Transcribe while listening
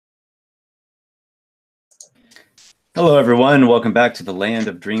Hello, everyone. Welcome back to the land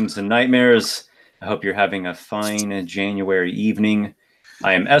of dreams and nightmares. I hope you're having a fine January evening.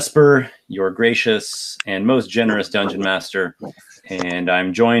 I am Esper, your gracious and most generous dungeon master, and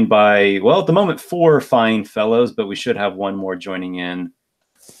I'm joined by, well, at the moment, 4 fine fellows, but we should have one more joining in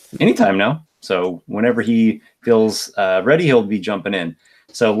anytime now. So whenever he feels ready, he'll be jumping in.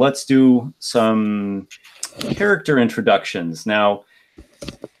 So let's do some character introductions. Now,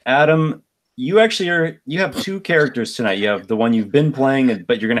 Adam, you have 2 characters tonight. You have the one you've been playing,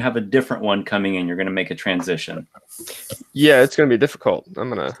 but you're going to have a different one coming in. You're going to make a transition. Yeah, it's going to be difficult. I'm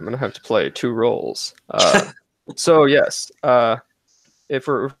gonna have to play 2 roles. So yes, if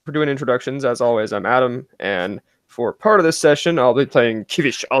we're doing introductions, as always, I'm Adam, and for part of this session, I'll be playing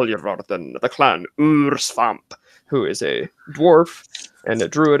Kivish Aljarvarden, the clan Ursvamp, who is a dwarf and a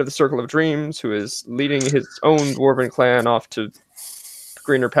druid of the Circle of Dreams, who is leading his own dwarven clan off to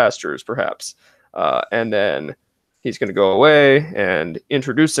greener pastures, perhaps. And then he's going to go away and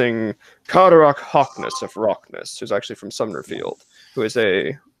introducing Carderock Hawkness of Rockness, who's actually from Sumnerfield, who is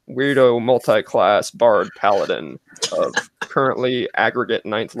a weirdo multi-class bard paladin of currently aggregate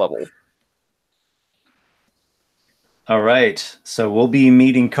 9th level. All right. So we'll be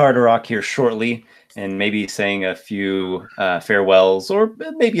meeting Carderock here shortly and maybe saying a few farewells or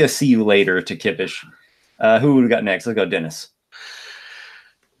maybe a see you later to Kippish. Who we got next? Let's go, Dennis.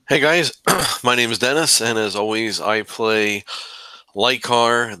 Hey guys, my name is Dennis, and as always, I play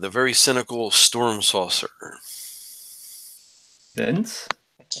Lykar, the very cynical Storm Sorcerer. Vince?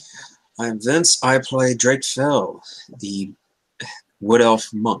 I'm Vince. I play Drake Fell, the Wood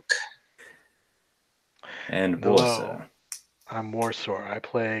Elf Monk. And Hello, Warsor. I'm Warsor. I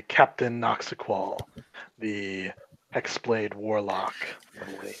play Captain Noxiqual, the Hexblade Warlock.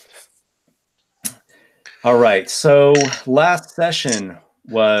 All right. So last session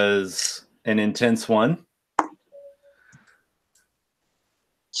was an intense one.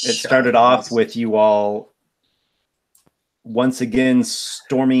 It started off with you all once again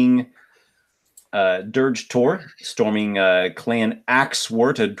storming Dirge Tor, storming clan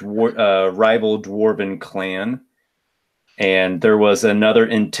Axwort, a rival dwarven clan. And there was another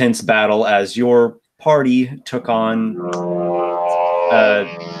intense battle as your party took on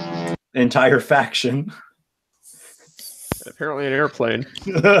entire faction. Apparently an airplane.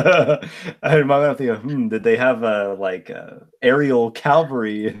 I'm gonna think, did they have aerial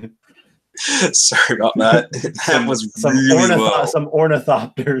cavalry? Sorry about that. That was some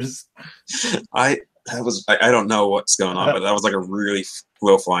ornithopters. I don't know what's going on, but that was like a really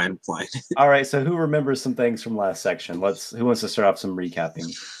low flying plane. All right, so who remembers some things from last section? Who wants to start off some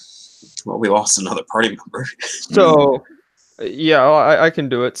recapping? Well, we lost another party member. So yeah, I can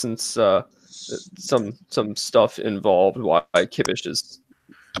do it since some stuff involved why Kivish is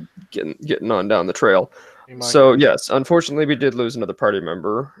getting on down the trail. So yes, unfortunately we did lose another party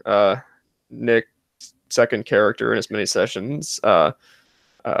member. Nick, second character in as many sessions. Not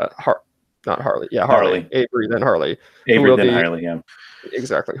Harley. Yeah, Harley. Avery, then Harley. Harley, yeah.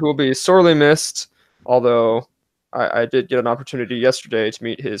 Exactly. Who will be sorely missed, although I did get an opportunity yesterday to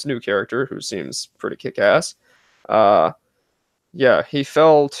meet his new character, who seems pretty kick-ass. Yeah, he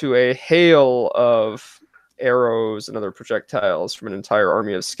fell to a hail of arrows and other projectiles from an entire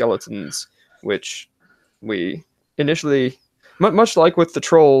army of skeletons, which we initially, much like with the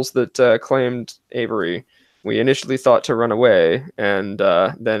trolls that claimed Avery, we initially thought to run away, and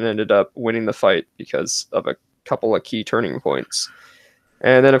then ended up winning the fight because of a couple of key turning points.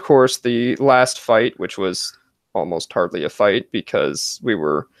 And then, of course, the last fight, which was almost hardly a fight because we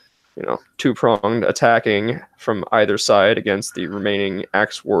were, two-pronged attacking from either side against the remaining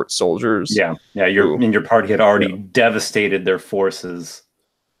Axwort soldiers. Yeah, your party had already devastated their forces.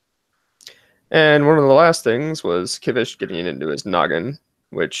 And one of the last things was Kivish getting into his noggin,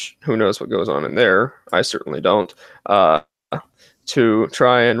 which who knows what goes on in there. I certainly don't. To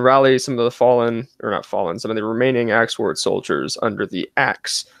try and rally some of the some of the remaining Axwort soldiers under the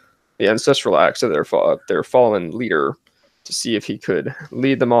axe, the ancestral axe of their fallen leader, to see if he could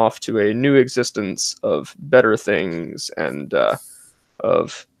lead them off to a new existence of better things and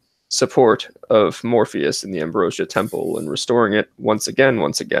of support of Morpheus in the Ambrosia Temple and restoring it once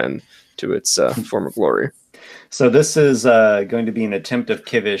again to its former glory. So this is going to be an attempt of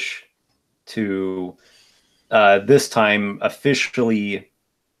Kivish to this time officially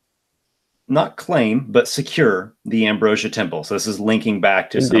not claim, but secure the Ambrosia Temple. So this is linking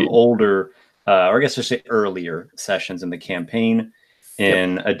back to some older, or I guess I should say earlier sessions in the campaign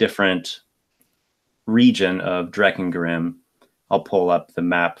in a different region of Drekengrim. I'll pull up the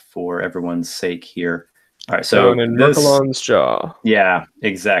map for everyone's sake here. All right, so in this, Merkelon's Jaw. yeah,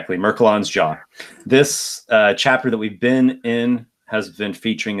 exactly, Merkelon's Jaw. This chapter that we've been in has been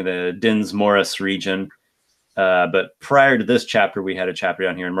featuring the Dins Morris region. But prior to this chapter, we had a chapter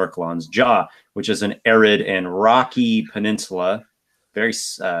down here in Merkelon's Jaw, which is an arid and rocky peninsula, very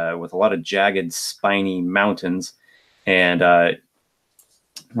with a lot of jagged, spiny mountains. And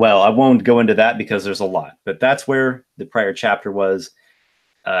well, I won't go into that because there's a lot. But that's where the prior chapter was.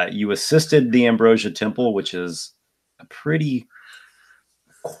 You assisted the Ambrosia Temple, which is a pretty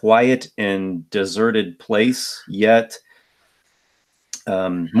quiet and deserted place, yet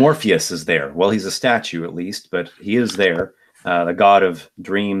Morpheus is there. Well, he's a statue at least, but he is there, the god of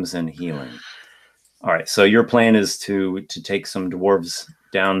dreams and healing. All right, so your plan is to take some dwarves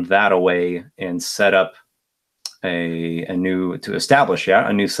down that away and set up to establish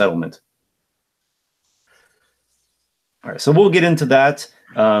a new settlement. All right, so we'll get into that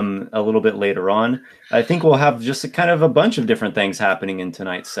a little bit later on. I think we'll have just a bunch of different things happening in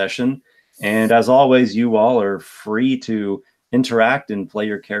tonight's session. And as always, you all are free to interact and play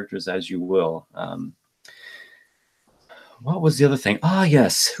your characters as you will. What was the other thing? Ah,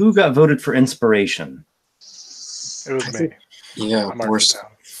 yes. Who got voted for inspiration? It was me. Yeah, I marked it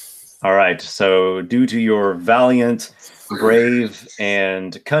down. All right. So due to your valiant, brave,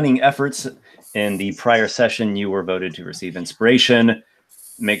 and cunning efforts in the prior session, you were voted to receive inspiration.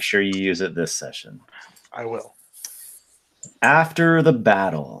 Make sure you use it this session. I will. After the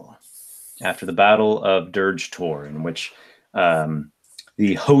battle of Dirge Tor, in which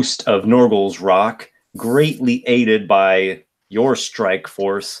the host of Norgal's Rock, greatly aided by your strike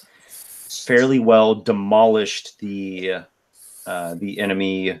force, fairly well demolished the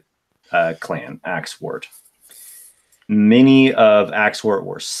enemy clan, Axwort. Many of Axwort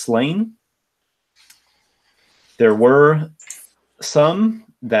were slain. There were some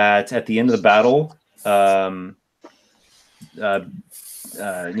that at the end of the battle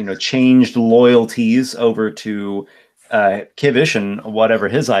changed loyalties over to Kivish and whatever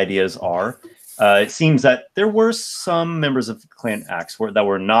his ideas are. It seems that there were some members of Clan Axwort that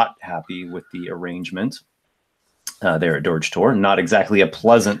were not happy with the arrangement there at Dirge Tor. Not exactly a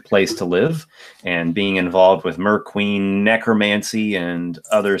pleasant place to live, and being involved with Merqueen, necromancy, and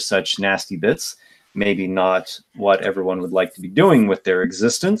other such nasty bits, maybe not what everyone would like to be doing with their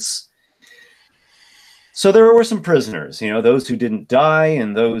existence. So there were some prisoners, those who didn't die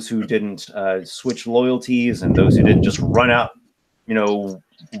and those who didn't switch loyalties and those who didn't just run out,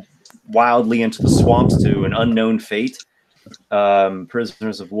 wildly into the swamps to an unknown fate.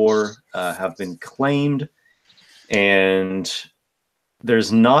 Prisoners of war have been claimed, and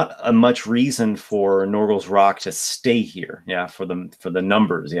there's not much reason for Norgal's Rock to stay here. Yeah, for the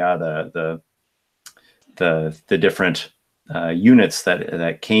numbers. Yeah, the different units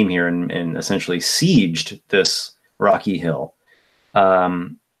that came here and essentially sieged this rocky hill.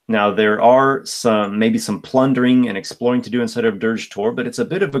 Now there are maybe some plundering and exploring to do inside of Dirge Tor, but it's a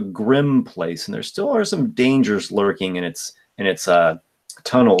bit of a grim place, and there still are some dangers lurking in its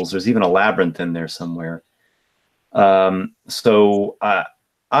tunnels. There's even a labyrinth in there somewhere. So I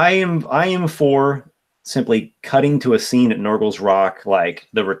am for simply cutting to a scene at Norgal's Rock, like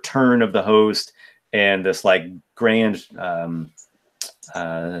the return of the host and this grand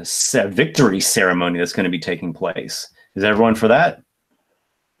victory ceremony that's going to be taking place. Is everyone for that?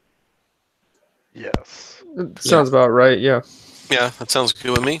 Yes. Sounds about right, yeah. Yeah, that sounds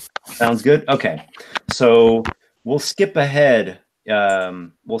good with me. Sounds good? Okay. So we'll skip ahead.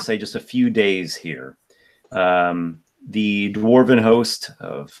 We'll say just a few days here. The dwarven host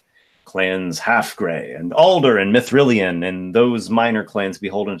of clans Halfgrey and Alder and Mithrilian and those minor clans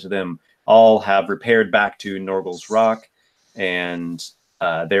beholden to them all have repaired back to Norgal's Rock, and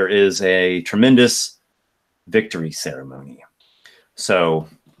there is a tremendous victory ceremony. So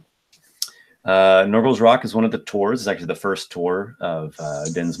Norgal's Rock is one of the tours. It's actually the first tour of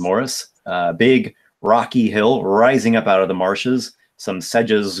Dins Morris. Big rocky hill rising up out of the marshes, some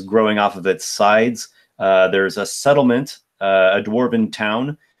sedges growing off of its sides. There's a settlement, a dwarven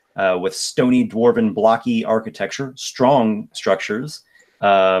town with stony dwarven blocky architecture, strong structures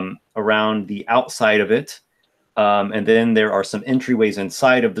around the outside of it. And then there are some entryways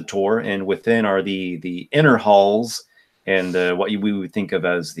inside of the tor, and within are the inner halls and what we would think of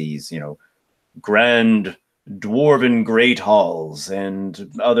as these, grand dwarven great halls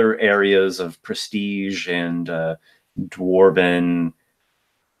and other areas of prestige and dwarven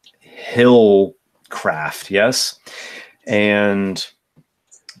hill craft. Yes. And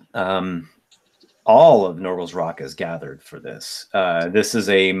all of Norgal's Rock is gathered for this. This is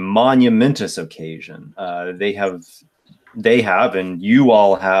a monumentous occasion. They have, and you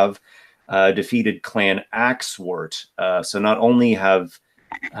all have defeated Clan Axewort. So not only have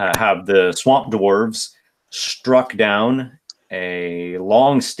the Swamp Dwarves struck down a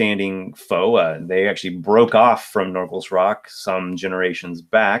long-standing foe. They actually broke off from Norgle's Rock some generations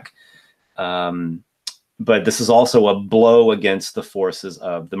back. But this is also a blow against the forces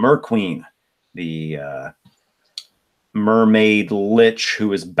of the Mer Queen, the mermaid lich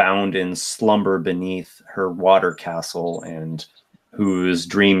who is bound in slumber beneath her water castle and whose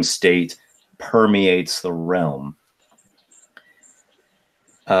dream state permeates the realm.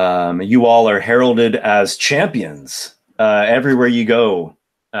 You all are heralded as champions. Everywhere you go,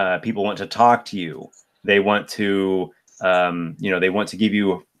 people want to talk to you. They want to, they want to give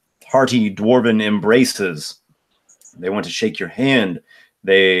you hearty dwarven embraces. They want to shake your hand.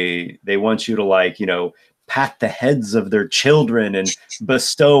 They want you to pat the heads of their children and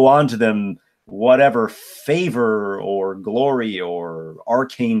bestow onto them whatever favor or glory or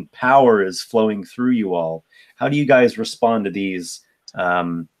arcane power is flowing through you all. How do you guys respond to these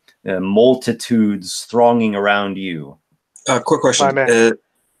multitudes thronging around you? Quick question.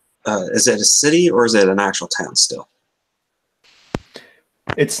 Is it a city or is it an actual town still?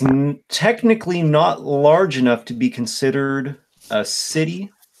 It's technically not large enough to be considered a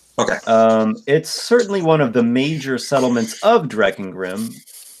city. Okay. It's certainly one of the major settlements of Drekengrim,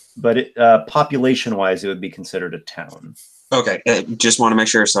 but population-wise, it would be considered a town. Okay. Just want to make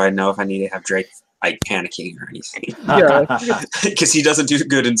sure so I know if I need to have Drake panicking or anything. Yeah, Because he doesn't do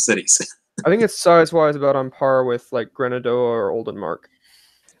good in cities. I think it's size-wise about on par with like Grenadoa or Oldenmark.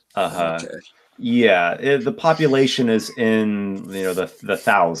 Okay. Yeah, the population is in the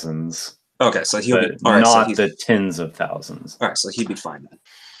thousands. Okay, so he'll be all right, not the tens of thousands. All right, so he'd be fine then.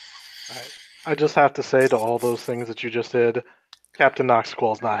 I just have to say to all those things that you just did, Captain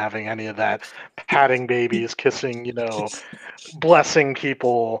Noxiqual is not having any of that patting babies, kissing, blessing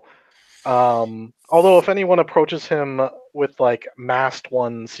people. Although if anyone approaches him with like masked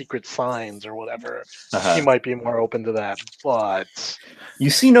one secret signs or whatever, he might be more open to that. But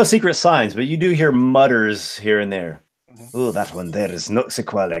you see no secret signs, but you do hear mutters here and there. Oh, that one there is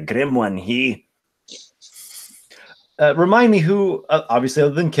Noxiqual, a grim one, he. Remind me who, obviously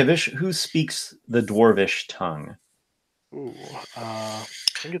other than Kivish, who speaks the Dwarvish tongue? Ooh, I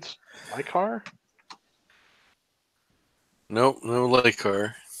think it's Lykar. Nope, no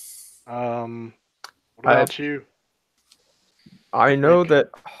Lykar. What about you? I know that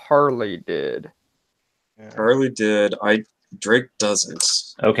Harley did. Yeah. Harley did. Drake doesn't.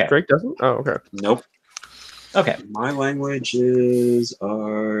 Okay. Drake doesn't? Oh, okay. Nope. Okay. My languages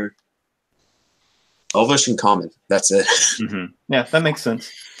are Elvish and Common. That's it. Yeah, that makes sense.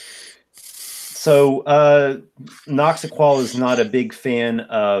 So, Noxiqual is not a big fan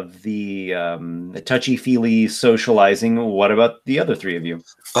of the touchy-feely socializing. What about the other three of you?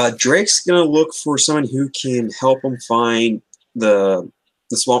 Drake's going to look for someone who can help him find the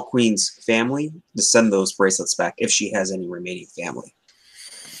Swamp Queen's family to send those bracelets back if she has any remaining family.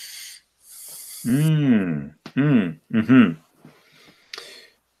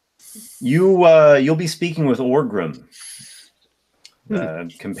 You'll be speaking with Orgrim, a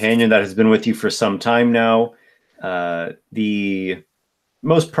companion that has been with you for some time now. The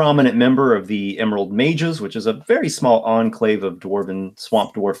most prominent member of the Emerald Mages, which is a very small enclave of dwarven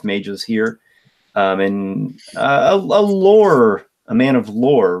swamp dwarf mages here, and a man of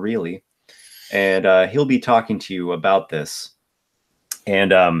lore, really. And he'll be talking to you about this.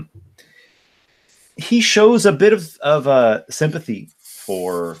 And he shows a bit of sympathy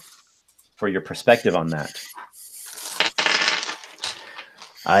for your perspective on that.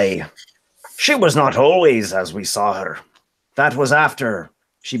 She was not always as we saw her. That was after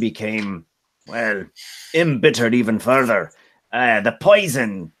she became, well, embittered even further. The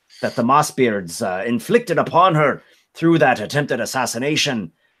poison that the Mossbeards inflicted upon her through that attempted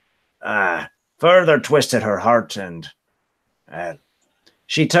assassination further twisted her heart, and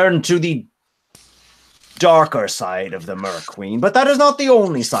she turned to the darker side of the Mer Queen. But that is not the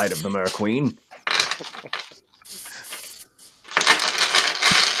only side of the Mer Queen.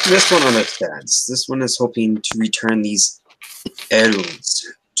 This one understands. This one is hoping to return these heirlooms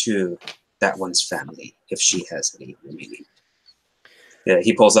to that one's family, if she has any remaining. Yeah,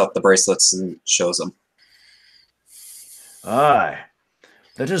 he pulls out the bracelets and shows them. Aye,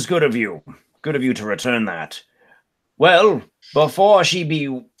 that is good of you. Good of you to return that. Well, before she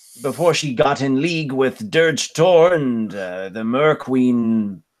got in league with Dirge Tor and the Mer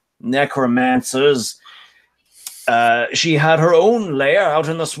Queen necromancers, she had her own lair out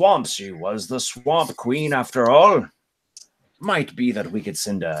in the swamps. She was the Swamp Queen after all. Might be that we could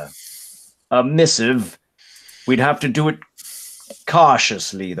send a missive. We'd have to do it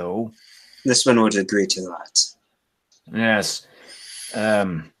cautiously, though. This one would agree to that. Yes.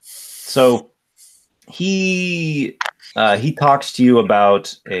 So he talks to you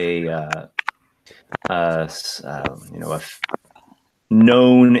about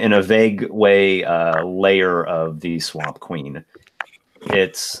known in a vague way layer of the Swamp Queen.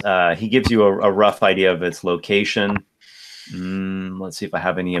 It's he gives you a rough idea of its location. Let's see if I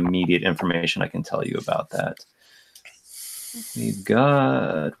have any immediate information I can tell you about that. We've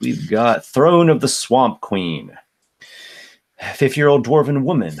got Throne of the Swamp Queen. 50-year-old dwarven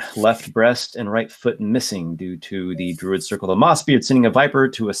woman, left breast and right foot missing due to the druid circle of Mossbeard sending a viper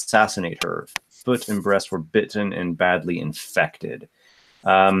to assassinate her. Foot and breast were bitten and badly infected.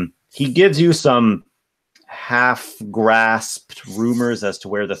 He gives you some half-grasped rumors as to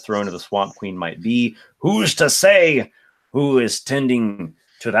where the throne of the Swamp Queen might be. Who's to say who is tending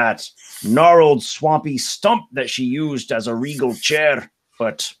to that gnarled, swampy stump that she used as a regal chair?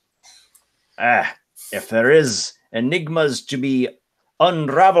 But, if there is enigmas to be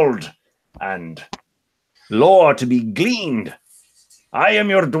unraveled and lore to be gleaned, I am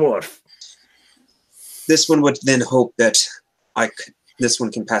your dwarf. This one would then hope that this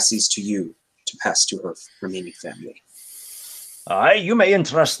one can pass these to you to pass to her remaining family. Aye, you may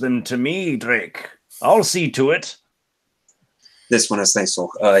entrust them to me, Drake. I'll see to it. This one is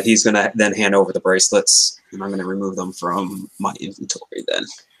thankful. He's going to then hand over the bracelets, and I'm going to remove them from my inventory then.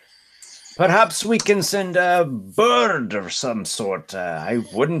 Perhaps we can send a bird of some sort. I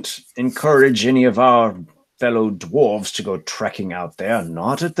wouldn't encourage any of our fellow dwarves to go trekking out there,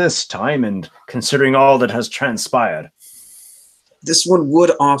 not at this time, and considering all that has transpired. This one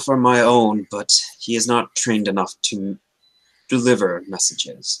would offer my own, but he is not trained enough to deliver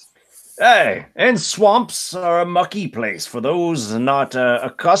messages. Hey, and swamps are a mucky place. For those not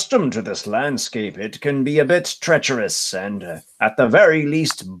accustomed to this landscape, it can be a bit treacherous and, at the very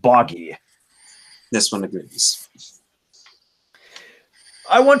least, boggy. This one agrees.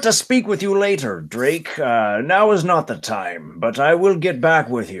 I want to speak with you later, Drake. Now is not the time, but I will get back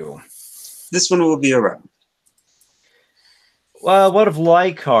with you. This one will be around. What of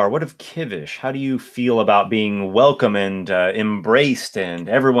Lykar? What of Kivish? How do you feel about being welcome and embraced and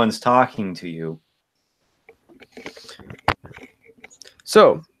everyone's talking to you?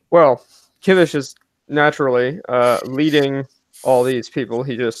 So, well, Kivish is naturally leading all these people.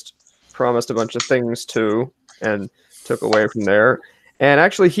 He just promised a bunch of things to and took away from there. And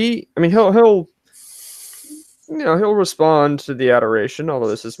actually, he'll respond to the adoration, although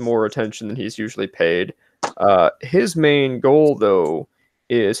this is more attention than he's usually paid. His main goal, though,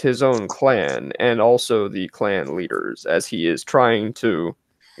 is his own clan and also the clan leaders, as he is trying to,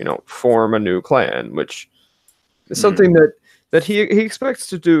 form a new clan, which is something that he expects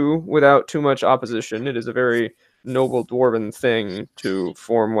to do without too much opposition. It is a very noble dwarven thing to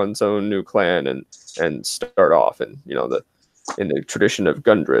form one's own new clan and start off in the tradition of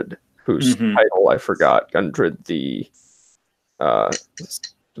Gundred, whose title I forgot. Gundred the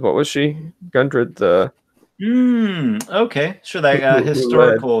what was she? Gundred the Okay, sure. That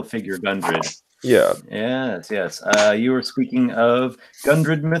historical figure, Gundred. Yeah. Yes. You were speaking of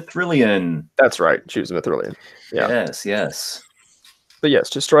Gundred Mithrillian. That's right. She was a Mithrillian. Yeah. Yes. But yes,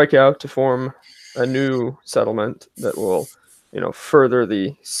 to strike out to form a new settlement that will, further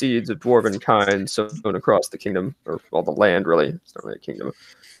the seeds of dwarven kind sown across the kingdom, or all the land. Really, it's not really a kingdom.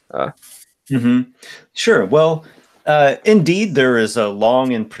 Sure. Well. Indeed, there is a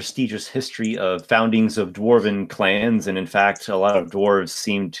long and prestigious history of foundings of dwarven clans, and in fact, a lot of dwarves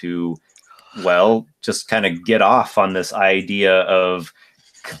seem to, just kind of get off on this idea of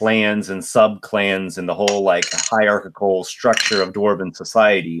clans and sub-clans and the whole hierarchical structure of dwarven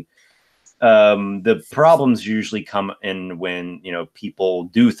society. The problems usually come in when people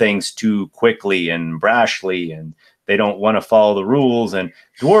do things too quickly and brashly, and they don't want to follow the rules, and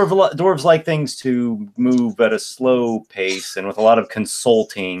dwarves like things to move at a slow pace and with a lot of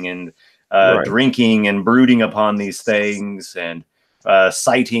consulting and drinking and brooding upon these things and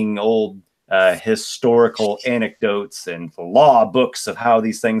citing old historical anecdotes and the law books of how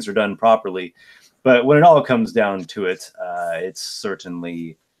these things are done properly. But when it all comes down to it, it's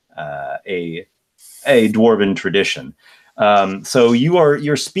certainly a dwarven tradition. So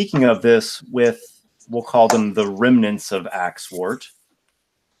you're speaking of this with, we'll call them the remnants of Axwort.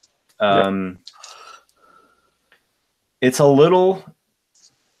 It's a little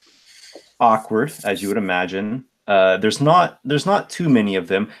awkward, as you would imagine. There's not too many of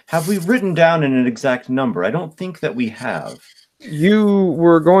them. Have we written down an exact number? I don't think that we have. You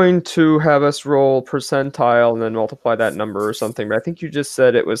were going to have us roll percentile and then multiply that number or something, but I think you just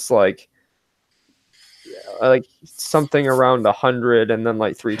said it was like something around 100, and then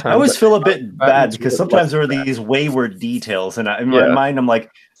like 3 times. I always feel a bit bad means because what sometimes was there are these wayward details, and in my mind, I'm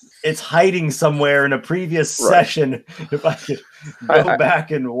like, it's hiding somewhere in a previous session. If I could go back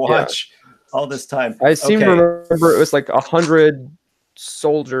and watch all this time. I seem to remember it was like 100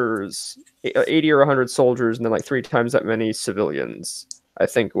 soldiers, 80 or 100 soldiers, and then like 3 times that many civilians. I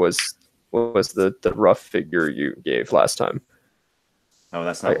think was the rough figure you gave last time. Oh,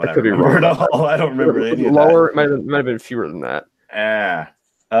 that's not what I remember at all. I don't remember any of that. Lower, it might have been fewer than that.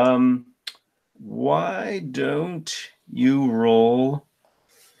 Why don't you roll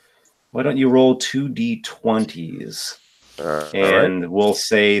 2d20s? And we'll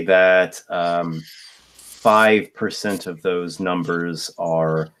say that 5% of those numbers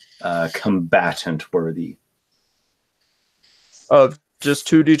are combatant worthy. Of just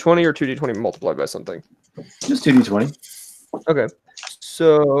 2d20 or 2d20 multiplied by something? Just 2d20. Okay.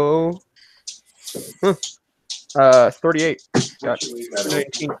 So 38. Got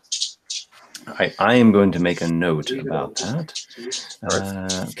 19. I am going to make a note about that.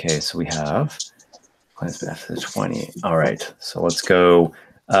 Okay, so we have 20. All right, so let's go.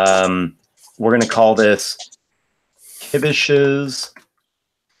 We're going to call this Kibish's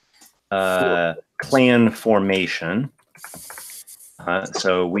clan formation.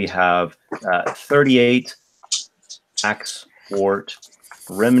 So we have 38 axe wart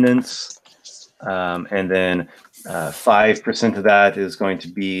remnants, and then 5% of that is going to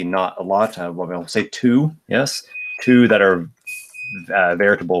be not a lot. We'll say 2, yes, 2 that are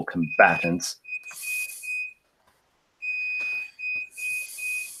veritable combatants.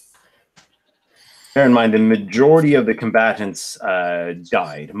 Bear in mind, the majority of the combatants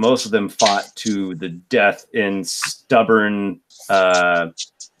died. Most of them fought to the death in stubborn,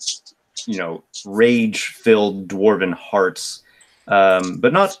 rage-filled dwarven hearts.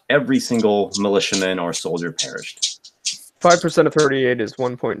 But not every single militiaman or soldier perished. 5% of 38 is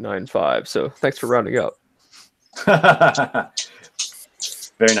 1.95, so thanks for rounding up.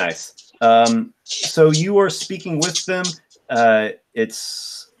 Very nice. So you are speaking with them.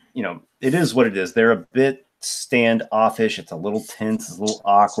 It's, it is what it is. They're a bit standoffish. It's a little tense, it's a little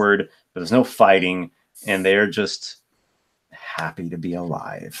awkward, but there's no fighting, and they're just happy to be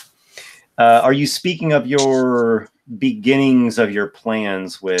alive. Are you speaking of your beginnings of your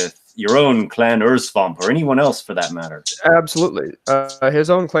plans with your own clan Ursvamp, or anyone else for that matter? Absolutely. His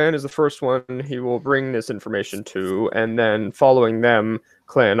own clan is the first one he will bring this information to, and then following them,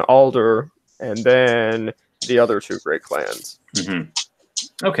 Clan Alder, and then the other 2 great clans.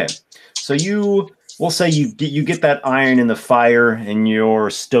 Okay, so we'll say you get that iron in the fire, and you're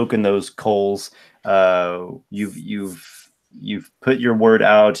stoking those coals. You've put your word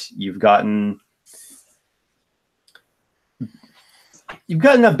out. You've gotten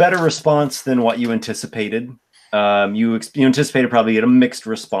a better response than what you anticipated. You anticipated probably a mixed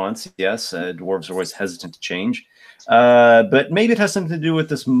response. Yes, dwarves are always hesitant to change. But maybe it has something to do with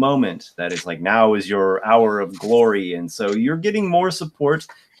this moment that is like, now is your hour of glory. And so you're getting more support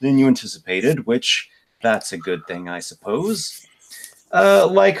than you anticipated, which that's a good thing, I suppose.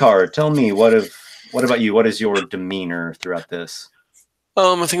 Lykar, tell me, what about you? What is your demeanor throughout this?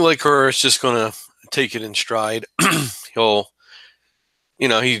 I think Lykar is just going to take it in stride. He's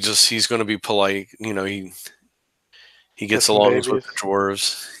going to be polite. He gets along with the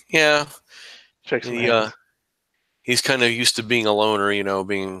dwarves. Yeah. He's kind of used to being a loner,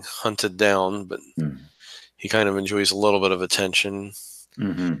 being hunted down, but he kind of enjoys a little bit of attention.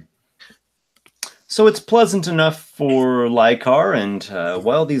 So it's pleasant enough for Lykar, and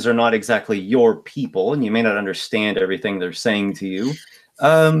these are not exactly your people, and you may not understand everything they're saying to you,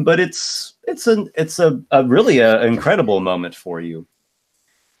 but it's a really incredible moment for you.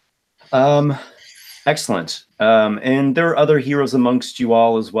 Excellent. And there are other heroes amongst you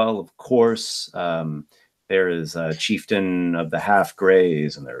all as well, of course. There is a chieftain of the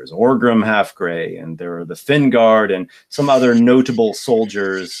Half-Greys, and there is Orgrim Half-Grey, and there are the Fingard, and some other notable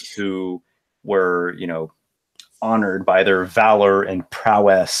soldiers who were, honored by their valor and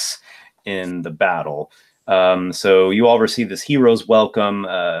prowess in the battle. So you all receive this hero's welcome.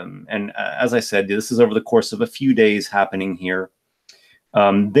 And as I said, this is over the course of a few days happening here.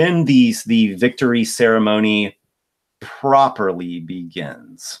 Then the victory ceremony properly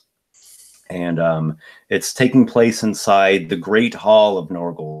begins. And it's taking place inside the Great Hall of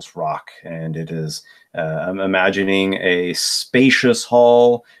Norgal's Rock. And it is, I'm imagining a spacious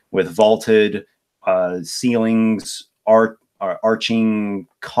hall with vaulted ceilings, arching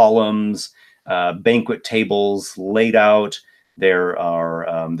columns, banquet tables laid out. There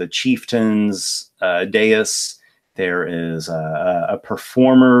are the chieftain's dais. There is a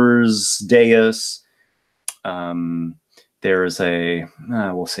performer's dais. There's a,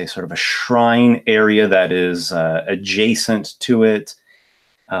 we'll say, sort of a shrine area that is adjacent to it.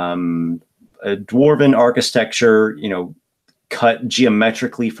 A dwarven architecture, cut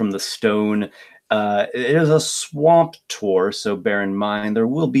geometrically from the stone. It is a swamp tour, so bear in mind there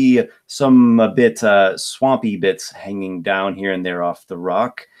will be some a bit swampy bits hanging down here and there off the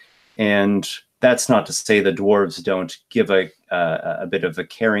rock. And that's not to say the dwarves don't give a bit of a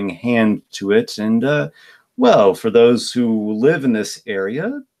caring hand to it. And well, for those who live in this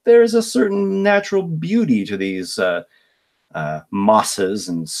area, there's a certain natural beauty to these mosses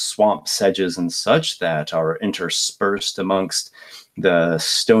and swamp sedges and such that are interspersed amongst the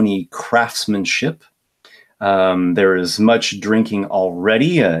stony craftsmanship. There is much drinking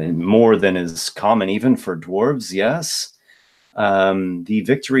already, more than is common even for dwarves, yes. The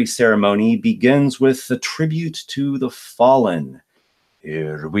victory ceremony begins with a tribute to the fallen.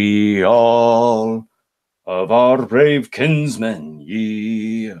 Here we all, of our brave kinsmen,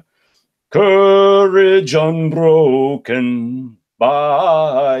 ye, courage unbroken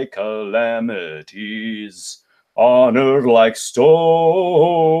by calamities, honor like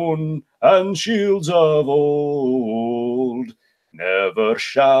stone, and shields of old, never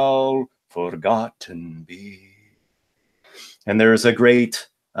shall forgotten be. And there's a great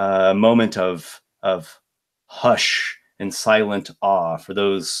moment of hush and silent awe for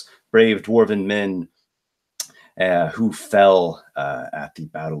those brave dwarven men who fell at the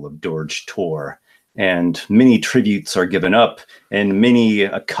Battle of Dorj Tor. And many tributes are given up, and many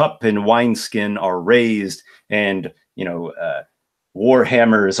a cup and wineskin are raised, and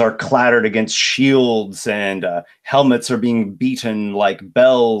warhammers are clattered against shields, and helmets are being beaten like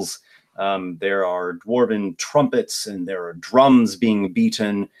bells. There are dwarven trumpets, and there are drums being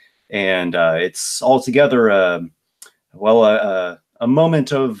beaten, and it's altogether a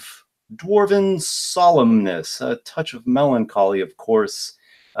moment of dwarven solemnness, a touch of melancholy, of course.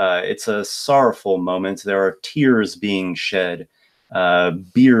 It's a sorrowful moment. There are tears being shed.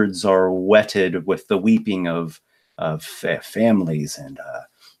 Beards are wetted with the weeping of families and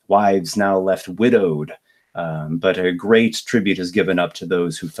wives now left widowed. But a great tribute is given up to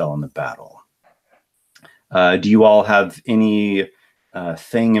those who fell in the battle. Do you all have any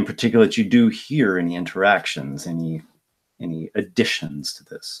thing in particular that you do here? Any interactions? Any additions to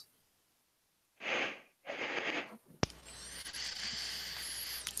this?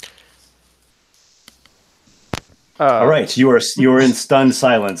 All right, you are in stunned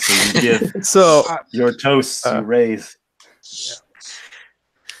silence, and you give your toasts you raise.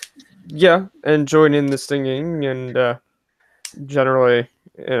 Yeah, and join in the singing and generally,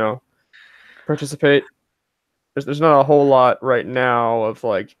 participate. There's not a whole lot right now of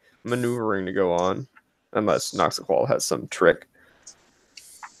like maneuvering to go on, unless Noxiqual has some trick.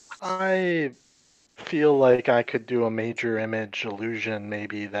 I feel like I could do a major image illusion,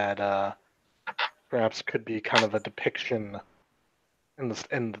 maybe that perhaps could be kind of a depiction in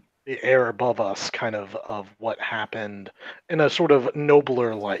the air above us, kind of what happened in a sort of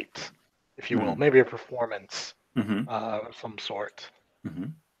nobler light, if you will, maybe a performance of some sort,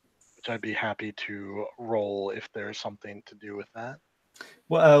 which I'd be happy to roll if there's something to do with that.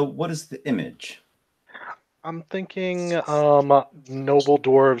 Well, what is the image? I'm thinking noble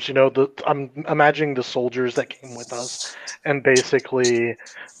dwarves, I'm imagining the soldiers that came with us, and basically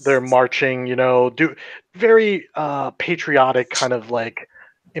they're marching, do very patriotic kind of like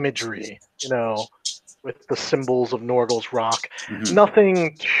imagery, with the symbols of Norgal's Rock.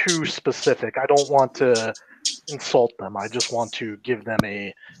 Nothing too specific. I don't want to insult them. I just want to give them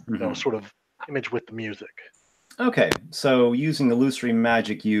a sort of image with the music. Okay, so using illusory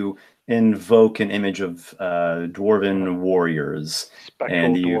magic, you invoke an image of dwarven warriors.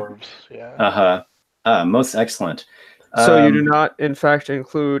 Spectral dwarves, yeah. Most excellent. So you do not, in fact,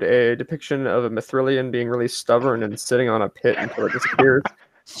 include a depiction of a Mithrilian being really stubborn and sitting on a pit until it disappears?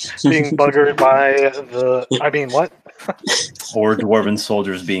 Being buggered by what? Or dwarven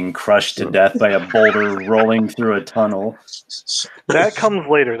soldiers being crushed to death by a boulder rolling through a tunnel. That comes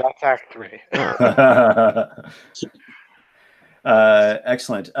later. That's Act 3.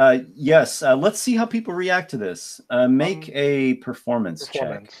 Excellent. Yes, let's see how people react to this. Make a performance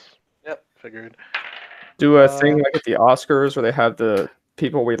check. Yep, figured. Do a thing like at the Oscars where they have the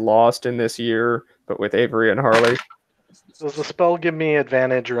people we lost in this year, but with Avery and Harley. Does the spell give me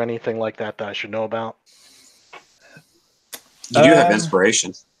advantage or anything like that I should know about? You do have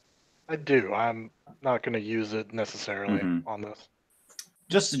inspiration. I do. I'm not going to use it necessarily on this.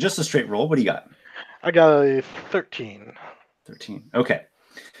 Just a straight roll. What do you got? I got a 13. 13. Okay.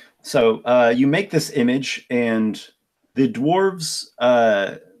 So you make this image, and the dwarves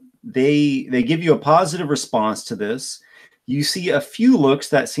they give you a positive response to this. You see a few looks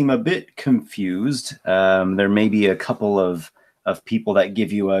that seem a bit confused. There may be a couple of people that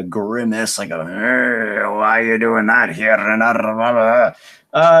give you a grimace, like why are you doing that here?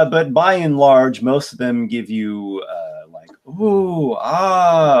 But by and large, most of them give you like, ooh,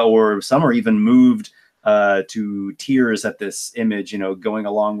 ah, or some are even moved to tears at this image, going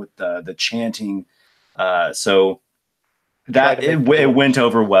along with the chanting. So that it went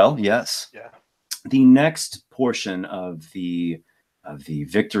over well, yes. Yeah. The next portion of the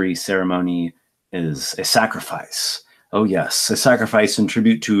victory ceremony is a sacrifice. Oh yes, a sacrifice in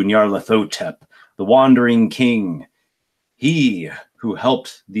tribute to Nyarlathotep, the Wandering King. He who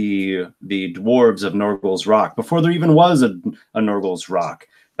helped the dwarves of Norgal's Rock before there even was a Norgal's Rock,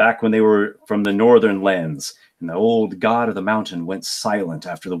 back when they were from the northern lands. And the old god of the mountain went silent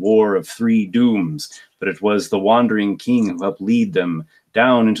after the War of Three Dooms, but it was the Wandering King who helped lead them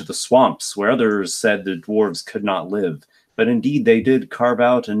down into the swamps where others said the dwarves could not live. But indeed they did carve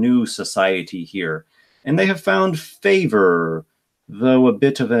out a new society here. And they have found favor, though a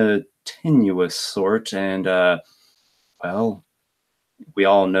bit of a tenuous sort. And, well, we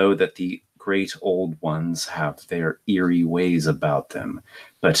all know that the great old ones have their eerie ways about them.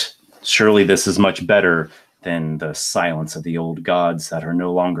 But surely this is much better than the silence of the old gods that are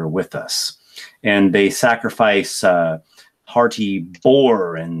no longer with us. And they sacrifice hearty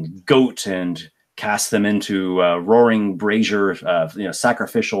boar and goat and cast them into roaring brazier,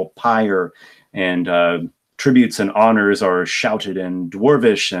 sacrificial pyre, and tributes and honors are shouted in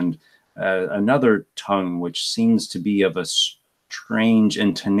Dwarvish and another tongue which seems to be of a strange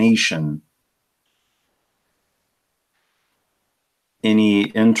intonation. Any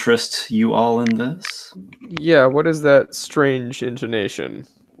interest, you all, in this? Yeah, what is that strange intonation?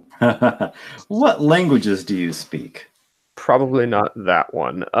 What languages do you speak? Probably not that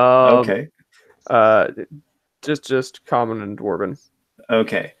one. Okay. Just common and dwarven.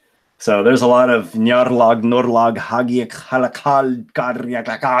 Okay. So there's a lot of Nyarlag, Norlag, Hagiak, Halakal,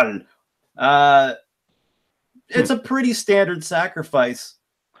 Garriakakal. It's a pretty standard sacrifice.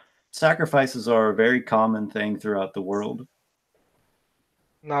 Sacrifices are a very common thing throughout the world.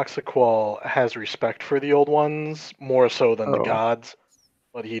 Noxiqual has respect for the old ones, more so than the gods,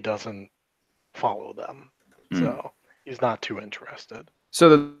 but he doesn't follow them. So he's not too interested.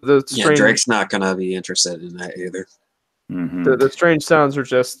 So the strange... Drake's not going to be interested in that either. Mm-hmm. The strange sounds are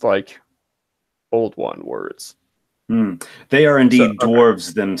just like old one words. They are indeed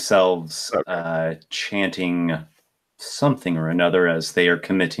dwarves themselves, chanting something or another as they are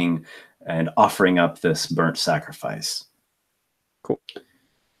committing and offering up this burnt sacrifice. Cool.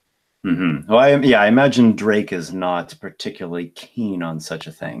 Well, I imagine Drake is not particularly keen on such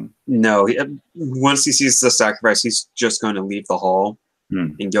a thing. No, once he sees the sacrifice, he's just going to leave the hall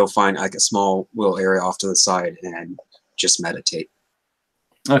and go find like a small little area off to the side and just meditate.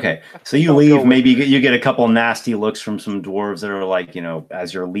 Okay, so you leave. Maybe you get a couple nasty looks from some dwarves that are like,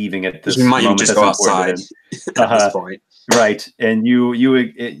 as you're leaving at this moment. You might just go outside at this point. Right, and you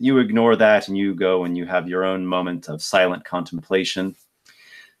ignore that and you go and you have your own moment of silent contemplation.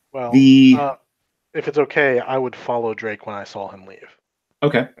 Well, if it's okay, I would follow Drake when I saw him leave.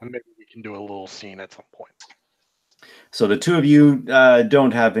 Okay. And maybe we can do a little scene at some point. So the two of you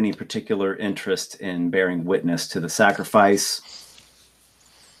don't have any particular interest in bearing witness to the sacrifice.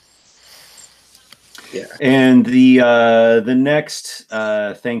 Yeah. And the next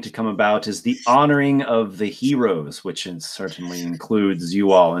thing to come about is the honoring of the heroes, which certainly includes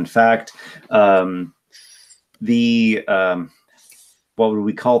you all. In fact, what would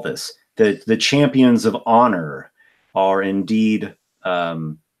we call this? The champions of honor are indeed,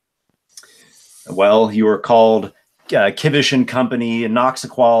 you are called Kivish and Company, and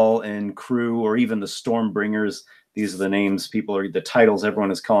Noxiqual and crew, or even the Stormbringers. These are the names the titles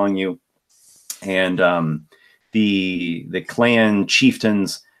everyone is calling you. And the clan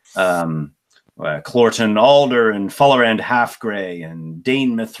chieftains, Clorton Alder and Fullerand Halfgrey and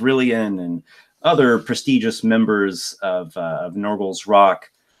Dane Mithrillian and other prestigious members of Norgal's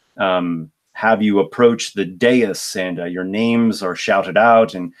Rock have you approach the dais, and your names are shouted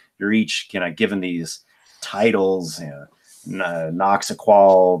out, and you're each given these titles,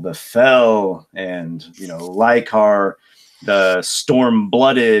 Noxiqual the Fell, and Lykar the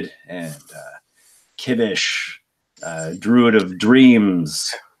Storm-Blooded, and Kivish, Druid of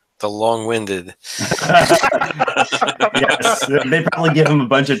Dreams. The long-winded. Yes, they probably give him a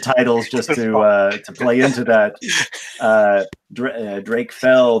bunch of titles just to play into that. Drake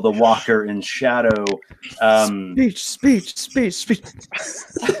Fell, the Walker in Shadow. Speech.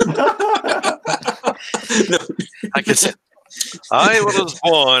 No, I can say I was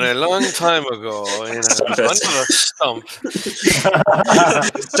born a long time ago under a stump.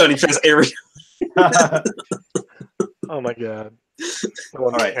 Stony Fist area. Oh my god.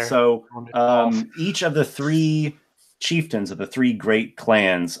 All right, so each of the three chieftains of the three great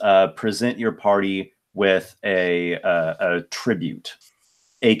clans present your party with a tribute,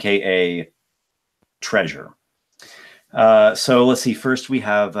 aka treasure. So let's see. First, we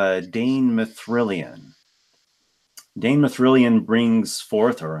have Dane Mithrillian. Dane Mithrillian brings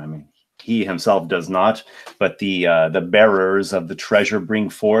forth, or I mean, he himself does not, but the bearers of the treasure bring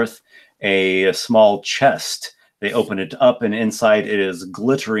forth a small chest. They open it up, and inside it is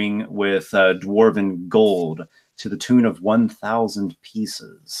glittering with dwarven gold to the tune of 1,000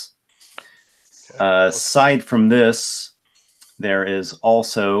 pieces. Aside from this, there is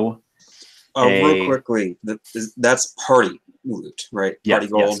also real quickly, that's party loot, right? Yeah,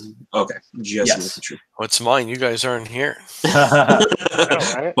 Party gold. yes. Okay, just Yes. making sure. What's mine? You guys aren't here. I know,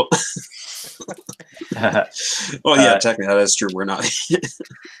 right? Well, yeah, technically that is true. We're not.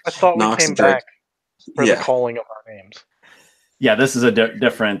 I thought we Nox came and Drake. back for Yeah. the calling of our names. Yeah, this is a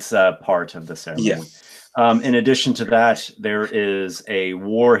different part of the ceremony. Yeah. In addition to that, there is a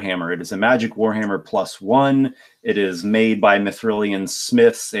Warhammer. It is a magic Warhammer +1. It is made by Mithrillian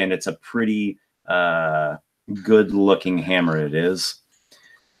smiths, and it's a pretty good-looking hammer. It is.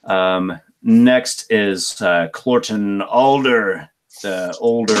 Next is Clorton Alder, the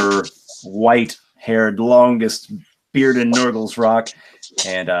older, white-haired, longest beard in Nurgle's Rock,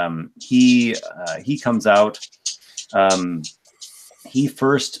 and he comes out. He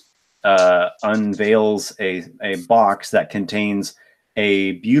first unveils a box that contains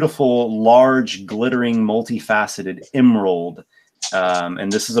a beautiful, large, glittering, multifaceted emerald.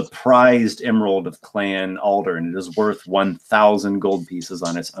 And this is a prized emerald of Clan Alder, and it is worth 1,000 gold pieces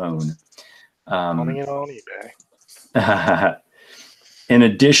on its own. Hunting it on eBay. In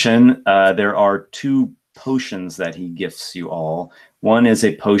addition, there are 2 potions that he gifts you all. One is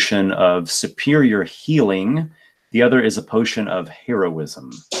a potion of superior healing. The other is a potion of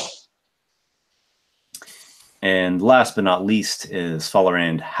heroism. And last but not least is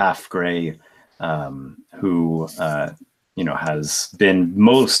Fallerand Halfgrey, who has been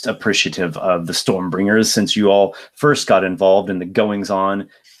most appreciative of the Stormbringers since you all first got involved in the goings-on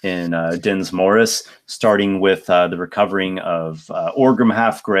in Dins Morris, starting with the recovering of Orgrim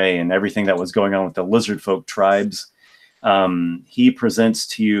Halfgrey and everything that was going on with the lizard folk tribes. He presents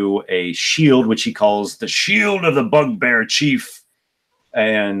to you a shield, which he calls the Shield of the Bugbear Chief.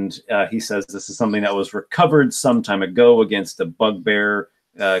 And he says this is something that was recovered some time ago against the Bugbear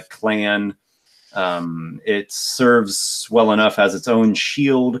clan. It serves well enough as its own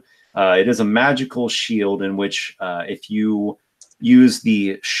shield. It is a magical shield in which if you use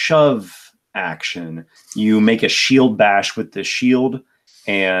the shove action, you make a shield bash with the shield,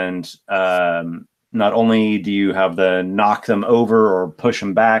 and not only do you have the knock them over or push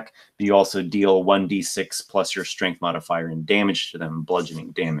them back, but you also deal 1d6 plus your strength modifier in damage to them, bludgeoning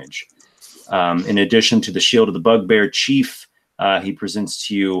damage. In addition to the Shield of the Bugbear Chief, he presents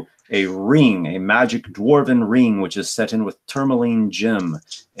to you a ring, a magic dwarven ring, which is set in with tourmaline gem.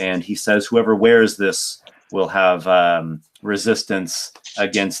 And he says whoever wears this will have resistance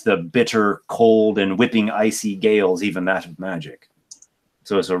against the bitter, cold, and whipping icy gales, even that of magic.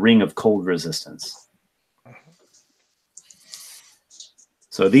 So it's a ring of cold resistance.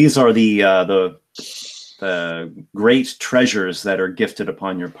 So these are the great treasures that are gifted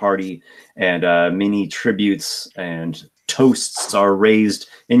upon your party, and many tributes and toasts are raised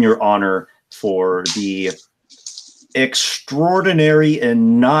in your honor for the extraordinary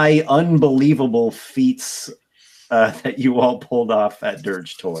and nigh unbelievable feats that you all pulled off at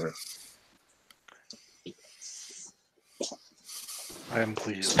Dirge Tor. I am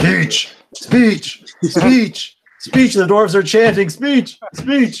pleased. Speech! Speech! Speech! Speech! The dwarves are chanting speech!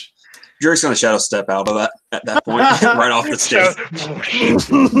 Speech! Drake's gonna shadow step out of that at that point, right off the stage.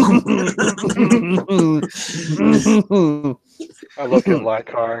 I look at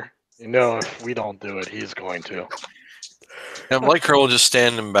Lykar. You know, if we don't do it, he's going to. And Lykar will just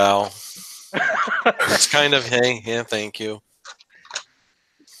stand and bow. It's kind of, hey, yeah, thank you.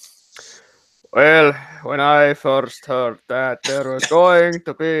 Well, when I first heard that there was going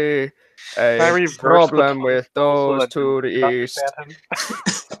to be a problem with those to the east,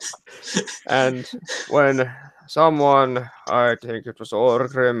 and when someone, I think it was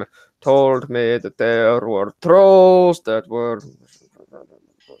Orgrim, told me that there were trolls that were...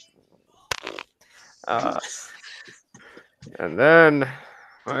 and then,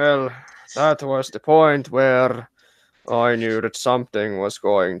 well, that was the point where I knew that something was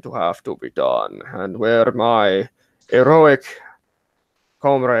going to have to be done, and where my heroic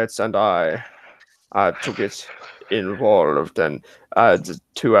comrades and I took it involved, and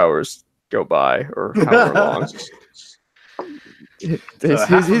 2 hours go by, or however long. He'll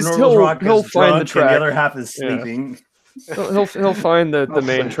find the track. And the other half is Yeah. sleeping. He'll find the I'll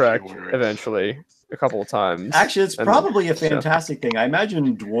main say a track few words. eventually a couple of times. Actually, it's And probably a then- fantastic thing. I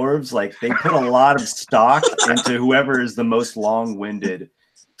imagine dwarves, like, they put a lot of stock into whoever is the most long-winded.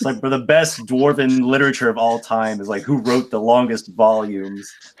 It's like, for the best dwarven literature of all time is like who wrote the longest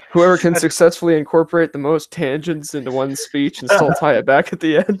volumes. Whoever can successfully incorporate the most tangents into one speech and still tie it back at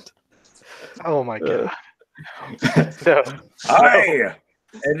the end. Oh my god. No. Aye,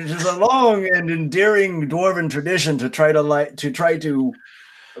 and it is a long and endearing dwarven tradition to try to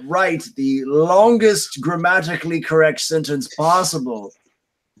write the longest grammatically correct sentence possible.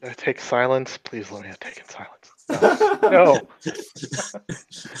 Take silence. Please let me take in silence. No.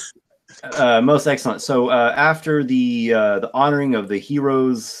 Most excellent. So after the honoring of the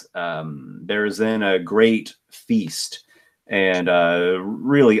heroes, there's then a great feast, and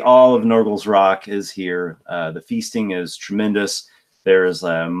really all of Norgal's Rock is here. The feasting is tremendous. There's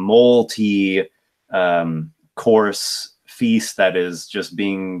a multi-course feast that is just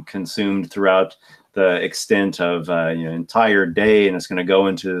being consumed throughout the extent of entire day, and it's going to go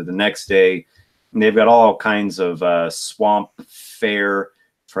into the next day. And they've got all kinds of swamp fare,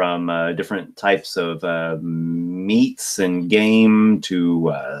 from different types of meats and game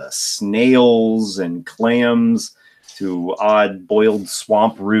to snails and clams to odd boiled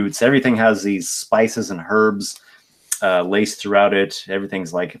swamp roots. Everything has these spices and herbs laced throughout it.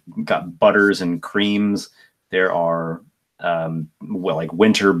 Everything's like got butters and creams. There are like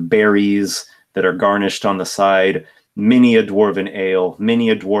winter berries that are garnished on the side. Many a dwarven ale, many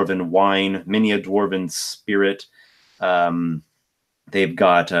a dwarven wine, many a dwarven spirit. They've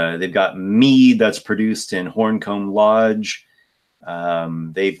got mead that's produced in Horncombe Lodge.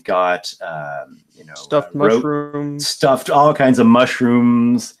 They've got Stuffed mushrooms, stuffed all kinds of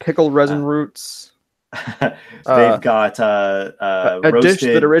mushrooms, pickled resin roots. They've got A roasted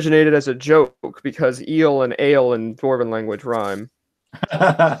dish that originated as a joke because eel and ale in Dwarven language rhyme.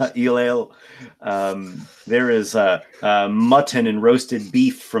 eel ale. There is mutton and roasted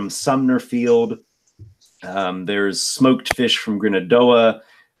beef from Sumnerfield. There's smoked fish from Grenadoa.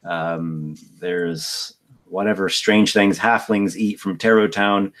 There's whatever strange things halflings eat from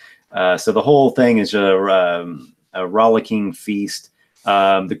Tarrowtown. So the whole thing is a rollicking feast.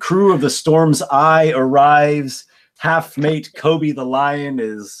 The crew of the Storm's Eye arrives. Half-mate Kobe the Lion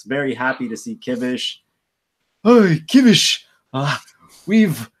is very happy to see Kivish. Hey, Kivish,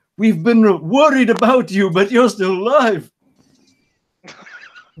 we've been worried about you, but you're still alive.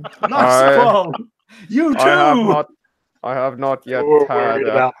 Noxiqual, you too. I have not yet We're had worried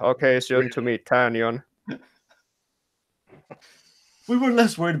about- occasion to meet Tanyon. We were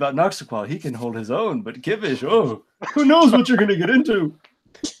less worried about Noxiqual. He can hold his own, but Kivish, oh, who knows what you're going to get into?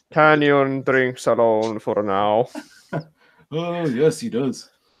 Tanyon drinks alone for now. Oh, yes, he does.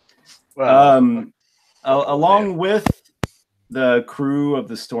 Well, Along with the crew of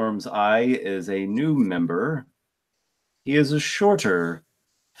the Storm's Eye is a new member. He is a shorter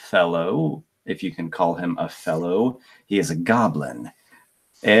fellow, if you can call him a fellow. He is a goblin.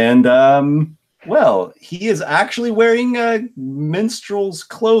 And, well, he is actually wearing minstrel's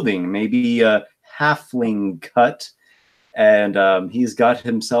clothing, maybe a halfling cut. And he's got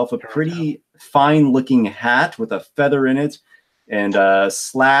himself a pretty fine-looking hat with a feather in it and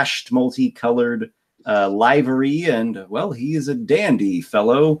slashed multicolored livery. And, well, he is a dandy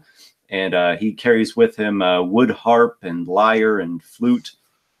fellow. And he carries with him a wood harp and lyre and flute.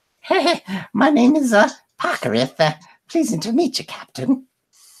 My name is Parkerith. Pleasing to meet you, Captain.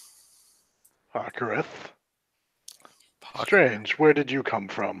 Parkerith. Strange. Where did you come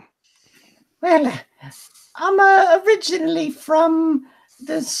from? Well, I'm originally from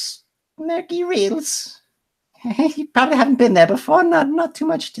the Murky Reels. You probably haven't been there before. Not too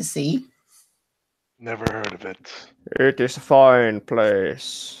much to see. Never heard of it. It is a fine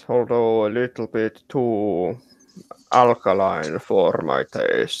place, although a little bit too alkaline for my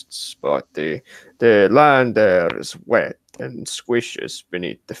tastes, but the land there is wet and squishes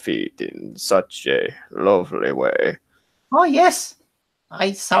beneath the feet in such a lovely way. Oh, yes.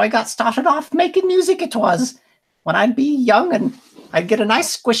 That's how I got started off making music, it was. When I'd be young and I'd get a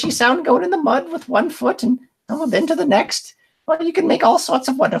nice squishy sound going in the mud with one foot and then to the next. Well, you can make all sorts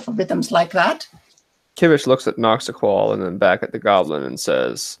of wonderful rhythms like that. Kivish looks at Noxiqual and then back at the goblin and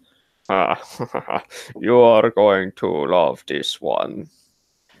says, you are going to love this one.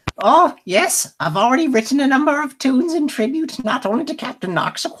 Oh, yes. I've already written a number of tunes in tribute, not only to Captain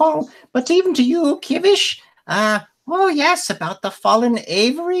Noxiqual, but even to you, Kivish. Oh, yes, about the fallen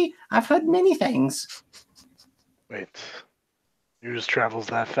Avery. I've heard many things. Wait, news travels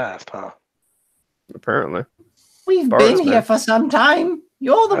that fast, huh? Apparently. We've Bards, been here man. for some time.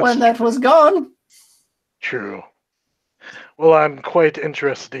 You're the That's one that was gone. True. Well, I'm quite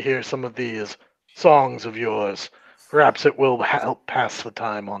interested to hear some of these songs of yours. Perhaps it will help pass the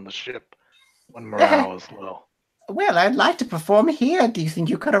time on the ship when morale is low. Well, I'd like to perform here. Do you think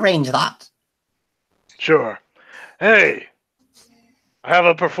you could arrange that? Sure. Hey, I have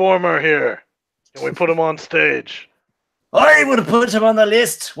a performer here. Can we put him on stage? I would put him on the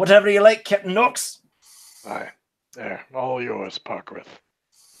list. Whatever you like, Captain Nox. Aye. There, all yours, Parkrith.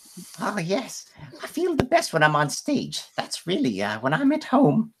 Oh, yes. I feel the best when I'm on stage. That's really when I'm at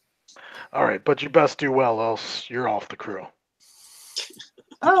home. All right, but you best do well, else you're off the crew.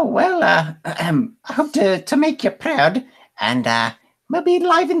 Oh, well, I hope to make you proud and maybe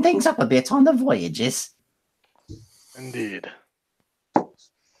liven things up a bit on the voyages. Indeed.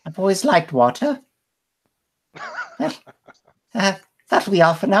 I've always liked water. Well, that'll be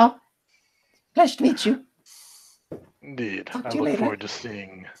all for now. Pleasure to meet you. Indeed. Talk I to you look later. forward to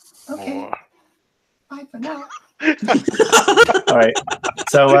seeing Okay. more. Bye for now. All right.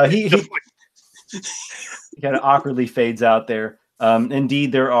 So he kind of awkwardly fades out there.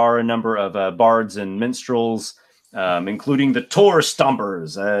 Indeed, there are a number of bards and minstrels, including the Tor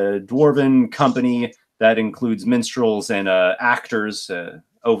Stompers, a dwarven company that includes minstrels and actors,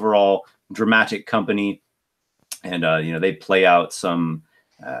 overall dramatic company. And, they play out some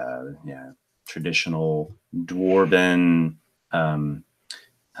traditional dwarven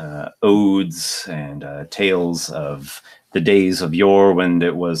odes and tales of the days of yore when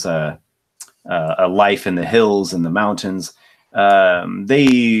it was a life in the hills and the mountains.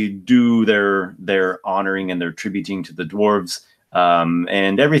 They do their honoring and their tributing to the dwarves,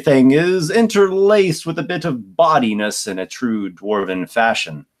 and everything is interlaced with a bit of bodiness in a true dwarven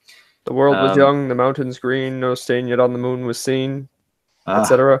fashion. The world was young, the mountains green, no stain yet on the moon was seen,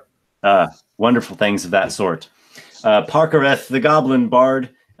 etc. Wonderful things of that sort. Parkereth, the Goblin Bard,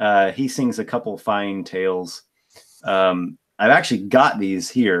 he sings a couple fine tales. I've actually got these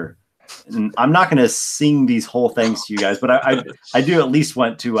here. And I'm not going to sing these whole things to you guys, but I do at least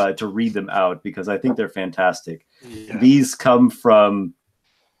want to read them out because I think they're fantastic. Yeah. These come from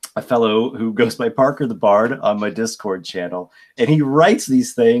a fellow who goes by Parker the Bard on my Discord channel, and he writes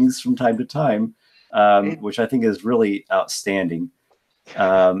these things from time to time, which I think is really outstanding.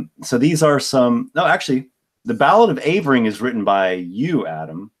 So these are some. No, actually, the Ballad of Avering is written by you,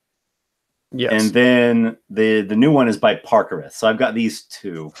 Adam. Yes. And then the new one is by Parkereth. So I've got these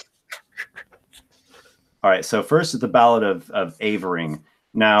two. All right, so first is the Ballad of Avering.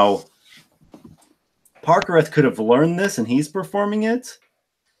 Now, Parkereth could have learned this and he's performing it,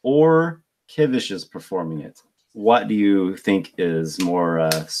 or Kivish is performing it. What do you think is more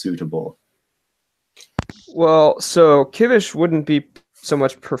suitable? Well, so Kivish wouldn't be so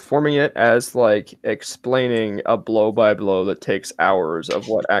much performing it as like explaining a blow by blow that takes hours of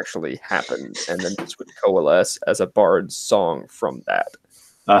what actually happened, and then this would coalesce as a bard's song from that.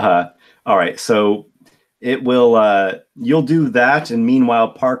 All right, so it will. You'll do that, and meanwhile,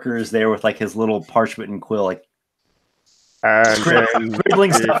 Parker is there with like his little parchment and quill, like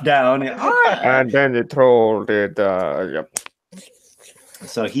scribbling stuff down. And then the troll did. Yep.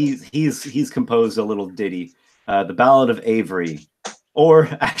 So he's composed a little ditty, the Ballad of Avery, or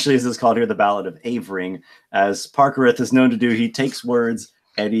actually, as it's called here, the Ballad of Avering. As Parkereth is known to do, he takes words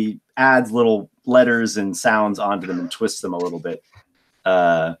and he adds little letters and sounds onto them and twists them a little bit.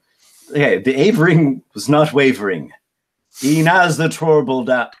 Okay, the Avering was not wavering, even as the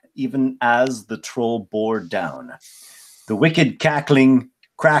troll bore down. The wicked cackling,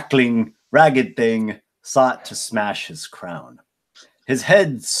 crackling, ragged thing sought to smash his crown. His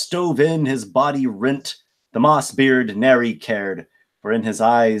head stove in, his body rent, the moss beard nary cared, for in his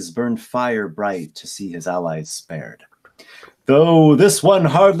eyes burned fire bright to see his allies spared. Though this one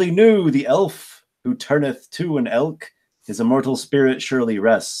hardly knew the elf who turneth to an elk, his immortal spirit surely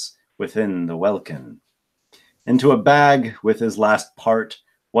rests within the welkin. Into a bag with his last part,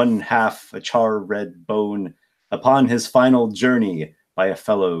 one half a char red bone, upon his final journey by a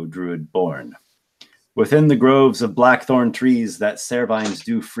fellow druid born. Within the groves of blackthorn trees that Servines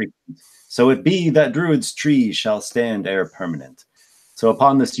do frequent, so it be that druid's tree shall stand ere permanent. So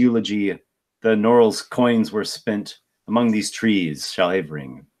upon this eulogy, the Norrel's coins were spent. Among these trees shall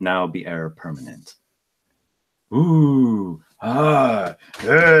Avering now be ere permanent. Ooh, ah,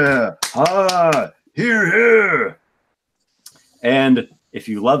 yeah, ah, here, here. And if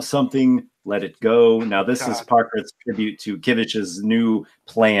you love something, Let It Go. Now, this is God. Parker's tribute to Kivish's new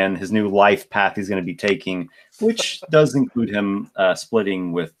plan, his new life path he's going to be taking, which does include him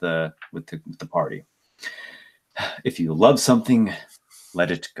splitting with the party. If you love something,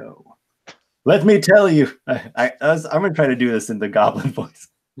 let it go. Let me tell you. I'm going to try to do this in the goblin voice.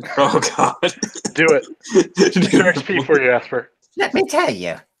 Oh God! Do it. Extra XP for you, Esper. Let me tell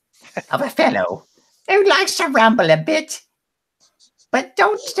you of a fellow who likes to ramble a bit. But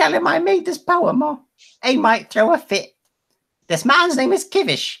don't tell him I made this poem, or he might throw a fit. This man's name is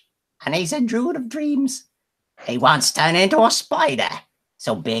Kivish, and he's a druid of dreams. He once turned into a spider,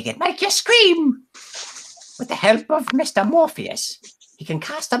 so big it'd make you scream. With the help of Mr. Morpheus, he can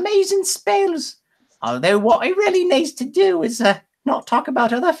cast amazing spells, although what he really needs to do is not talk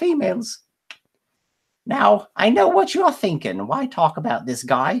about other females. Now, I know what you're thinking. Why talk about this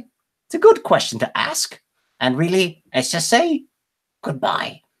guy? It's a good question to ask. And really, let's just say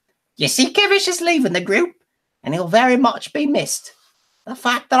goodbye. You see, Kivish is leaving the group, and he'll very much be missed. The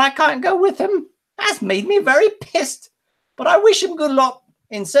fact that I can't go with him has made me very pissed. But I wish him good luck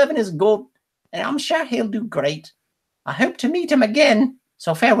in serving his god, and I'm sure he'll do great. I hope to meet him again.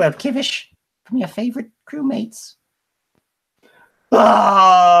 So farewell, Kivish, from your favorite crewmates.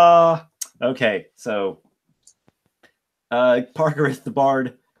 Okay, so Parker is the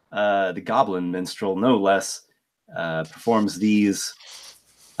bard, the goblin minstrel, no less, performs these.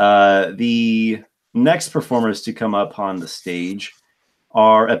 The next performers to come up on the stage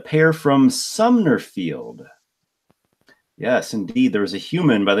are a pair from Sumnerfield. Yes, indeed. There is a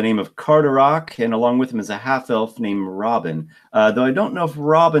human by the name of Carderock, and along with him is a half-elf named Robin. Though I don't know if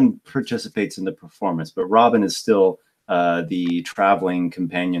Robin participates in the performance, but Robin is still the traveling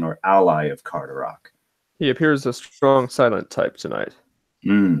companion or ally of Carderock. He appears a strong silent type tonight.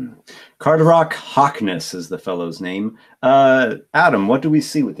 Carderock Hawkness is the fellow's name. Adam, what do we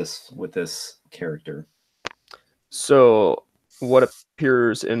see with this character? So what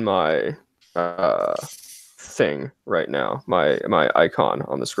appears in my thing right now, my icon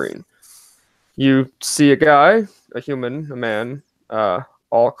on the screen. You see a guy, a human, a man.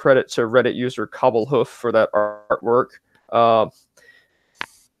 All credit to Reddit user Cobblehoof for that artwork.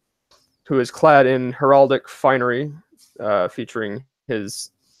 Who is clad in heraldic finery, featuring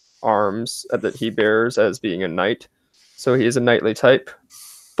his arms that he bears as being a knight. So he is a knightly type.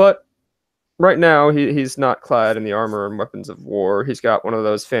 But right now, he's not clad in the armor and weapons of war. He's got one of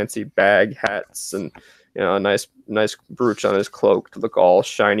those fancy bag hats and a nice brooch on his cloak to look all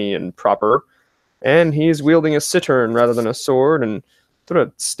shiny and proper. And he's wielding a cittern rather than a sword, and sort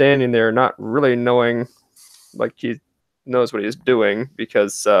of standing there, not really knowing, like he knows what he's doing,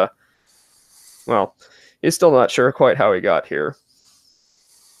 because, well, he's still not sure quite how he got here.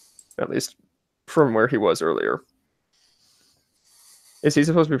 At least from where he was earlier. Is he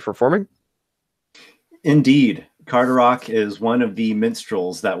supposed to be performing? Indeed. Carderock is one of the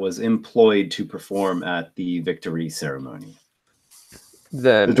minstrels that was employed to perform at the victory ceremony.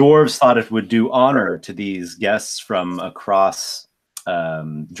 Then the dwarves thought it would do honor to these guests from across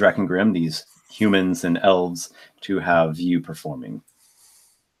Drekengrim, these humans and elves, to have you performing.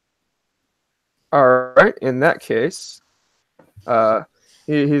 All right. In that case,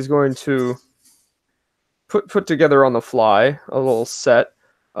 he's going to put together on the fly a little set,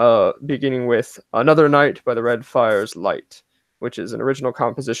 beginning with Another Night by the Red Fire's Light, which is an original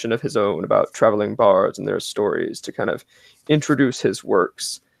composition of his own about traveling bards and their stories to kind of introduce his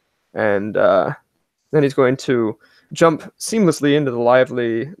works. And then he's going to jump seamlessly into the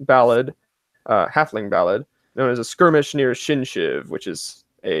lively ballad, halfling ballad, known as A Skirmish Near Shinshiv, which is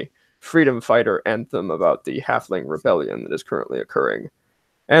a freedom fighter anthem about the halfling rebellion that is currently occurring.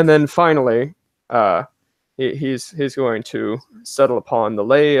 And then finally, he's going to settle upon The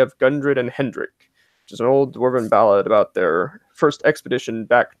Lay of Gundred and Hendrik, which is an old dwarven ballad about their first expedition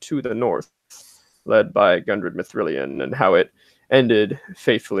back to the north, led by Gundred Mithrilian, and how it ended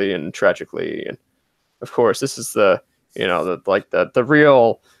faithfully and tragically. And of course, this is the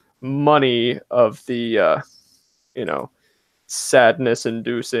real money of the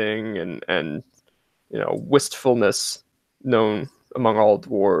sadness-inducing and wistfulness known among all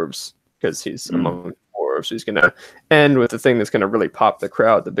dwarves, because he's among dwarves. So he's going to end with the thing that's going to really pop the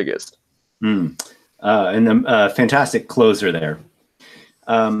crowd the biggest. And a fantastic closer there.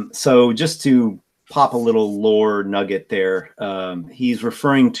 So just to pop a little lore nugget there, he's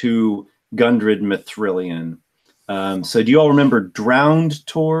referring to Gundred Mithrilian. So do you all remember Drowned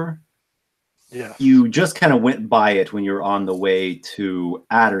Tor? Yeah. You just kind of went by it when you were on the way to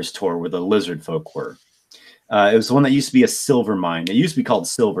Adder's Tor, where the lizard folk were. It was the one that used to be a silver mine. It used to be called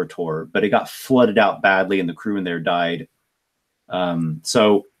Silver Tor, but it got flooded out badly and the crew in there died.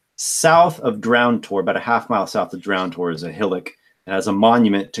 So south of Drowntor, about a half-mile south of Drowntor, is a hillock. It has a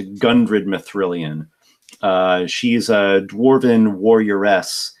monument to Gundred Mithrillian. She's a dwarven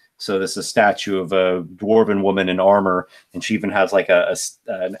warrioress. So this is a statue of a dwarven woman in armor, and she even has like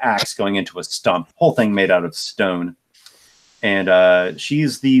an axe going into a stump. Whole thing made out of stone. And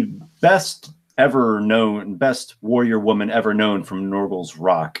she's the best warrior woman ever known from Norgal's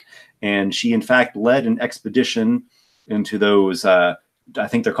Rock. And she, in fact, led an expedition into those, I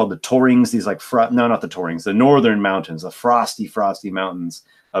think they're called the Torings, these like, no, not the Torings, the northern mountains, the frosty mountains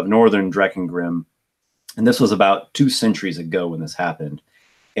of northern Dreckengrim. And this was about 2 centuries ago when this happened.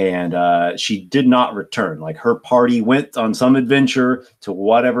 And she did not return. Like, her party went on some adventure to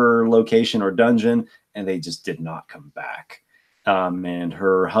whatever location or dungeon, and they just did not come back. And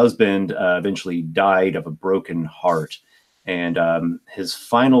her husband eventually died of a broken heart. And his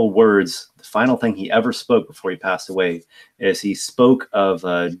final words, the final thing he ever spoke before he passed away, is he spoke of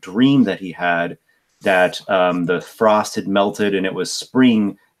a dream that he had that the frost had melted and it was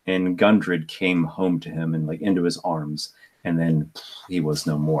spring, and Gundred came home to him and like into his arms. And then he was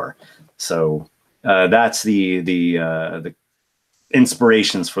no more. So that's the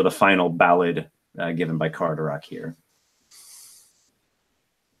inspirations for the final ballad given by Carderock here.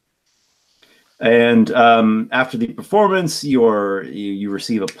 And after the performance, you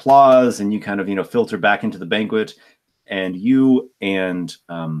receive applause, and you kind of filter back into the banquet. And you and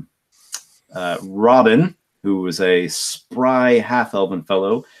Robin, who is a spry half-elven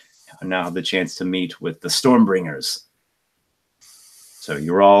fellow, now have the chance to meet with the Stormbringers. So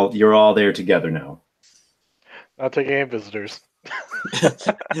you're all there together now. Not taking any visitors.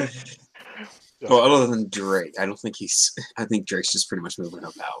 Well, other than Drake, I think Drake's just pretty much moving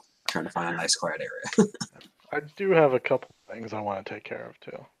about, trying to find a nice quiet area. I do have a couple things I want to take care of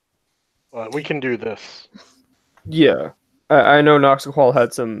too. But we can do this. Yeah. I know Noxiqual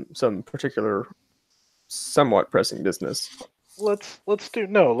had some particular somewhat pressing business. Let's do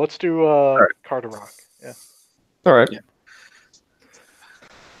right. Carderock. Yeah. All right. Yeah.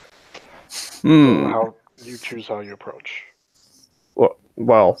 How you choose how you approach.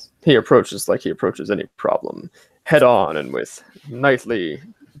 Well, he approaches like he approaches any problem, head on and with knightly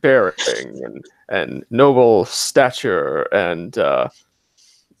bearing and noble stature, and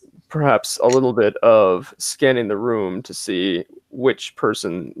perhaps a little bit of scanning the room to see which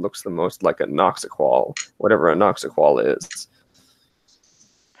person looks the most like a Noxiqual, whatever a Noxiqual is.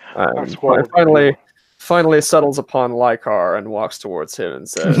 Finally settles upon Lykar and walks towards him and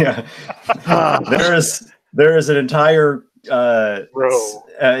says, "Yeah, there is an entire row,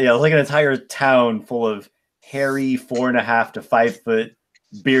 like an entire town full of hairy 4.5 to 5 foot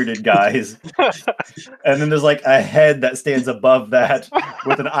bearded guys, and then there's like a head that stands above that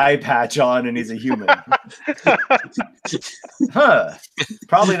with an eye patch on, and he's a human."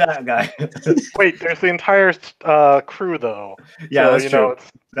 Probably that guy. Wait, there's the entire crew though. Yeah, so,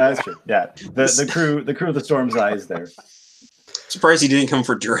 that's true. Yeah, the crew of the Storm's Eye is there. Surprised he didn't come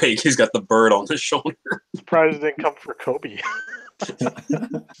for Drake. He's got the bird on his shoulder. Surprised he didn't come for Kobe.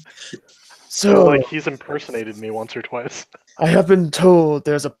 So, like, he's impersonated me once or twice. I have been told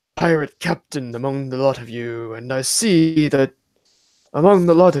there's a pirate captain among the lot of you, and I see that among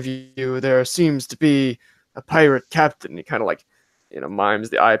the lot of you there seems to be a pirate captain. He kind of like, mimes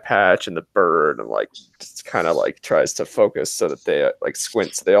the eye patch and the bird, and like just kind of like tries to focus so that they like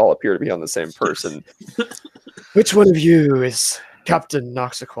squint, so they all appear to be on the same person. Which one of you is Captain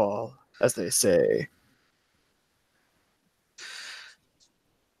Noxiqual, as they say?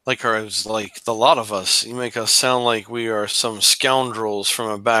 Lykar was like, the lot of us, you make us sound like we are some scoundrels from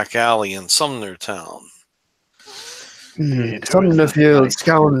a back alley in Sumner Town. Sumnerfield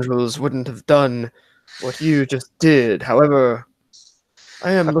scoundrels wouldn't have done what you just did. However,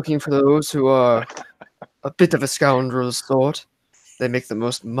 I am looking for those who are a bit of a scoundrel's sort. They make the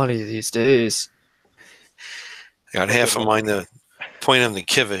most money these days. I got half of mine to point him to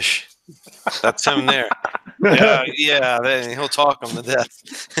Kivish. That's him there. Yeah, then he'll talk him to death.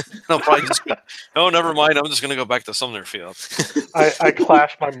 He'll probably just go, oh, never mind, I'm just going to go back to Sumnerfield. I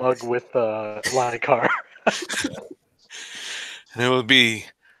clash my mug with Lykar. And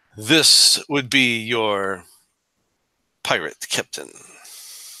this would be your pirate captain.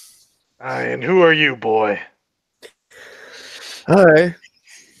 And who are you, boy? Hi.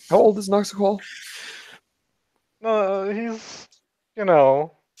 How old is Noxiqual? He's,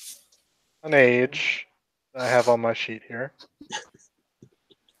 an age I have on my sheet here.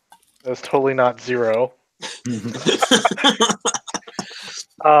 That's totally not 0.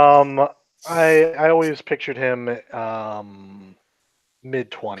 I always pictured him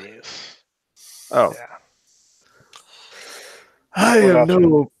mid-20s. Oh. Yeah. I am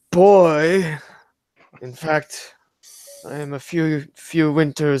no boy. In fact, I am a few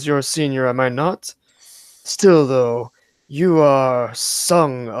winters your senior, am I not? Still, though, you are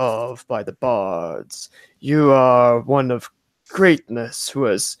sung of by the bards. You are one of greatness who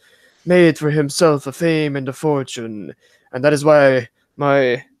has made for himself a fame and a fortune, and that is why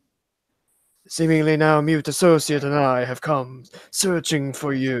my seemingly now mute associate and I have come searching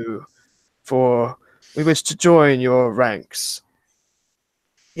for you, for we wish to join your ranks.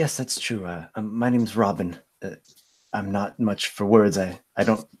 Yes, that's true. My name's Robin. I'm not much for words. I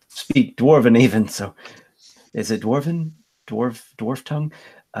don't speak Dwarven even, so is it Dwarven? Dwarf tongue?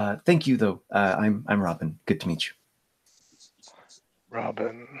 Thank you, though. I'm Robin. Good to meet you.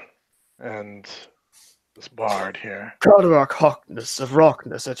 Robin and this bard here. Carderock Hawkness of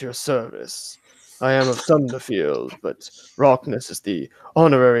Rockness at your service. I am of Thunderfield, but Rockness is the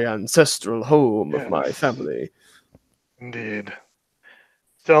honorary ancestral home of my Yes. family. Indeed.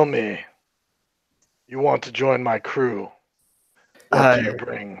 Tell me, you want to join my crew? What do you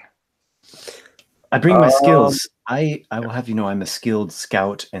bring? I bring my skills. I will have you know I'm a skilled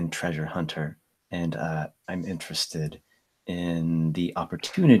scout and treasure hunter, and I'm interested in the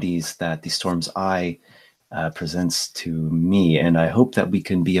opportunities that the Storm's Eye presents to me, and I hope that we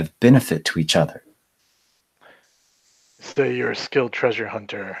can be of benefit to each other. Say you're a skilled treasure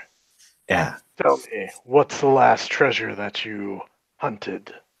hunter. Yeah. Tell me, what's the last treasure that you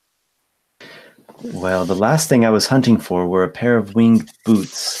hunted? Well, the last thing I was hunting for were a pair of winged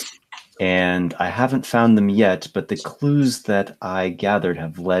boots, and I haven't found them yet, but the clues that I gathered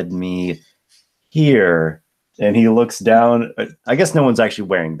have led me here. And he looks down. I guess no one's actually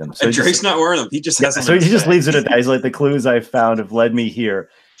wearing them. So Drake's not wearing them. He just has them. So he just leaves it at that. He's like, the clues I found have led me here.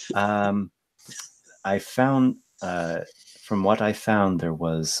 I found, from what I found, there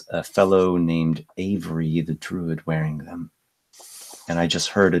was a fellow named Avery the Druid wearing them. And I just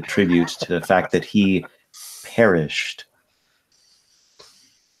heard a tribute to the fact that he perished.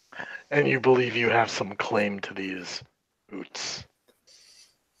 And you believe you have some claim to these boots?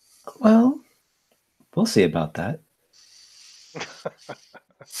 Well, we'll see about that.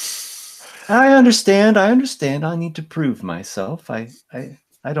 I understand. I need to prove myself. I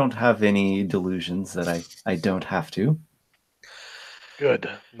don't have any delusions that I don't have to. Good.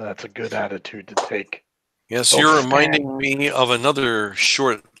 That's a good attitude to take. Yes, Don't you're stand. reminding me of another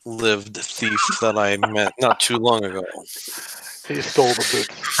short-lived thief that I met not too long ago. He stole the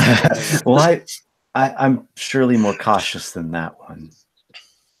boots. Well, I'm surely more cautious than that one.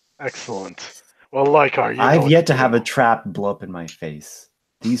 Excellent. Well, Lykar, you I've know yet what to have do. a trap blow up in my face.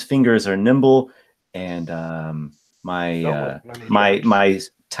 These fingers are nimble, and my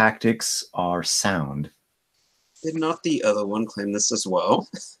tactics are sound. Did not the other one claim this as well?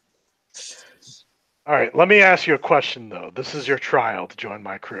 All right, let me ask you a question, though. This is your trial to join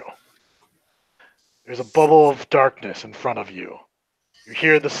my crew. There's a bubble of darkness in front of you. You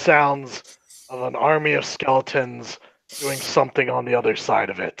hear the sounds of an army of skeletons doing something on the other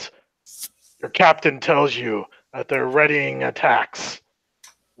side of it. Your captain tells you that they're readying attacks.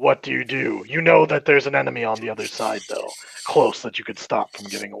 What do? You know that there's an enemy on the other side, though, close that you could stop from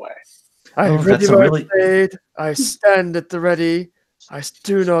getting away. I Oh, ready that's a my really- blade, I stand at the ready, I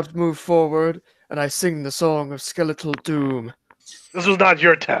do not move forward, and I sing the song of skeletal doom. This was not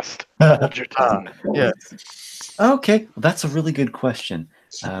your test. Hold your tongue. Yes. Okay, well, that's a really good question.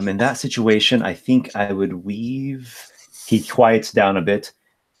 In that situation, I think I would weave. He quiets down a bit.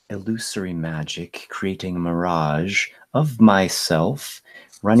 Illusory magic, creating a mirage of myself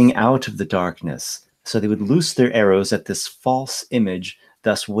running out of the darkness. So they would loose their arrows at this false image,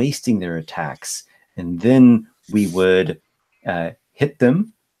 thus wasting their attacks. And then we would hit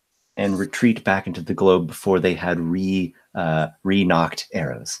them and retreat back into the globe before they had re-knocked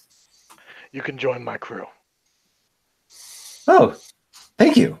arrows. You can join my crew. Oh,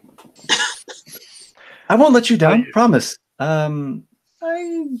 thank you. I won't let you down, you- promise.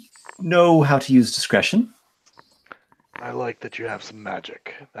 I know how to use discretion. I like that you have some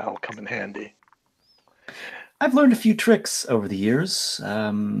magic. That'll come in handy. I've learned a few tricks over the years.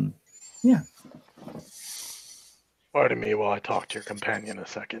 Yeah. Pardon me while I talk to your companion a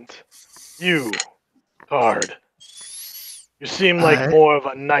second. You, Card, you seem like more of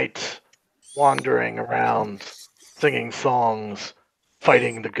a knight wandering around, singing songs,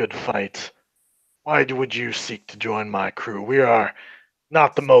 fighting the good fight. Why would you seek to join my crew? We are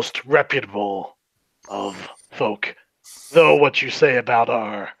not the most reputable of folk, though what you say about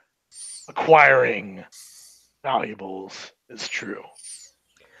our acquiring valuables is true.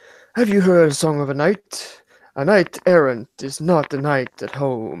 Have you heard a song of a knight? A knight errant is not a knight at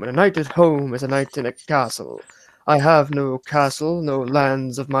home, and a knight at home is a knight in a castle. I have no castle, no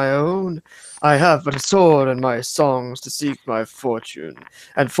lands of my own. I have but a sword and my songs to seek my fortune.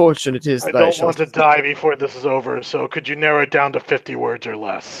 And fortune it is I that I don't shall... want to die before this is over, so could you narrow it down to 50 words or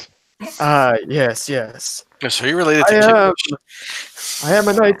less? Ah, yes, yes. So you're related to I am, Kivish. I am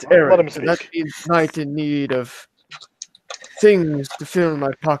a knight Let him errant, and that speak. means knight in need of things to fill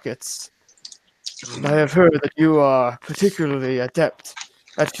my pockets. And I have heard that you are particularly adept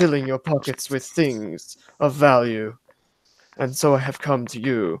at filling your pockets with things of value. And so I have come to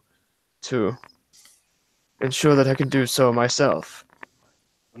you to ensure that I can do so myself.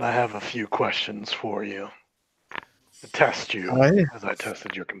 And I have a few questions for you to test you, Aye. as I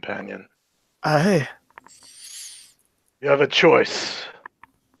tested your companion. Aye. You have a choice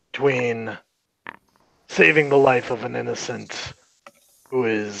between saving the life of an innocent who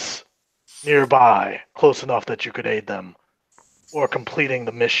is nearby, close enough that you could aid them, or completing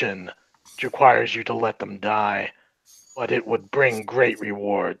the mission, which requires you to let them die, but it would bring great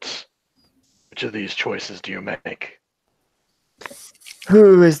rewards. Which of these choices do you make?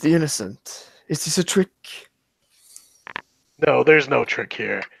 Who is the innocent? Is this a trick? No, there's no trick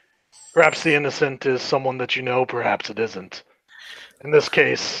here. Perhaps the innocent is someone that you know, perhaps it isn't. In this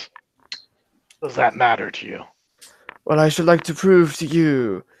case, does that matter to you? Well, I should like to prove to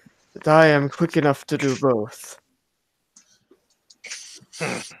you that I am quick enough to do both.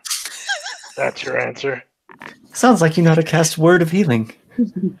 That's your answer? Sounds like you know how to cast Word of Healing.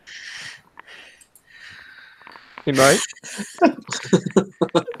 He might.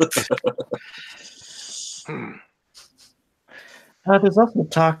 There's also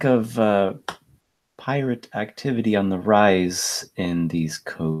talk of pirate activity on the rise in these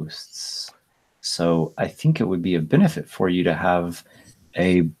coasts. So I think it would be a benefit for you to have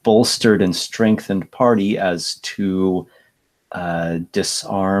a bolstered and strengthened party as to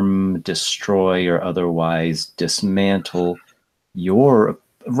disarm, destroy, or otherwise dismantle your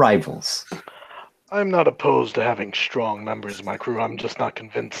rivals. I'm not opposed to having strong members of my crew. I'm just not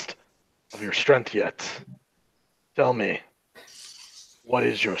convinced of your strength yet. Tell me, what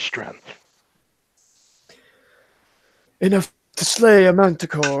is your strength? Enough to slay a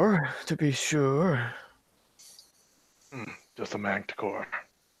manticore, to be sure. Just a manticore.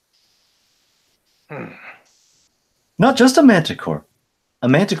 Not just a manticore. A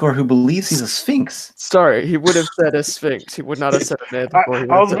manticore who believes he's a sphinx. Sorry, he would have said a sphinx. He would not have said a manticore. He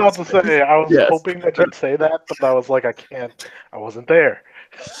would I have was said about a to sphinx. say, I was Yes. hoping that you'd say that, but I was like, I can't. I wasn't there.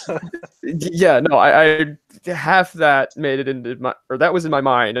 Yeah, no, I half that made it into my, or that was in my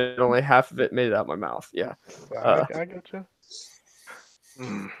mind, and only half of it made it out my mouth. Yeah. I got you.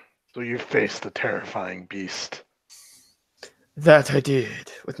 So you faced the terrifying beast. That I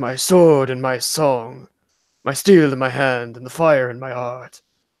did, with my sword and my song, my steel in my hand and the fire in my heart.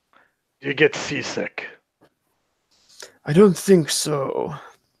 Do you get seasick? I don't think so.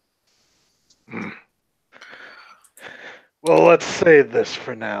 Well, let's say this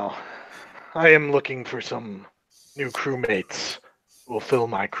for now. I am looking for some new crewmates who will fill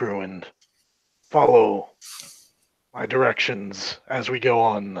my crew and follow my directions as we go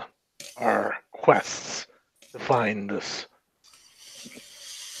on our quests to find this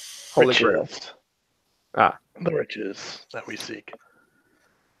Holy Grail. riches. Ah. The riches that we seek.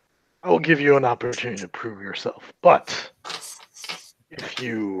 I will give you an opportunity to prove yourself, but if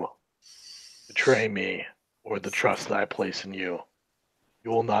you betray me or the trust that I place in you,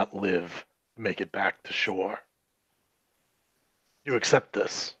 you will not live to make it back to shore. You accept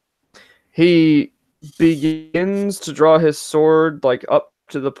this? He begins to draw his sword like up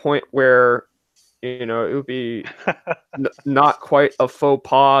to the point where, you know, it would be not quite a faux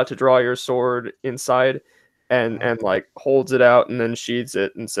pas to draw your sword inside, and like holds it out and then sheathes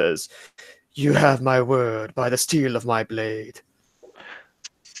it and says, "You have my word by the steel of my blade."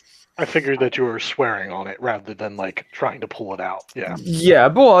 I figured that you were swearing on it rather than like trying to pull it out. Yeah. Yeah,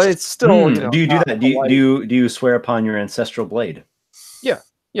 but well, it's still. You know, do you do not that? polite. Do you swear upon your ancestral blade? Yeah.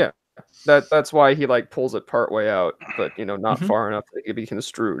 That's why he like pulls it part way out, but you know, not Mhm. far enough that it can be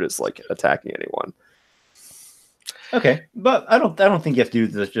construed as like attacking anyone. Okay, but I don't think you have to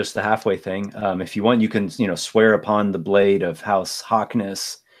do just the halfway thing. If you want, you can swear upon the blade of House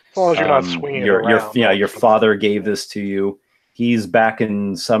Hawkness. As long as you're not swinging it around. Your father gave this to you. He's back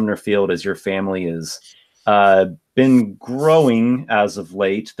in Sumnerfield as your family is. Been growing as of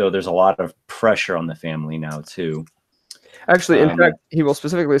late, though there's a lot of pressure on the family now too. Actually, in fact, he will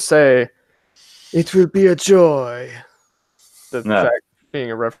specifically say, "It will be a joy." The fact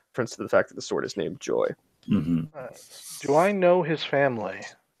being a reference to the fact that the sword is named Joy. Mm-hmm. Do I know his family?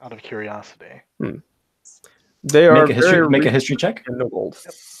 Out of curiosity. They are make a history check. in the old.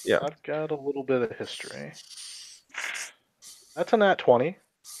 Yep. Yeah. I've got a little bit of history. That's a nat 20.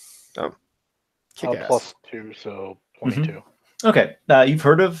 Kick-ass. Plus 2, so 22. Okay, you've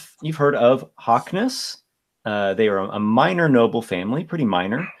heard of Hawkness. They are a minor noble family, pretty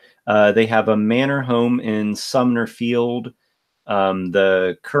minor. They have a manor home in Sumner Field.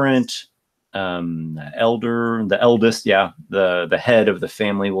 The current eldest, the head of the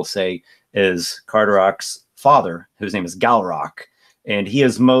family, we'll say, is Carderock's father, whose name is Galrock, and he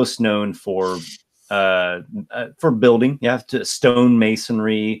is most known for building, stone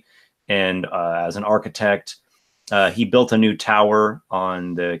masonry, and as an architect. He built a new tower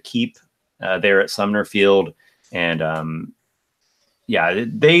on the keep there at Sumner Field, and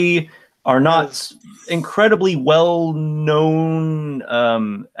they are not incredibly well known.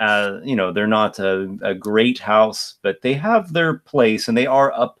 They're not a great house, but they have their place, and they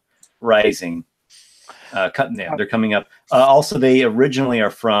are uprising. They're coming up. Also, they originally are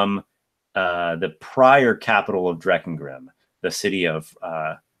from the prior capital of Dreckengrim, the city of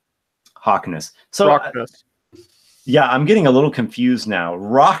Hawkness. So. Rockness. Yeah, I'm getting a little confused now.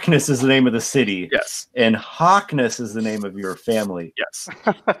 Rockness is the name of the city. Yes. And Hawkness is the name of your family. Yes.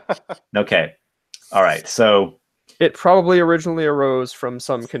 Okay. All right. So it probably originally arose from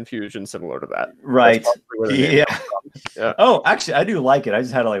some confusion similar to that. Right. Yeah. Oh, actually, I do like it. I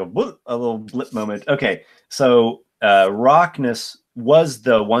just had a little blip moment. Okay. So Rockness was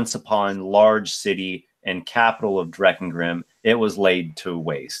the once upon large city and capital of Dreckengrim. It was laid to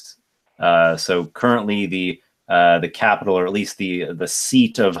waste. So currently the capital, or at least the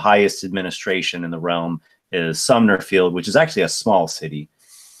seat of highest administration in the realm, is Sumner Field, which is actually a small city,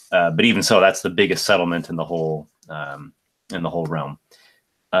 but even so, that's the biggest settlement in the whole realm.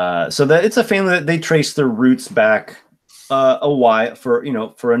 So that it's a family that they trace their roots back a while,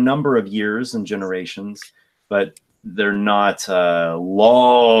 for a number of years and generations, but they're not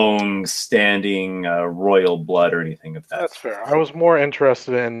long-standing royal blood or anything of that. That's fair. I was more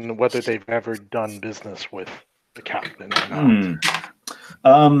interested in whether they've ever done business with the captain or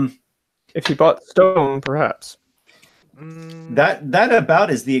not. If he bought stone, perhaps. That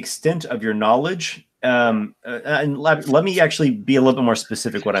about is the extent of your knowledge. And let me actually be a little bit more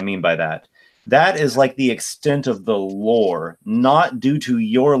specific what I mean by that. That is like the extent of the lore, not due to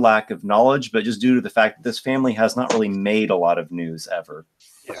your lack of knowledge, but just due to the fact that this family has not really made a lot of news ever.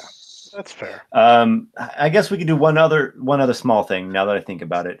 Yeah, that's fair. I guess we could do one other small thing now that I think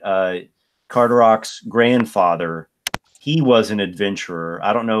about it. Carderock's grandfather, he was an adventurer.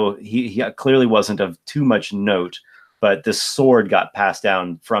 I don't know, he clearly wasn't of too much note, but this sword got passed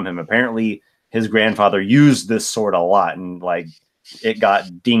down from him. Apparently, his grandfather used this sword a lot, and it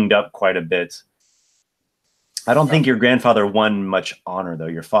got dinged up quite a bit. I don't think your grandfather won much honor, though.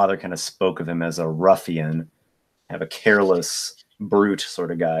 Your father kind of spoke of him as a ruffian, have a careless, brute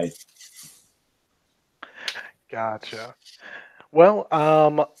sort of guy. Gotcha. Well,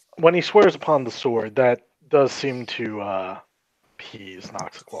 when he swears upon the sword, that does seem to appease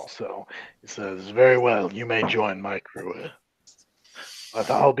Noxiqual. So he says, "Very well, you may join my crew, but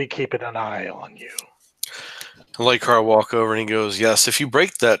I'll be keeping an eye on you." Lykar walk over and he goes, "Yes, if you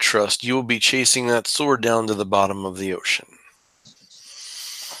break that trust, you will be chasing that sword down to the bottom of the ocean."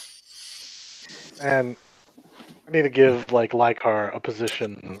 And I need to give Lykar a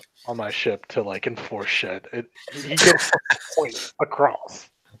position on my ship to enforce shit. He gets a point across.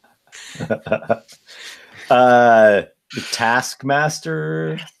 The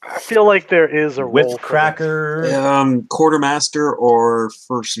Taskmaster. I feel like there is a role Whipcracker. Quartermaster or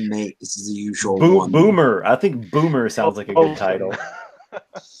first mate is the usual one. Boomer. I think Boomer sounds like a good title.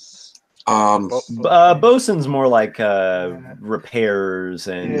 Bosun's more like repairs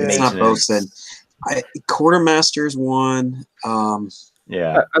and it's maintenance. not bosun. Quartermaster's one.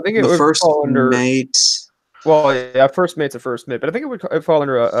 Yeah, I think it would first fall under mate. Well, yeah, first mate's a first mate, but I think it would fall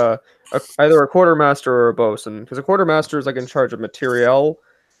under either a quartermaster or a bosun, because a quartermaster is in charge of materiel,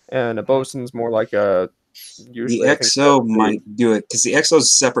 and a bosun's more like a. The XO might do it because the XO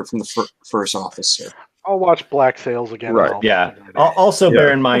is separate from the first officer. I'll watch Black Sails again. Right. Yeah. Also,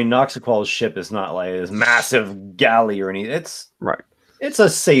 bear in mind, Noxiqual's ship is not like this massive galley or anything. It's right. It's a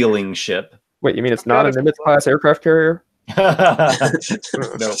sailing ship. Wait, you mean it's not a Nimitz class aircraft carrier? No.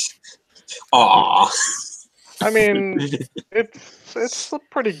 Aww. I mean, it's a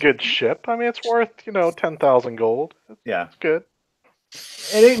pretty good ship. I mean, it's worth 10,000 gold. Yeah, it's good.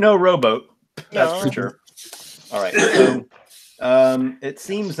 It ain't no rowboat. That's No. for sure. All right. So, it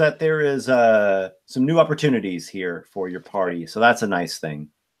seems that there is some new opportunities here for your party, so that's a nice thing.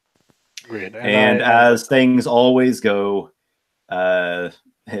 Great. And as things always go,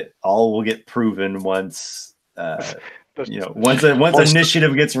 all will get proven once. The once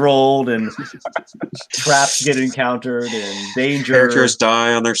initiative gets rolled and traps get encountered and danger. Characters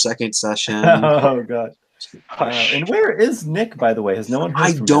die on their second session. Oh god. And where is Nick, by the way? Has no one heard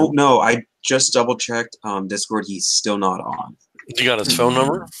I from don't him? know. I just double checked Discord. He's still not on. You got his phone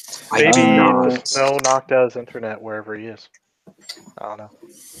number? I Maybe do the not. snow knocked out his internet wherever he is. I don't know.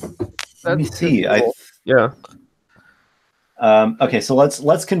 Let me see. Yeah. Okay, so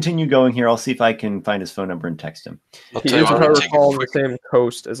let's continue going here. I'll see if I can find his phone number and text him. I'll He tell you is, what, if I I'm gonna take a recall, on the quick- same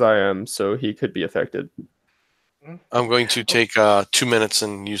coast as I am, so he could be affected. I'm going to take 2 minutes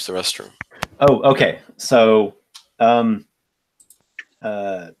and use the restroom. Oh, okay. So,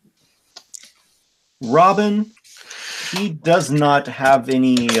 Robin, he does not have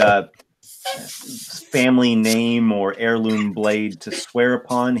any family name or heirloom blade to swear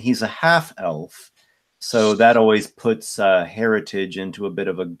upon. He's a half elf, so that always puts heritage into a bit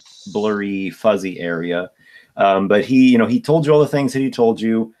of a blurry, fuzzy area. But he told you all the things that he told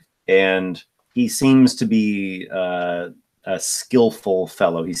you, and he seems to be a skillful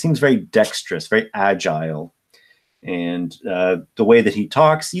fellow. He seems very dexterous, very agile. And the way that he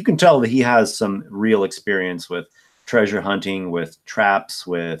talks, you can tell that he has some real experience with treasure hunting, with traps,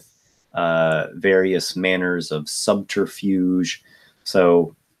 with various manners of subterfuge.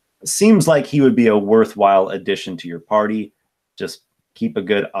 So it seems like he would be a worthwhile addition to your party. Just keep a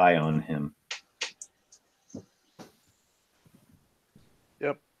good eye on him.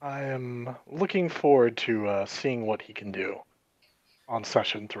 Yep, I am looking forward to seeing what he can do on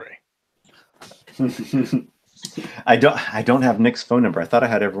session 3. I don't have Nick's phone number. I thought I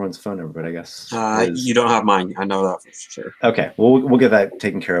had everyone's phone number, but I guess You don't have mine. I know that for sure. okay. We'll get that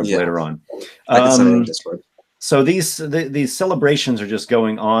taken care of later on. I can send it on Discord. So these celebrations are just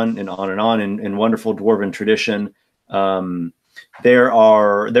going on and on and on in wonderful dwarven tradition. There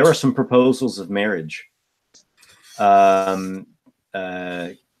are some proposals of marriage. So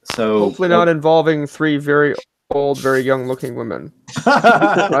Hopefully not involving 3 very old, very young-looking women.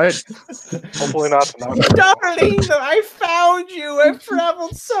 Right? Hopefully not tonight. Darling, I found you. I've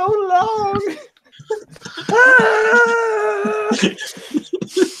traveled so long.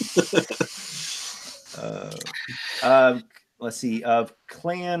 Let's see. Of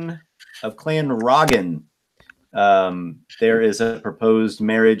Clan Roggan, there is a proposed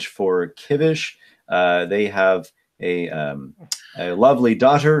marriage for Kivish. They have a lovely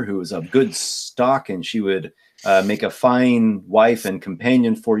daughter who is of good stock, and she would make a fine wife and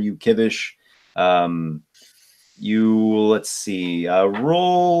companion for you, Kivish. Let's see.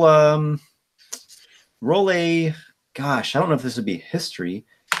 Roll a. Gosh, I don't know if this would be history.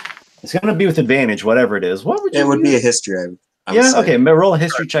 It's going to be with advantage, whatever it is. What would you? It would use? be a history. I would Yeah. say. Okay. Roll a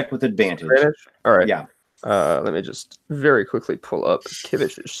history check with advantage. All right. Yeah. Let me just very quickly pull up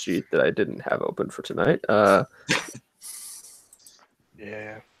Kivish's sheet that I didn't have open for tonight.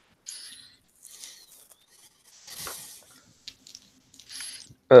 Yeah.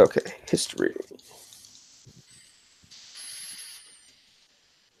 Okay, history.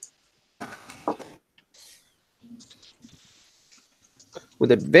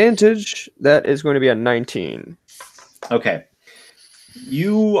 With advantage, that is going to be a 19. Okay.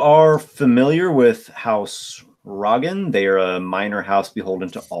 You are familiar with House Roggan. They are a minor house beholden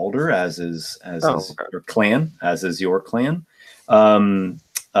to Alder, as is your clan, as is your clan. The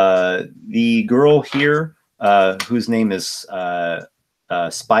girl here, whose name is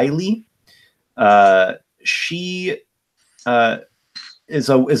Spiley, she is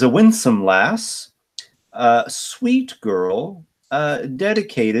a winsome lass, sweet girl,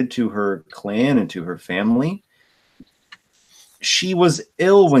 dedicated to her clan and to her family. She was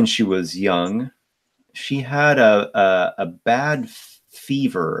ill when she was young. She had a bad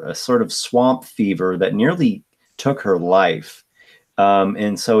fever, a sort of swamp fever that nearly took her life.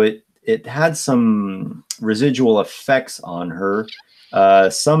 And so it had some residual effects on her.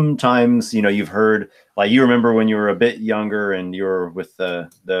 Sometimes, you've heard, like, you remember when you were a bit younger and you were with the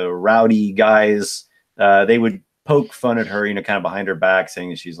rowdy guys, they would poke fun at her, kind of behind her back, saying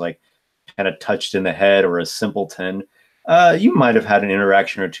that she's like kind of touched in the head or a simpleton. You might have had an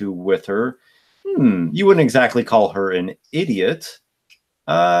interaction or two with her. You wouldn't exactly call her an idiot.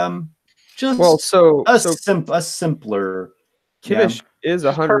 Just a simpler. Kivish is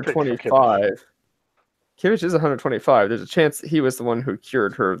 125. Kivish is 125. There's a chance that he was the one who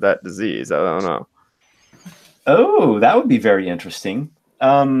cured her of that disease. I don't know. Oh, that would be very interesting.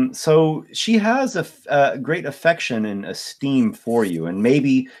 So she has a great affection and esteem for you, and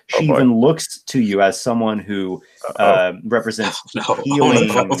maybe she even looks to you as someone who represents healing.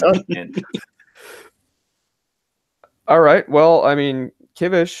 All right. Well, I mean,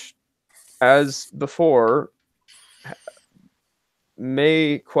 Kivish, as before,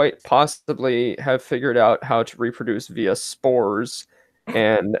 may quite possibly have figured out how to reproduce via spores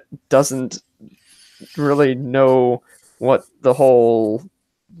and doesn't really know what the whole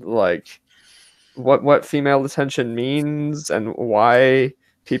like what female attention means and why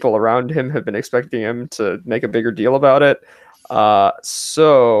people around him have been expecting him to make a bigger deal about it.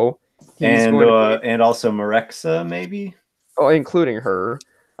 So he's And going to and also Marexa, maybe. including her.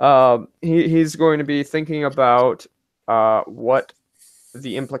 He's going to be thinking about what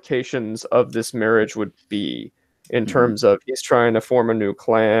the implications of this marriage would be in terms of he's trying to form a new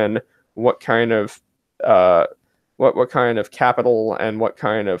clan. What kind of what kind of capital and what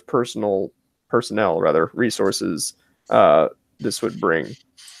kind of personnel rather resources this would bring.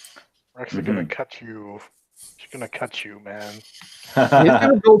 We're actually gonna cut you. She's gonna cut you, man. He's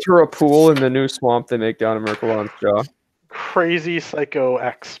gonna build her a pool in the new swamp they make down in Merkelon's Jaw. Crazy psycho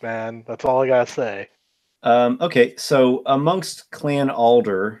X, man. That's all I gotta say. Okay, so amongst Clan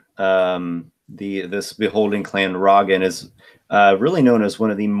Alder, this beholding clan Rogan is really known as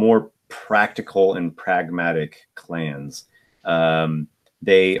one of the more practical and pragmatic clans.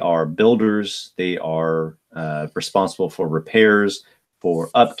 They are builders. They are responsible for repairs, for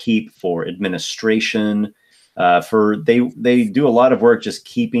upkeep, for administration. They do a lot of work just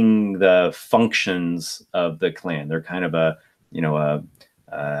keeping the functions of the clan. They're kind of a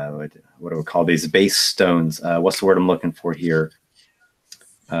what do we call these base stones? What's the word I'm looking for here?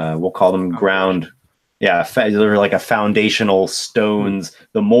 We'll call them ground. Yeah, they're like a foundational stones.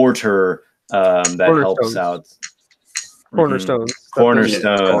 The mortar that helps out. Cornerstones.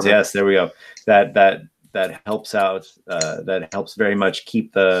 Cornerstones. Yes, there we go. That helps out. That helps very much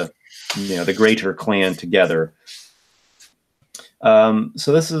keep the the greater clan together.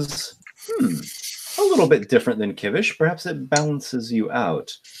 So this is a little bit different than Kivish. Perhaps it balances you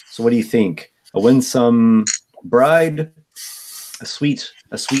out. So what do you think? A winsome bride, a sweet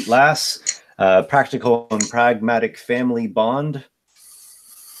lass, practical and pragmatic family bond.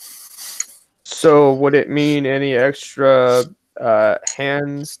 So would it mean any extra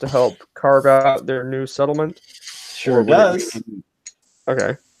hands to help carve out their new settlement? Sure does.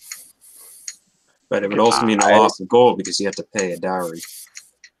 Okay. But it would also mean a loss of gold because you have to pay a dowry.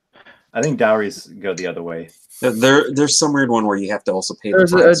 I think dowries go the other way. There's some weird one where you have to also pay.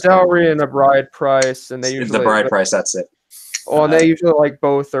 There's a dowry and a bride price, and they usually the bride price. That's it. Well, and they usually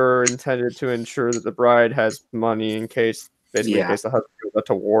both are intended to ensure that the bride has money in case in case the husband goes out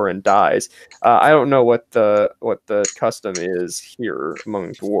to war and dies. I don't know what the custom is here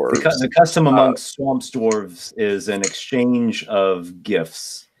among dwarves. The custom amongst swamp dwarves is an exchange of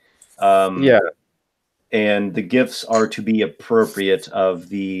gifts. And the gifts are to be appropriate of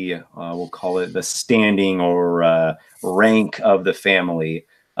the we'll call it the standing or rank of the family.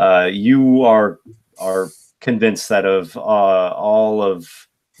 You are convinced that of all of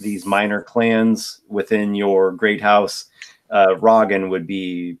these minor clans within your great house, Rogan would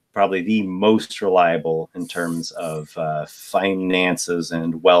be probably the most reliable in terms of finances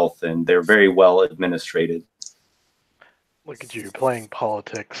and wealth, and they're very well administrated. Look at you playing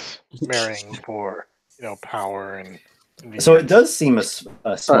politics, marrying for power and. So it does seem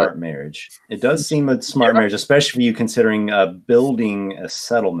a smart marriage. It does seem a smart marriage, especially for you considering building a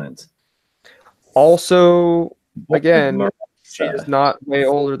settlement. Also, again, she is not way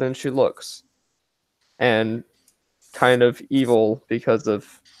older than she looks, and kind of evil because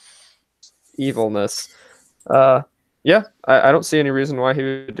of evilness. I don't see any reason why he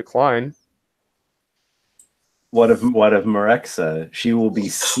would decline. What of Marexa? She will be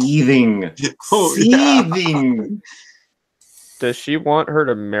seething. Seething. Does she want her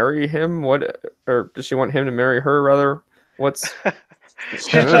to marry him? Or does she want him to marry her, rather? What's... She's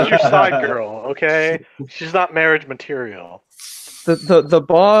just your side girl, okay? She's not marriage material. The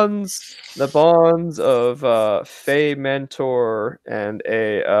bonds of Fey mentor and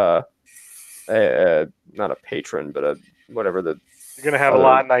a not a patron, but whatever the... You're gonna have a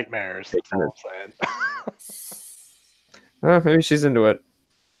lot of nightmares. That's all I'm saying. Maybe she's into it.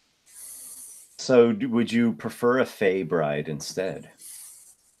 So, would you prefer a Fey bride instead?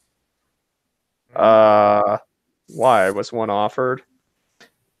 Why was one offered?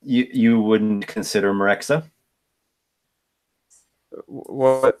 You wouldn't consider Marexa?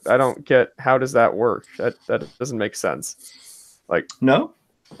 What? I don't get. How does that work? That doesn't make sense. Like, no?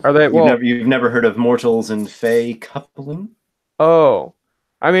 Are they? Well, you've never heard of mortals and Fey coupling? Oh,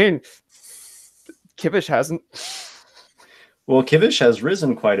 I mean, Kivish hasn't. Well, Kivish has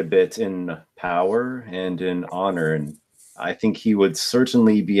risen quite a bit in power and in honor, and I think he would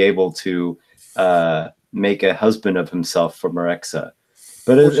certainly be able to make a husband of himself for Marexa.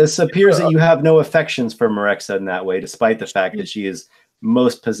 But it appears that you have no affections for Marexa in that way, despite the fact that she is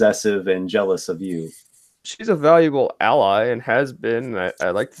most possessive and jealous of you. She's a valuable ally and has been.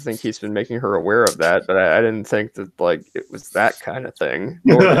 I like to think he's been making her aware of that, but I didn't think that like it was that kind of thing.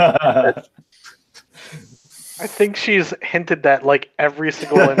 I think she's hinted that like every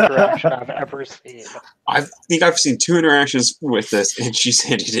single interaction I've ever seen. I think I've seen 2 interactions with this, and she's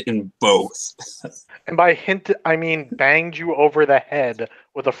hinted it in both. And by hint, I mean banged you over the head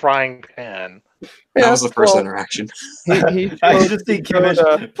with a frying pan. That was the first interaction. I just think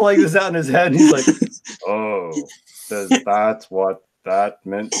Kimmich playing this out in his head, and he's like, "Oh, that's what that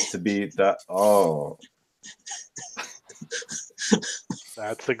meant to be." That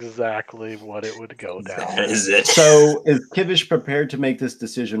That's exactly what it would go down. That is it. So, is Kivish prepared to make this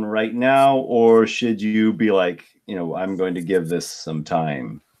decision right now, or should you be like, I'm going to give this some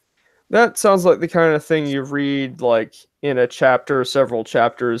time? That sounds like the kind of thing you read like in a chapter, several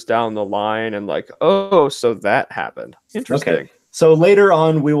chapters down the line, and like, oh, so that happened. Interesting. Okay. So later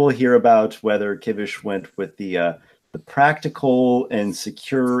on, we will hear about whether Kivish went with the practical and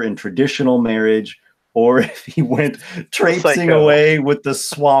secure and traditional marriage, or if he went traipsing away with the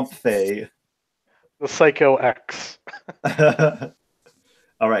swamp fae. The Psycho X.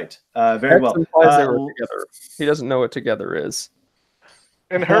 All right. Very well. Implies they were together. He doesn't know what together is.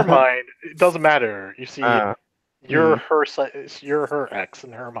 In her mind, it doesn't matter. You see, you're her ex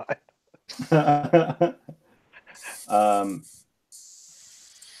in her mind.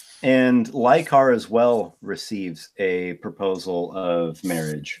 And Lykar as well receives a proposal of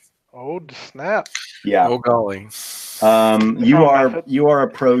marriage. Oh snap! Yeah. Oh golly. You are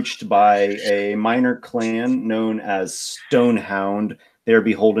approached by a minor clan known as Stonehound. They are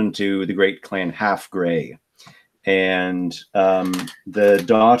beholden to the great clan Halfgrey. And the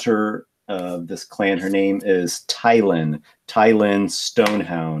daughter of this clan, her name is Tylin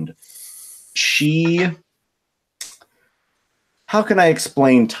Stonehound. How can I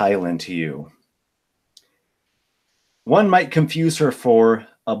explain Tylin to you? One might confuse her for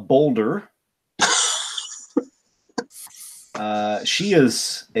a boulder. She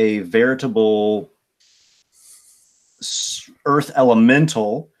is a veritable earth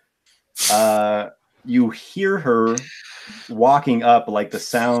elemental. You hear her walking up like the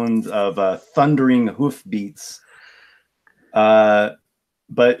sound of thundering hoofbeats.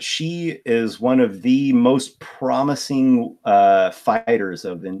 But she is one of the most promising fighters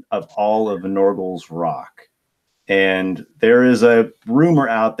of all of Norgal's Rock. And there is a rumor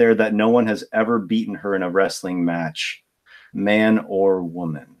out there that no one has ever beaten her in a wrestling match, man or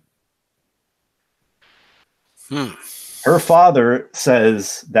woman. Her father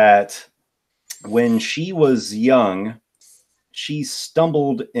says that when she was young, she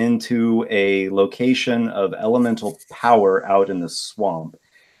stumbled into a location of elemental power out in the swamp,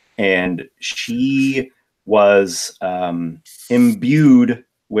 and she was imbued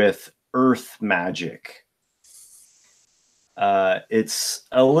with earth magic. It's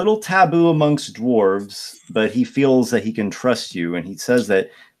a little taboo amongst dwarves, but he feels that he can trust you, and he says that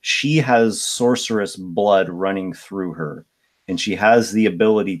she has sorceress blood running through her, and she has the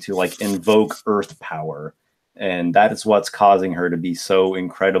ability to like invoke earth power, and that is what's causing her to be so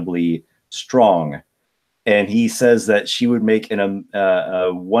incredibly strong. And he says that she would make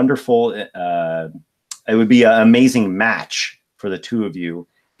a wonderful, it would be an amazing match for the two of you.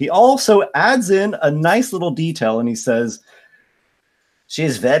 He also adds in a nice little detail, and he says, "She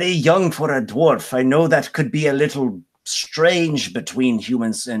is very young for a dwarf. I know that could be a little strange between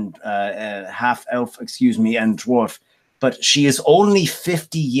humans and half-elf, and dwarf, but she is only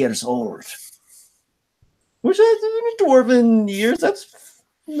 50 years old." Which is in dwarven years, that's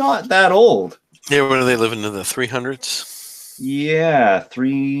not that old. Yeah, when are they living in the 300s? Yeah,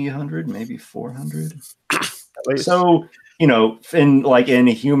 300, maybe 400. So, in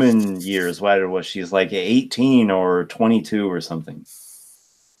human years, what was she's like 18 or 22 or something.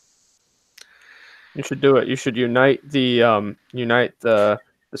 You should do it. You should unite the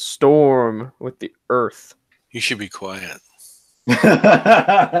storm with the earth. You should be quiet.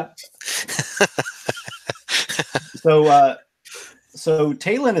 So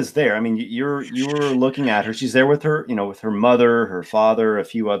Talon is there. I mean, you're looking at her. She's there with her, with her mother, her father, a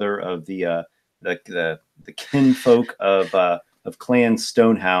few other of the kinfolk of Clan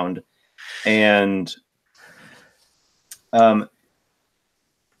Stonehound, and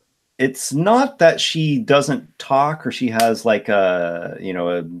it's not that she doesn't talk or she has like a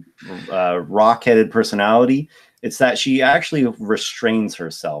rock-headed personality. It's that she actually restrains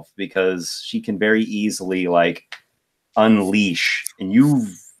herself because she can very easily like unleash, and you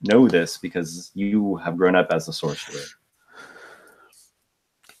know this because you have grown up as a sorcerer.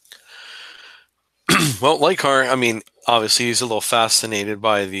 Well, Lykar, I mean, obviously he's a little fascinated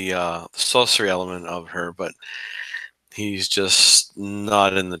by the sorcery element of her, but he's just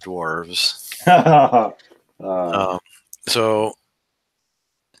not in the dwarves. So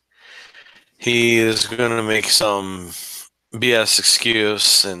he is going to make some BS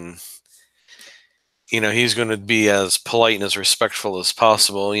excuse, and he's going to be as polite and as respectful as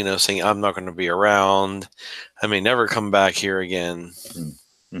possible. Saying I'm not going to be around. I may never come back here again.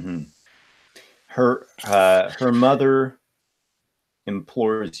 Mm-hmm. Her mother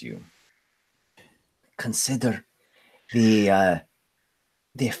implores you. Consider the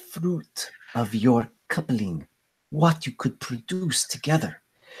fruit of your coupling, what you could produce together.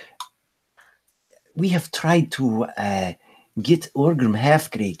 We have tried to get Orgrim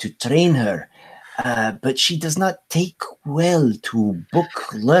Halfgrey to train her, but she does not take well to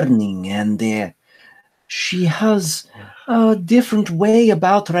book learning, and she has a different way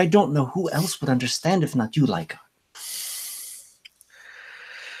about her. I don't know who else would understand if not you, Lykar.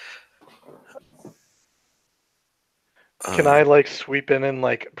 Can I sweep in and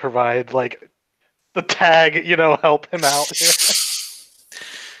provide the tag, help him out here?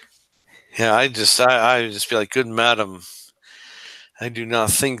 Yeah, I just be like, good madam, I do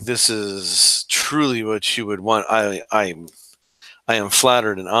not think this is truly what you would want. I am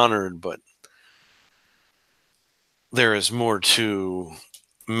flattered and honored, but there is more to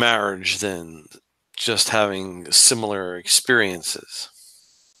marriage than just having similar experiences.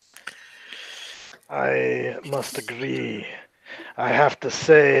 I must agree. I have to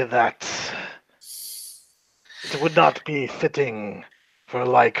say that it would not be fitting for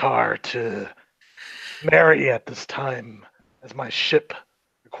Lykar to marry at this time, as my ship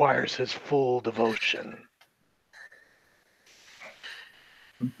requires his full devotion.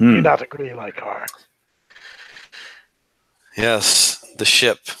 Do you not agree, Lykar? Yes, the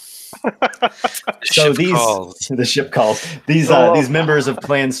ship. The ship calls. These members of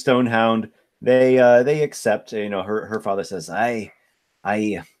Clan Stonehound, they accept. Her father says, I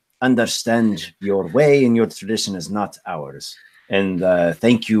understand your way and your tradition is not ours. And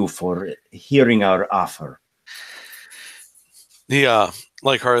thank you for hearing our offer.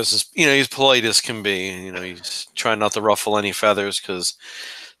 Lykar is, he's polite as can be. He's trying not to ruffle any feathers because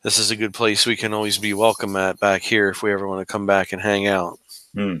this is a good place we can always be welcome at back here if we ever want to come back and hang out.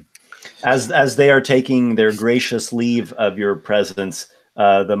 As they are taking their gracious leave of your presence,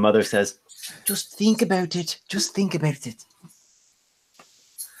 the mother says, just think about it. Just think about it.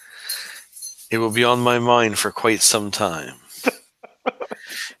 It will be on my mind for quite some time.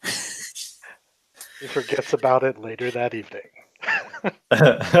 He forgets about it later that evening.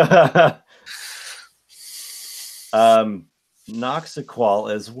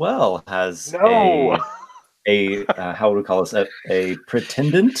 Noxiqual as well has a how would we call this, a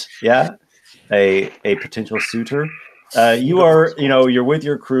pretendant, a potential suitor. You're with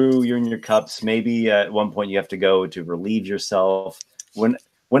your crew, you're in your cups. Maybe at one point you have to go to relieve yourself.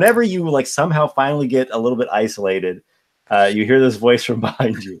 Whenever you somehow finally get a little bit isolated, you hear this voice from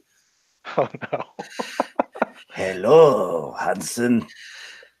behind you. Oh no. Hello, Hudson.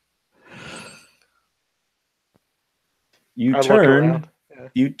 You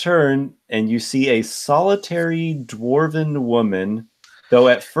turn and you see a solitary dwarven woman, though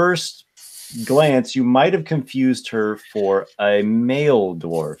at first glance you might have confused her for a male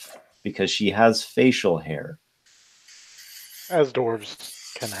dwarf because she has facial hair. As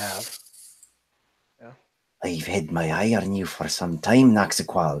dwarves can have. Yeah. I've had my eye on you for some time,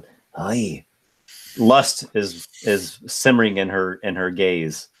 Noxiqual. Aye. Lust is simmering in her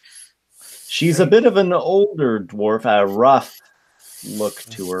gaze. She's a bit of an older dwarf, a rough look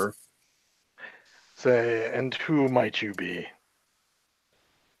to her. Say, and who might you be?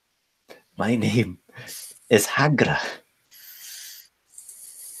 My name is Hagra.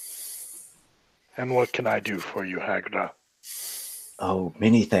 And what can I do for you, Hagra? Oh,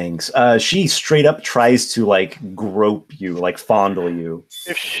 many things. She straight up tries to grope you, fondle you.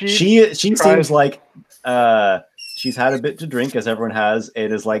 If she seems like she's had a bit to drink, as everyone has,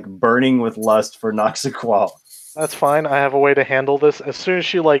 and is burning with lust for Noxiqual. That's fine. I have a way to handle this. As soon as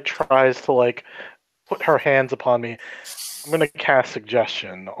she tries to put her hands upon me, I'm gonna cast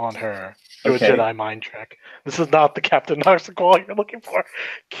suggestion on her. Do a Jedi mind trick. This is not the Captain Noxiqual you're looking for.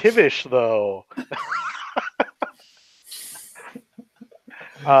 Kivish though.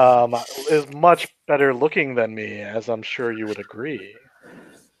 Is much better looking than me, as I'm sure you would agree.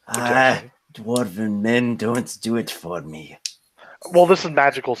 Dwarven men don't do it for me. Well, this is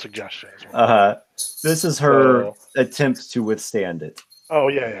magical suggestion. This is her attempt to withstand it. Oh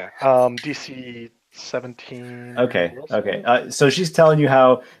yeah. DC 17. Okay. So she's telling you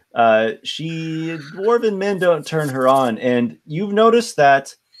how Dwarven men don't turn her on, and you've noticed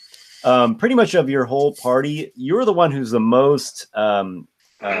that pretty much of your whole party, you're the one who's the most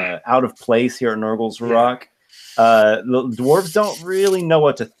out of place here at Nurgle's Rock. The dwarves don't really know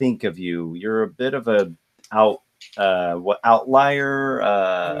what to think of you. You're a bit of a outlier.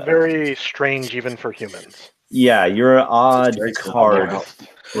 Very strange, even for humans. Yeah, you're an odd Very card cool.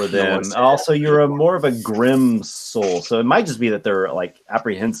 for No them. one's- Also, you're more of a grim soul, so it might just be that they're like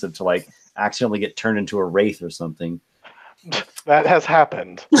apprehensive to like accidentally get turned into a wraith or something. That has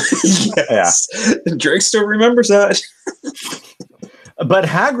happened. Yes. Drake still remembers that. But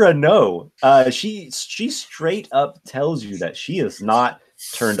Hagra, no. She straight up tells you that she is not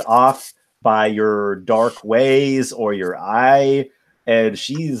turned off by your dark ways or your eye, and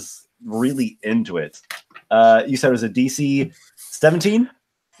she's really into it. You said it was a DC 17?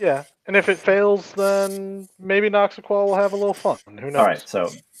 Yeah, and if it fails, then maybe Noxiqual will have a little fun. Who knows? All right,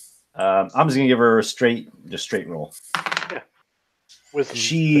 so I'm just gonna give her a straight roll. Wisdom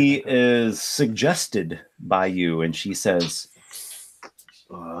She saving throw. is suggested by you, and she says,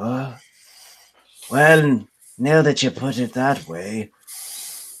 Well, now that you put it that way,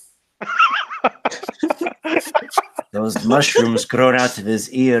 those mushrooms grown out of his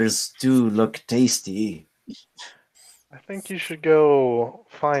ears do look tasty. I think you should go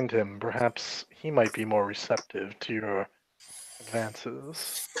find him. Perhaps he might be more receptive to your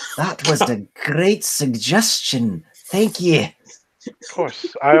advances. That was a great suggestion. Thank you. Of course,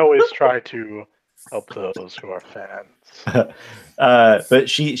 I always try to help those who are fans. but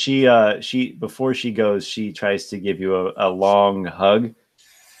she before she goes, she tries to give you a long hug.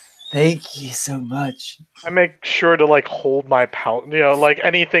 Thank you so much. I make sure to like hold my pouch, like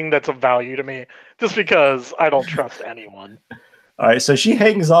anything that's of value to me, just because I don't trust anyone. All right, so she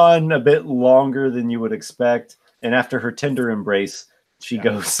hangs on a bit longer than you would expect, and after her tender embrace, she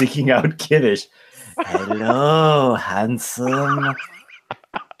goes seeking out Kiddish. Hello, handsome.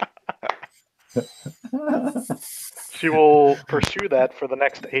 She will pursue that for the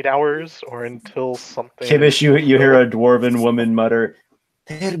next 8 hours or until something. Kiddish, you hear a dwarven woman mutter,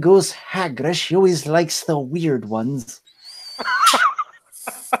 There goes Hagra. She always likes the weird ones.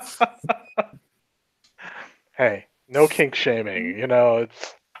 Hey, no kink shaming.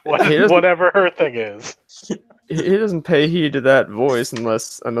 It's He doesn't- whatever her thing is. He doesn't pay heed to that voice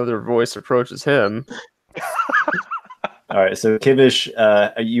unless another voice approaches him. all right, so Kiddish,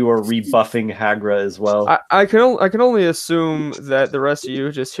 you are rebuffing Hagra as well. I can only assume that the rest of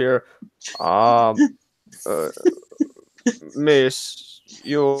you just hear, Miss,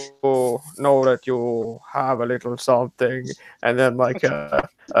 you know that you have a little something, and then like an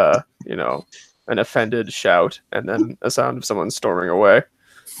offended shout, and then a sound of someone storming away.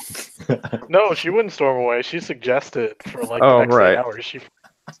 No, she wouldn't storm away. She suggested for like Oh, the next right. 8 hours. She's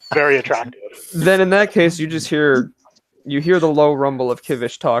very attractive. Then in that case, you hear the low rumble of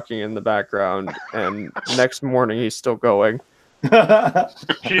Kivish talking in the background, and next morning he's still going.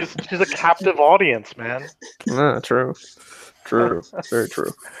 She's a captive audience, man. True, very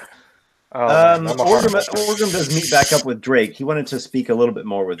true. I'm a Orgrim heartbroken. does meet back up with Drake. He wanted to speak a little bit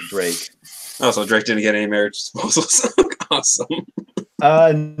more with Drake. Oh, so Drake didn't get any marriage proposals. Awesome.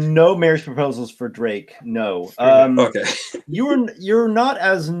 No marriage proposals for Drake. No. Okay. You're not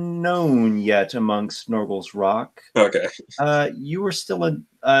as known yet amongst Snorgle's Rock. Okay. You were still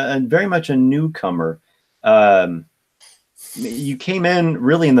a very much a newcomer. You came in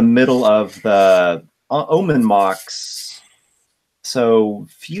really in the middle of the Omen Mocks, so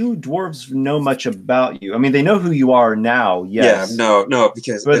few dwarves know much about you. I mean, they know who you are now. Yes. Yeah. No,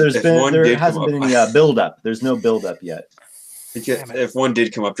 because But if one there did hasn't come been up, any build up. There's no build up yet. because Damn it. if one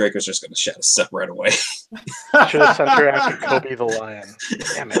did come up, Drake was just going to shout a step right away. Should have sent her after Kobe the Lion.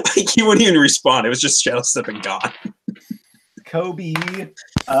 Damn it. He wouldn't even respond. It was just shadow step and gone. Kobe.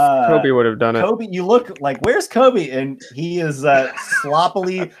 Kobe would have done it. Kobe, you look like, where's Kobe? And he is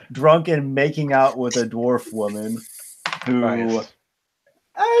sloppily drunk and making out with a dwarf woman who Nice.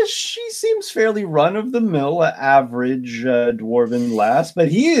 she seems fairly run of the mill, average dwarven lass, but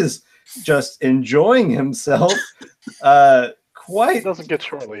he is just enjoying himself He quite doesn't get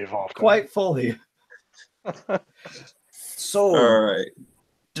short leave often. quite fully. So, All right.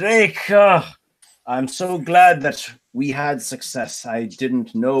 Drake, I'm so glad that we had success. I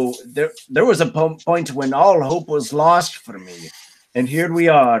didn't know there was a point when all hope was lost for me, and here we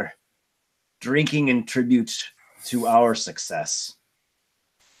are, drinking in tribute to our success.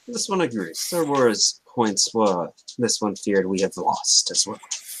 This one agrees. There was points where this one feared we have lost as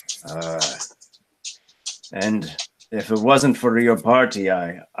well. And if it wasn't for your party,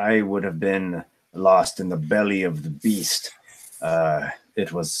 I would have been lost in the belly of the beast.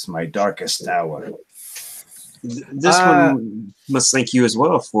 it was my darkest hour. This one must thank you as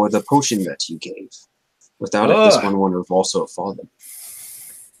well for the potion that you gave. Without it, this one would have also fallen.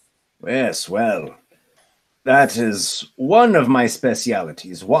 Yes, well, that is one of my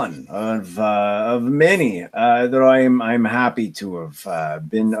specialities. One of many that I'm happy to have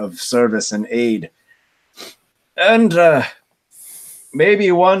been of service and aid. And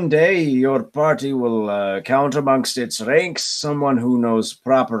maybe one day your party will count amongst its ranks someone who knows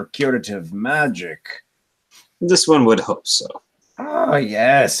proper curative magic. This one would hope so. Ah,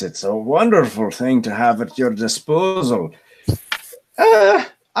 yes, it's a wonderful thing to have at your disposal.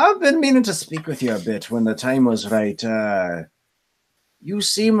 I've been meaning to speak with you a bit when the time was right. You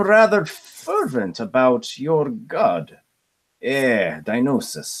seem rather fervent about your god.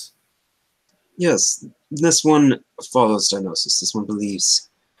 Dionysus. Yes, this one follows Dionysus. This one believes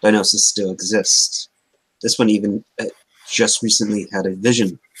Dionysus still exists. This one even just recently had a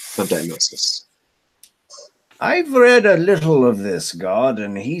vision of Dionysus. I've read a little of this god,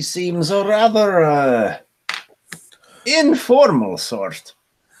 and he seems a rather informal sort.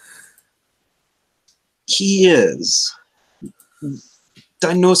 He is.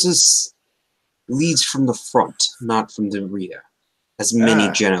 Dionysus leads from the front, not from the rear, as many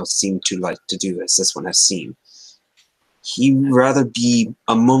generals seem to like to do, as this one has seen. He'd rather be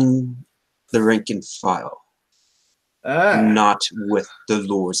among the rank and file, not with the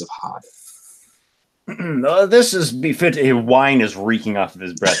lords of Hade. This is befitting. Wine is reeking off of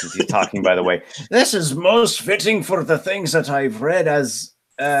his breath as he's talking, by the way. This is most fitting for the things that I've read, as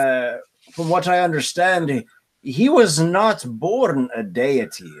from what I understand, he was not born a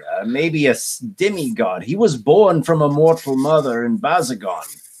deity, maybe a demigod. He was born from a mortal mother in Bazagon.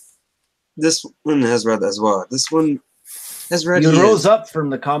 This one has read as well. This one has read. He rose up from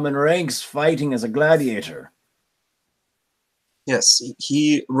the common ranks fighting as a gladiator. Yes,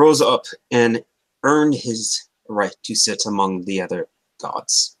 he rose up and earned his right to sit among the other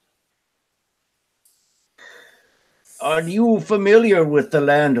gods. Are you familiar with the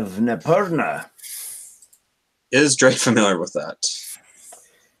land of Nepurna? Is Drake familiar with that?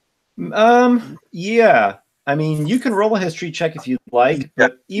 Yeah. I mean, you can roll a history check if you'd like,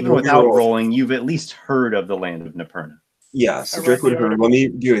 but even without rolling, you've at least heard of the land of Nepurna. Yeah, so Drake would have heard. Let me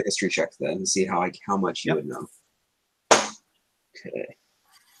do a history check then and see how much you would know. Okay.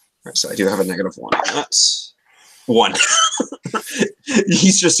 Right, so I do have a -1 on that. 1.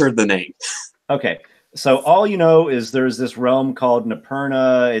 He's just heard the name. Okay. So all you know is there's this realm called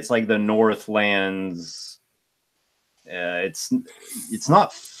Nepurna. It's like the Northlands. It's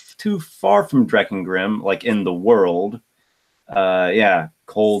not too far from Dreckengrim, like in the world. Yeah,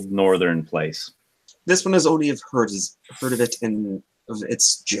 cold northern place. This one has only heard of it in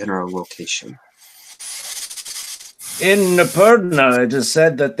its general location. In Nepurna, it is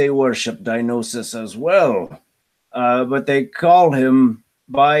said that they worship Dionysus as well, but they call him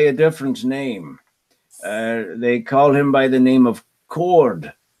by a different name. They call him by the name of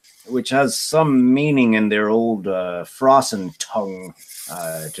Cord, which has some meaning in their old Frossen tongue.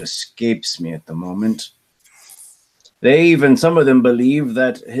 It escapes me at the moment. Some of them believe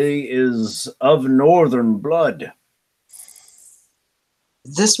that he is of northern blood.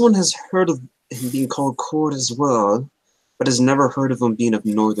 This one has heard of him being called Cord as well, but has never heard of him being of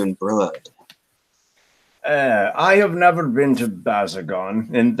northern blood. I have never been to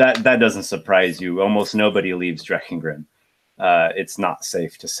Bazagon. And that doesn't surprise you. Almost nobody leaves Dreckengrim. It's not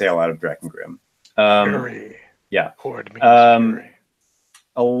safe to sail out of Dreckengrim. Yeah. Horde means fury.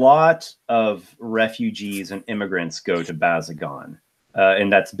 A lot of refugees and immigrants go to Bazagon,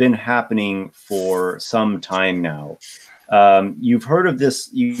 and that's been happening for some time now. You've heard of this.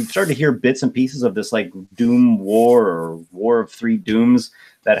 You've started to hear bits and pieces of this, like Doom War or War of Three Dooms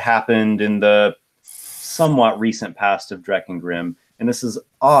that happened in the somewhat recent past of Dreckengrim. And this is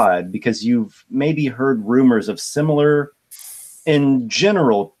odd because you've maybe heard rumors of similar, in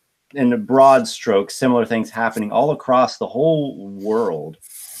general, in broad strokes, similar things happening all across the whole world.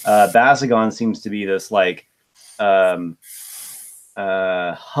 Bazagon seems to be this like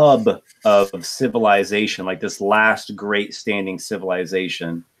hub of civilization, like this last great standing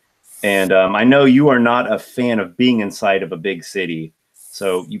civilization. And I know you are not a fan of being inside of a big city,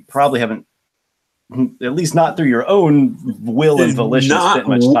 so you probably haven't, at least not through your own will and volition, spent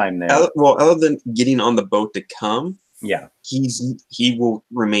much time there. Other than getting on the boat to come, yeah, he will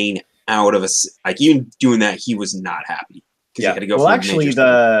remain out of like even doing that. He was not happy. Yeah. He had to go well, actually,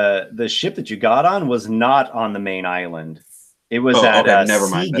 the ship that you got on was not on the main island. It was at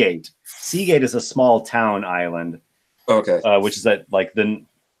Seagate. Seagate is a small town island. Okay. Which is at like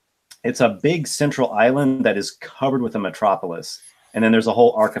it's a big central island that is covered with a metropolis. and then there's a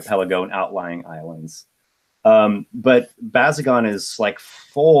whole archipelago and outlying islands. But Bazagon is like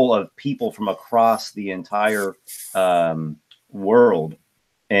full of people from across the entire world.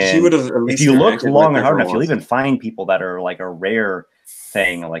 And if you look long and hard enough, you'll even find people that are like a rare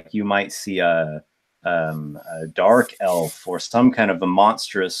thing. Like you might see a dark elf or some kind of a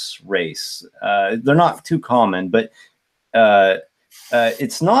monstrous race. They're not too common, but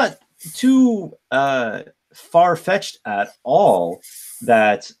it's not too far-fetched at all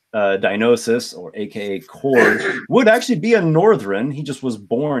that Dionysus, or aka Cord, would actually be a Northern. He just was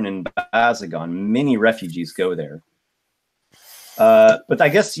born in Bazagon. Many refugees go there. But I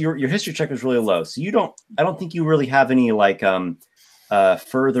guess your history check is really low, so I don't think you really have any like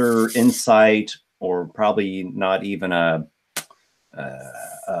further insight, or probably not even a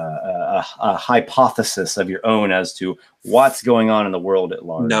hypothesis of your own as to what's going on in the world at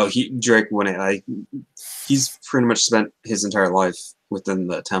large. No, Drake wouldn't. He's pretty much spent his entire life within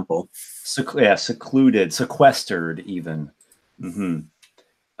the temple. Secluded, sequestered, even.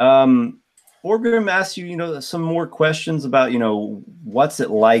 Orgrim asked you, some more questions about, what's it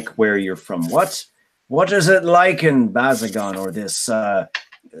like where you're from? What is it like in Bazagon, or this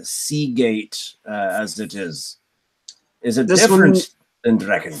Seagate, as it is? Is it different than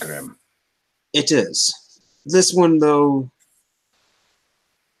Drakengrim? It is. This one, though,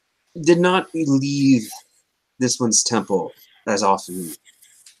 did not leave this one's temple as often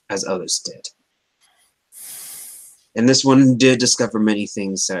as others did. And this one did discover many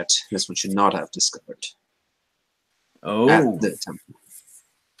things that this one should not have discovered. Oh. At the temple.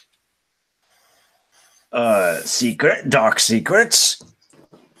 Dark secrets?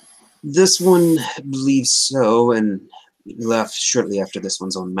 This one believes so, and left shortly after this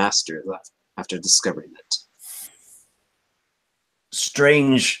one's own master left, after discovering it.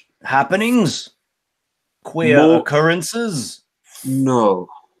 Strange happenings? Queer occurrences? No.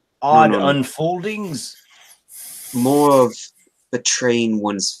 Odd unfoldings? More of betraying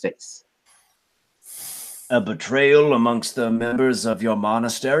one's faith. A betrayal amongst the members of your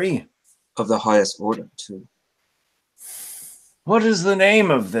monastery? Of the highest order, too. What is the name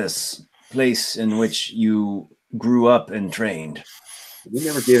of this place in which you grew up and trained? We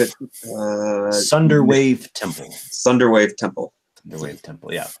never gave it... Sunderwave Temple. Sunderwave Temple. Sunderwave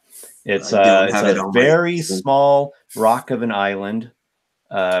Temple, yeah. It's a very small rock of an island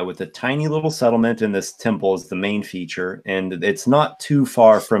with a tiny little settlement, and this temple is the main feature, and it's not too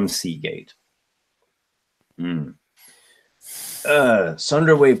far from Seagate.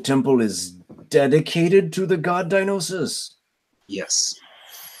 Sunderwave Temple is dedicated to the god Dionysus? Yes.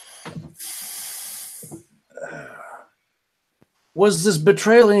 Was this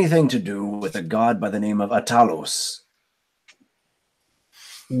betrayal anything to do with a god by the name of Atalos?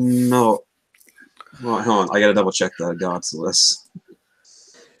 No. Well, hold on. I gotta double check the gods list.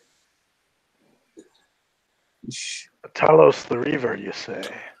 Talos the Reaver, you say?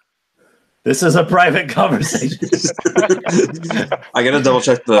 This is a private conversation. I gotta double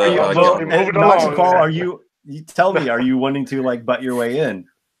check the. Noxiqual, you tell me, are you wanting to like butt your way in?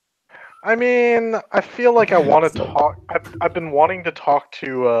 I mean, I feel like I want to talk. I've been wanting to talk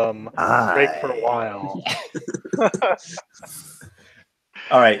to Drake for a while.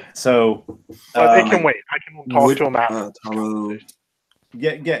 All right, so but it can wait. I can talk to him after.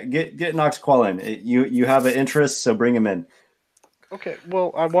 Get Noxiqual in. You have an interest, so bring him in. Okay.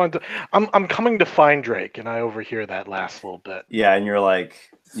 Well, I wanted to. I'm coming to find Drake, and I overhear that last little bit. Yeah, and you're like,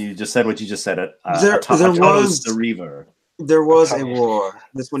 you just said what you just said. There was the Reaver. There was a war.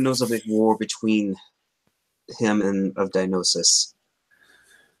 This one knows of a war between him and of Dionysus,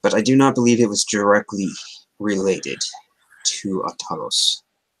 but I do not believe it was directly related to Atalos.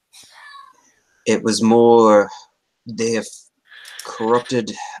 It was more they have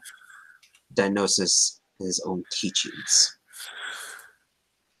corrupted Dionysus his own teachings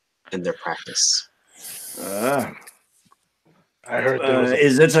and their practice. I heard there was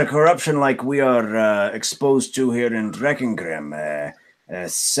is it a corruption like we are exposed to here in Drakengrim? A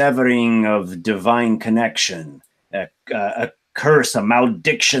severing of divine connection, a curse, a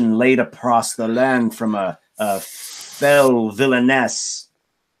malediction laid across the land from a fell villainess.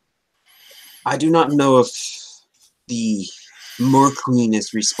 I do not know if the Moor Queen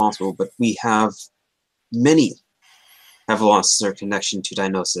is responsible, but we have many have lost their connection to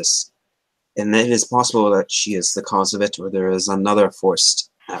Dionysus, and it is possible that she is the cause of it, or there is another force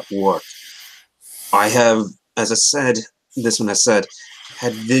at work. I have, as I said, this one has said,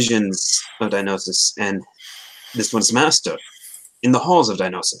 had visions of Dionysus and this one's master in the halls of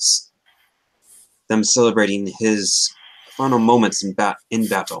Dionysus, them celebrating his final moments in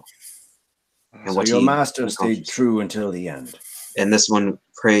battle. And so your master stayed true until the end. And this one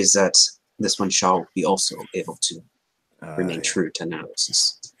prays that this one shall be also able to remain true to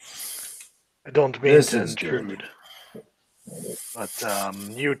analysis. I don't mean to intrude, but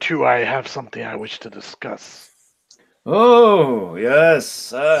you two, I have something I wish to discuss. Oh,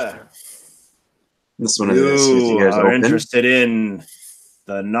 yes. This one of the ears are open. interested in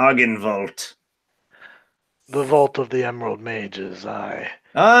the Noggin Vault. The Vault of the Emerald Mages,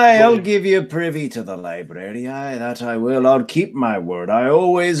 I'll give you privy to the library. That I will. I'll keep my word. I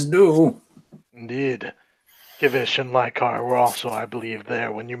always do. Indeed. Kivish and Lykar were also, I believe,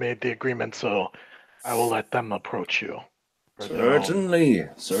 there when you made the agreement, so I will let them approach you. Certainly.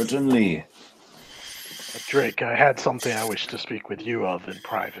 But Drake, I had something I wish to speak with you of in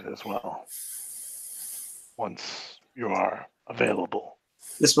private as well. Once you are available.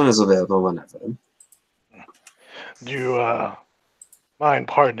 This one is available whenever. Do you mind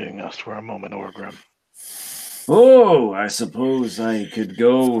pardoning us for a moment, Orgrim? Oh, I suppose I could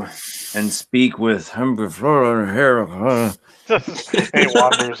go and speak with Humberflora and Herrick. He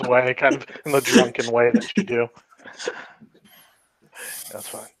wanders away, kind of in the drunken way that you do. That's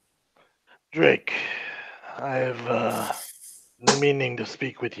fine. Drake, I've been meaning to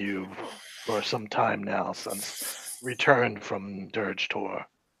speak with you for some time now, since returned from Dirge Tour.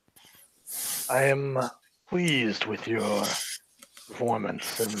 I am pleased with your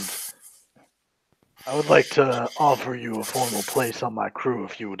performance, and I would like to offer you a formal place on my crew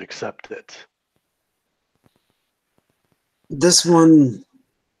if you would accept it. This one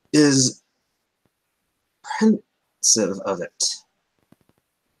is apprehensive of it.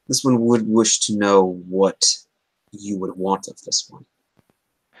 This one would wish to know what you would want of this one.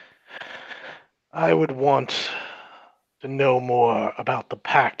 I would want to know more about the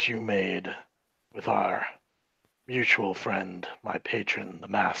pact you made with our mutual friend, my patron, the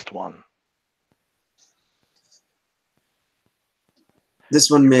Masked One. This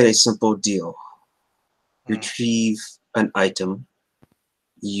one made a simple deal. Retrieve an item.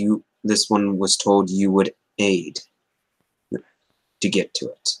 This one was told you would aid to get to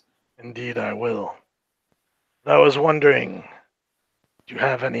it. Indeed, I will. I was wondering, do you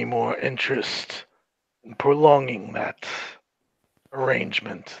have any more interest in prolonging that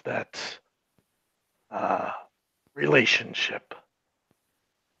arrangement, that relationship?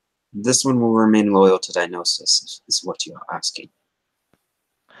 This one will remain loyal to Diagnosis, is what you are asking.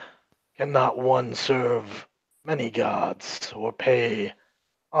 Cannot one serve many gods or pay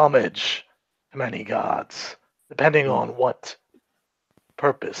homage to many gods, depending on what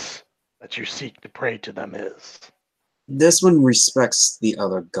purpose that you seek to pray to them is? This one respects the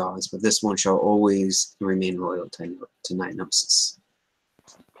other gods, but this one shall always remain loyal to Diagnosis.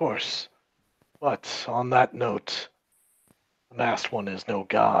 Of course. But on that note, the Masked One is no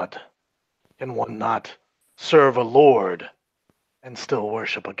god. Can one not serve a lord and still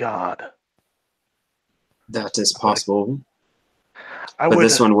worship a god? That is possible, but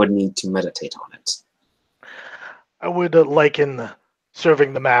this one would need to meditate on it. I would liken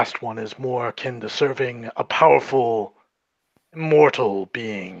serving the Masked One as more akin to serving a powerful, immortal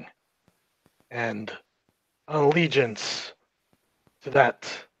being, and an allegiance to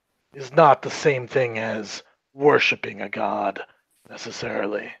that is not the same thing as worshipping a god,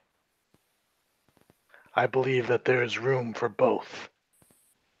 necessarily. I believe that there is room for both,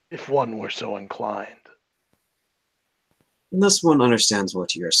 if one were so inclined. This one understands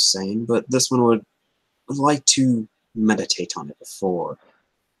what you're saying, but this one would like to meditate on it before.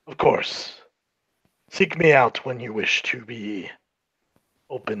 Of course. Seek me out when you wish to be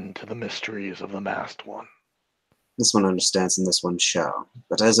open to the mysteries of the Masked One. This one understands, and this one shall.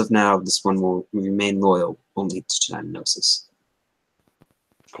 But as of now, this one will remain loyal only to Diagnosis.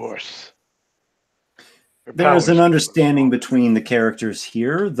 Of course. There is an understanding between the characters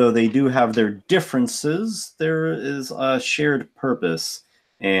here, though they do have their differences. There is a shared purpose,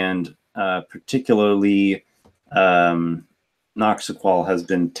 and particularly Noxiqual has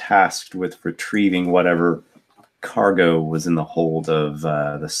been tasked with retrieving whatever cargo was in the hold of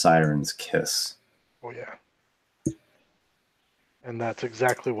the Siren's Kiss. Oh yeah. And that's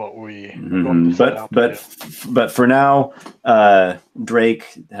exactly what we but for now, Drake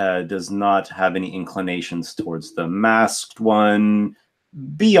does not have any inclinations towards the Masked One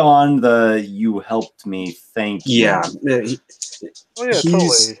beyond the "you helped me, thank you." Yeah.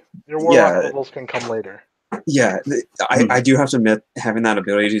 Totally. Your warlock levels can come later. Yeah, I do have to admit, having that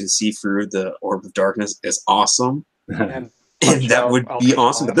ability to see through the orb of darkness is awesome. And that would be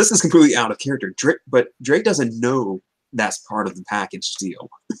awesome. But this is completely out of character. Drake doesn't know that's part of the package deal.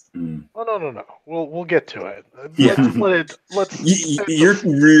 Oh no. We'll get to it. Yeah. Let's. You're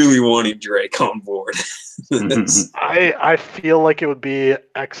really wanting Drake on board. I feel like it would be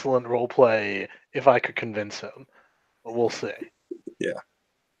excellent role play if I could convince him, but we'll see. Yeah.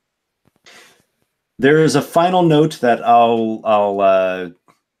 There is a final note that I'll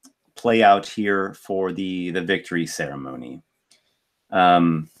play out here for the victory ceremony.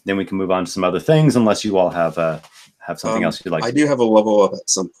 Then we can move on to some other things, unless you all have something else you'd like. I do have a level up at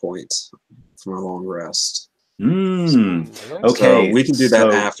some point for a long rest. Okay, so we can do that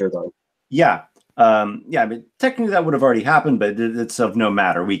after, though. Yeah, but technically that would have already happened, but it's of no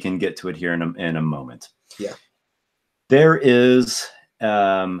matter. We can get to it here in a moment. Yeah, there is,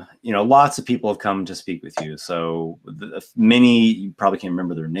 lots of people have come to speak with you. So many, you probably can't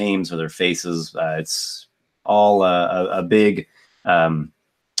remember their names or their faces. It's all a big,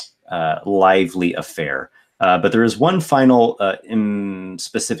 lively affair. But there is one final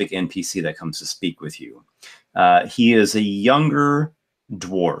specific NPC that comes to speak with you. He is a younger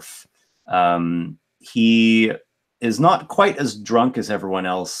dwarf. He is not quite as drunk as everyone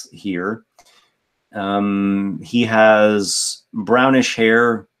else here. He has brownish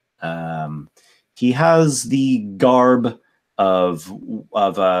hair. He has the garb of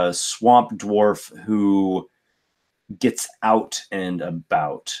a swamp dwarf who gets out and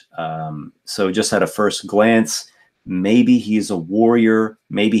about. So just at a first glance, maybe he's a warrior,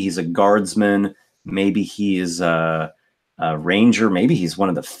 maybe he's a guardsman, maybe he is a ranger, maybe he's one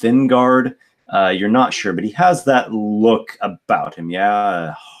of the Fin Guard. You're not sure, but he has that look about him. Yeah,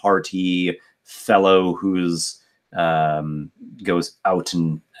 a hearty fellow who's goes out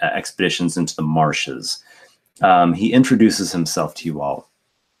in expeditions into the marshes. He introduces himself to you all.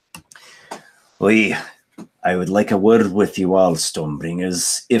 I would like a word with you all,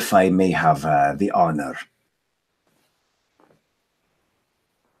 Stormbringers, if I may have the honor.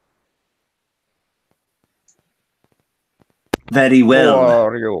 Very well. Who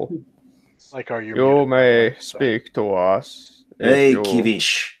are you? Like, are you? You may speak to us. Hey,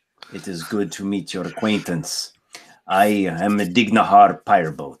 Kivish. It is good to meet your acquaintance. I am a Dignahar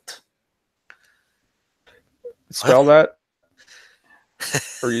Pireboat. Spell that?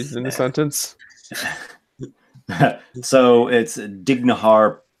 Or used in the sentence? So it's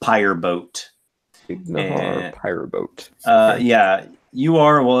Dignahar Pireboat. Dignahar Pireboat. Yeah, you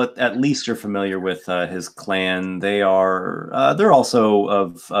are. Well, at least you're familiar with his clan. They are. They're also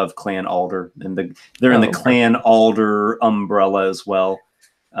of Clan Alder, and they're in the Clan Alder umbrella as well.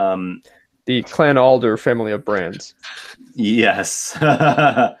 The Clan Alder family of brands. Yes.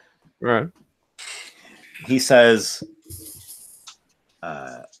 Right. He says,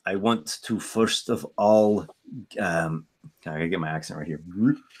 I want to first of all, I gotta get my accent right here.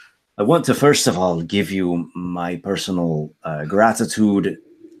 I want to first of all give you my personal gratitude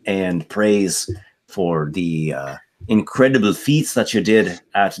and praise for the incredible feats that you did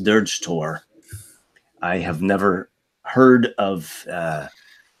at Dirge Tour. I have never heard of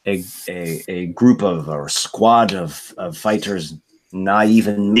a group of or squad of fighters, not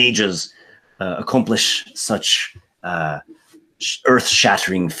even mages, accomplish such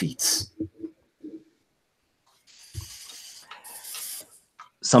earth-shattering feats.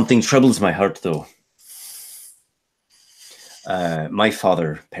 Something troubles my heart, though. My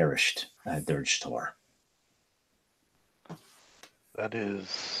father perished at Dirge Tour. That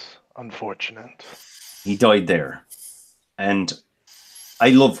is unfortunate. He died there, and I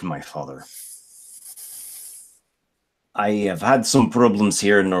loved my father. I have had some problems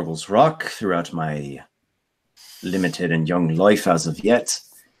here in Norgle's Rock throughout my limited and young life as of yet.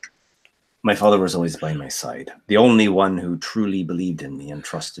 My father was always by my side, the only one who truly believed in me and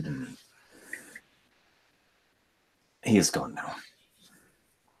trusted in me. He is gone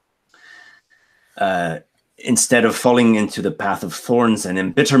now. Instead of falling into the path of thorns and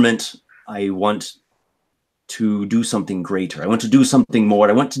embitterment, I want to do something greater. I want to do something more.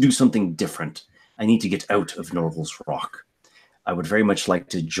 I want to do something different. I need to get out of Norgle's Rock. I would very much like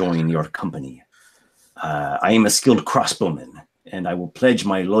to join your company. I am a skilled crossbowman, and I will pledge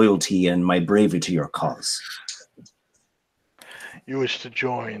my loyalty and my bravery to your cause. You wish to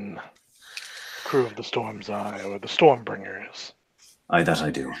join the crew of the Storm's Eye, or the Stormbringers? Aye, that I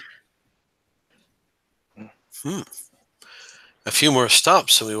do. A few more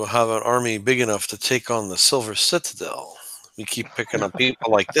stops, and we will have an army big enough to take on the Silver Citadel. We keep picking up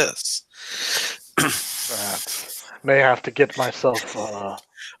people like this. May have to get myself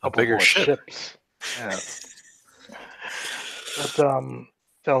a bigger ship. Ships. Yeah. But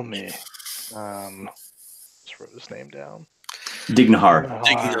tell me, just wrote his name down. Dignahar.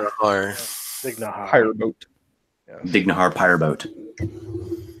 Dignahar. Dignahar. Pireboat. Yes. Dignahar Pireboat.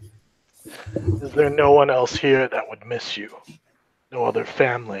 Is there no one else here that would miss you? No other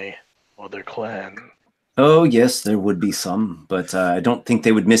family, no other clan? Oh, yes, there would be some, but I don't think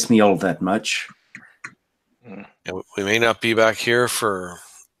they would miss me all that much. Yeah, we may not be back here for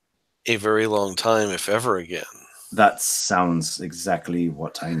a very long time, if ever again. That sounds exactly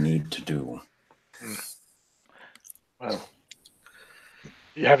what I need to do. Well,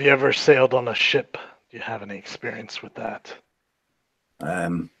 have you ever sailed on a ship? Do you have any experience with that?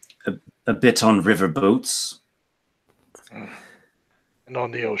 A bit on river boats. And on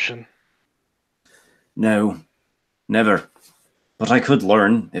the ocean? No, never. But I could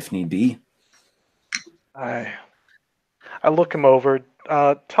learn if need be. I look him over.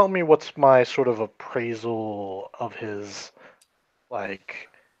 Tell me what's my sort of appraisal of his, like,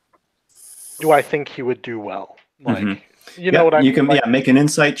 do I think he would do well? Like, you know what I mean? You can like, make an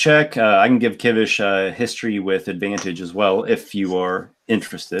insight check. I can give Kivish history with advantage as well if you are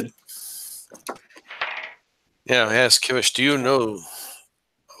interested. Yeah, I asked Kivish, do you know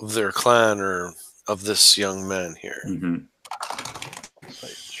of their clan or of this young man here?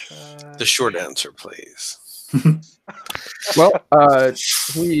 The short answer, please. Well,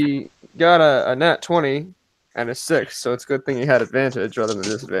 he got a nat 20 and a 6, so it's a good thing he had advantage rather than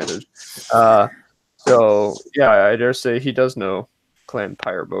disadvantage. So, yeah, I dare say he does know Clan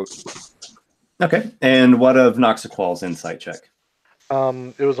Pireboat. Okay. And what of Noxiqual's insight check?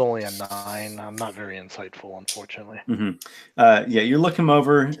 It was only a 9. I'm not very insightful, unfortunately. Yeah, you look him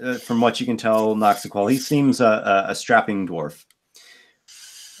over. From what you can tell, Noxiqual, he seems a strapping dwarf.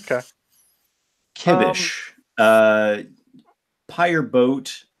 Okay. Kivish.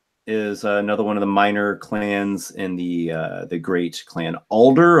 Pireboat is another one of the minor clans in the great clan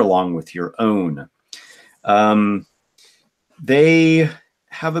Alder, along with your own. They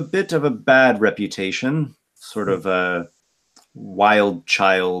have a bit of a bad reputation, sort of wild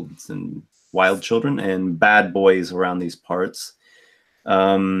childs and wild children and bad boys around these parts.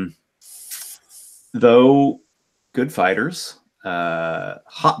 Though good fighters,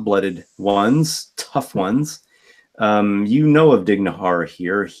 hot-blooded ones, tough ones. You know of Dignahar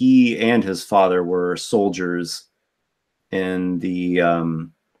here. He and his father were soldiers in the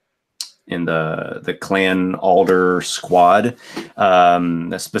Clan Alder squad,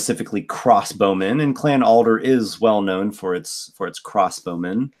 specifically crossbowmen. And Clan Alder is well known for its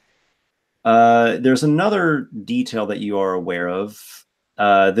crossbowmen. There's another detail that you are aware of.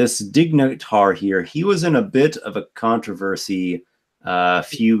 This Dignahar here, he was in a bit of a controversy a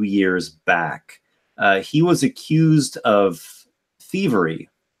few years back. He was accused of thievery.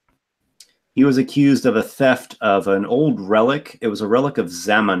 He was accused of a theft of an old relic. It was a relic of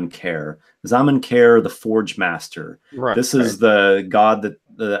Zamankar. Zamankar, the Forge Master. Right. This is the god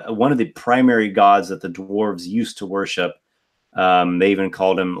that one of the primary gods that the dwarves used to worship. They even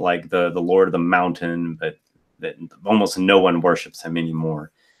called him like the Lord of the Mountain, but that almost no one worships him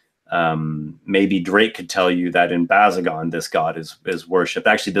anymore. Maybe Drake could tell you that in Bazagon, this god is worshipped.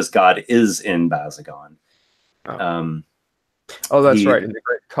 Actually, this god is in Bazagon. That's right, in the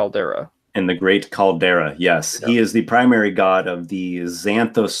Great Caldera. In the Great Caldera, yes. Yeah. He is the primary god of the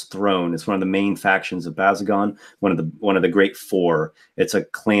Xanthos throne. It's one of the main factions of Bazagon, one of the Great Four. It's a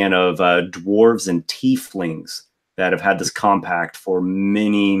clan of dwarves and tieflings that have had this compact for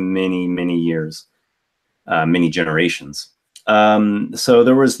many, many, many years, many generations. So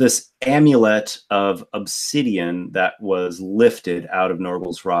there was this amulet of obsidian that was lifted out of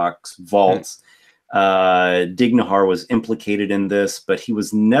Norgal's Rock's vaults. Dignahar was implicated in this, but he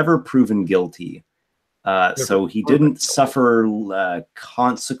was never proven guilty. So he didn't suffer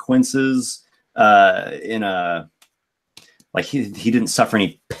consequences in a like he didn't suffer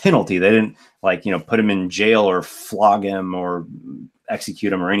any penalty. They didn't put him in jail or flog him or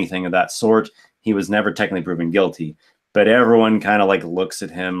execute him or anything of that sort. He was never technically proven guilty. But everyone kind of looks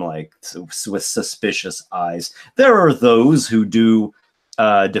at him with suspicious eyes. There are those who do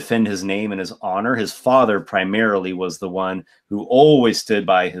defend his name and his honor. His father primarily was the one who always stood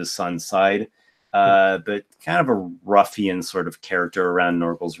by his son's side. But kind of a ruffian sort of character around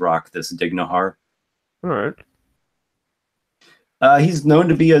Norgal's Rock, this Dignahar. All right. He's known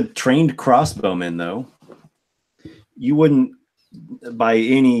to be a trained crossbowman, though. You wouldn't, by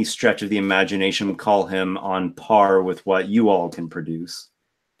any stretch of the imagination, call him on par with what you all can produce.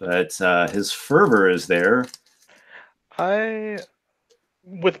 But his fervor is there.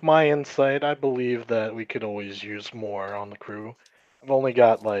 With my insight, I believe that we could always use more on the crew. I've only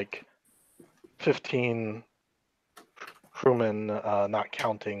got 15 crewmen, not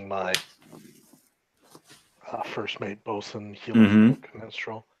counting my first mate, bosun, healer,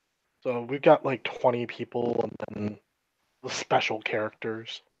 minstrel. So we've got like 20 people, and then the special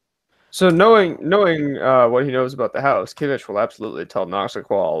characters. So knowing what he knows about the house, Kivish will absolutely tell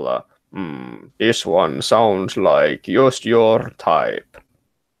Noxiqual, this one sounds like just your type.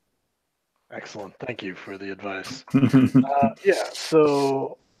 Excellent. Thank you for the advice. Yeah,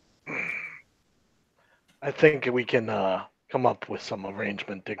 so I think we can come up with some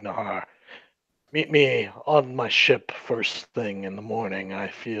arrangement, Dignahar. Meet me on my ship first thing in the morning. I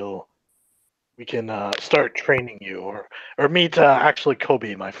feel we can start training you, or meet actually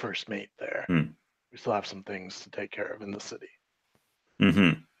Kobe, my first mate there. We still have some things to take care of in the city.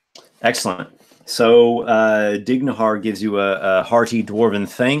 Excellent. So Dignahar gives you a hearty dwarven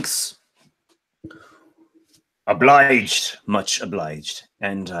thanks. Obliged, much obliged,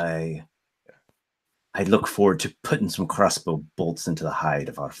 and I look forward to putting some crossbow bolts into the hide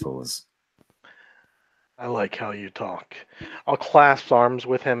of our foes. I like how you talk. I'll clasp arms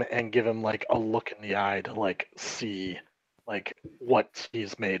with him and give him like a look in the eye to like see like what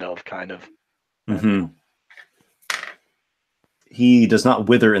he's made of, kind of. He does not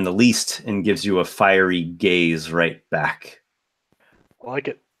wither in the least and gives you a fiery gaze right back. I like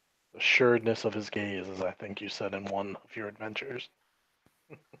it. Assuredness of his gaze, as I think you said in one of your adventures.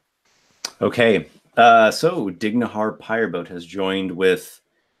 Okay, so Dignahar Pireboat has joined with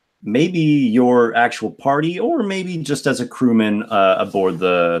maybe your actual party, or maybe just as a crewman aboard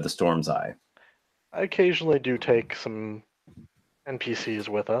the Storm's Eye. I occasionally do take some NPCs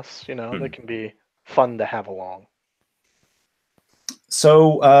with us. You know, they can be fun to have along.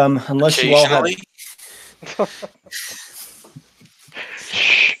 So, unless you all have...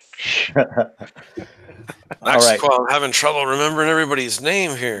 All right. I'm having trouble remembering everybody's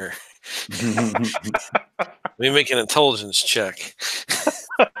name here. Let me make an intelligence check.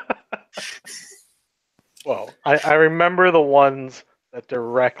 Well, I remember the ones that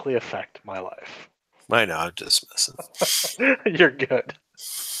directly affect my life. I know, I'm just messing. You're good.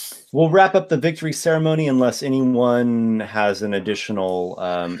 We'll wrap up the victory ceremony unless anyone has an additional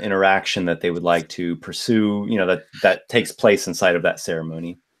interaction that they would like to pursue, you know, that takes place inside of that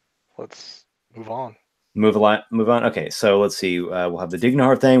ceremony. Let's move on. Move on. Okay, so let's see. We'll have the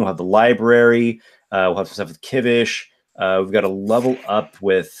Dignahar thing. We'll have the library. We'll have some stuff with Kivish. We've got to level up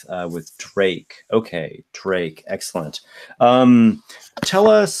with Drake. Okay, Drake. Excellent. Tell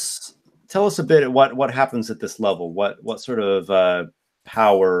us a bit what happens at this level. What sort of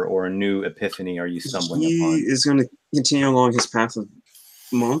power or a new epiphany are you stumbling upon? He is going to continue along his path of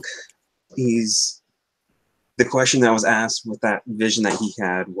monk. The question that was asked with that vision that he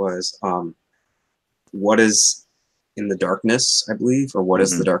had was, what is in the darkness, I believe, or what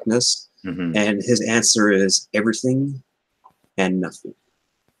is the darkness? And his answer is everything and nothing.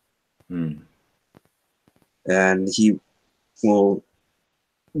 And he will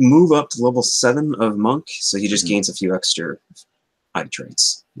move up to level 7 of monk, so he just gains a few extra eye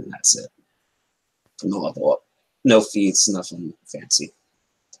traits, and that's it from the level up. No feats, nothing fancy.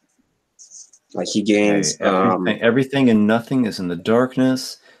 Like he gains everything and nothing is in the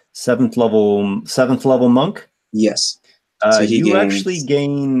darkness. 7th level monk. Yes. So you actually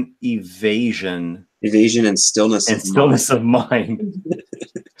gain evasion and stillness of mind.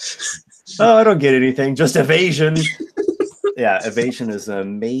 Oh, I don't get anything. Just evasion. Yeah, evasion is an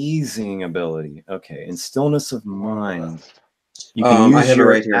amazing ability. Okay, and stillness of mind. You can use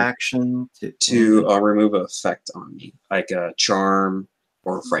your action to remove an effect on me, like a charm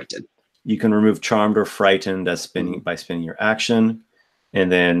or frightened. You can remove charmed or frightened by spinning your action,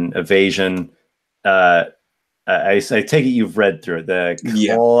 and then evasion. I take it you've read through it. The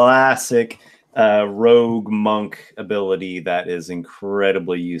classic rogue monk ability that is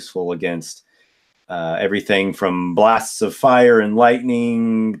incredibly useful against everything from blasts of fire and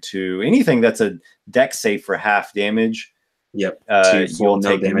lightning to anything that's a dex save for half damage. Yep. You'll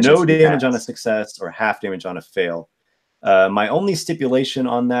take no damage on a success or half damage on a fail. My only stipulation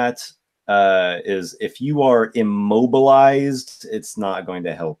on that is if you are immobilized, it's not going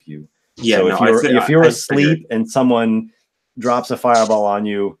to help you. Yeah, so if you're asleep and someone drops a fireball on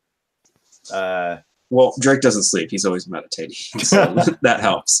you, well, Drake doesn't sleep; he's always meditating, so that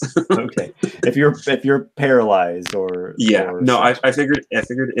helps. Okay, if you're paralyzed or I figured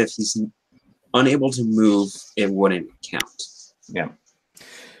if he's unable to move, it wouldn't count. Yeah.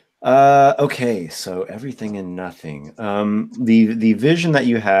 Okay, so everything and nothing. The vision that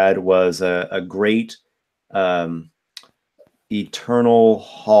you had was a great eternal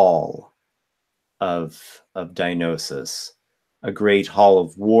hall of Dionysus, a great hall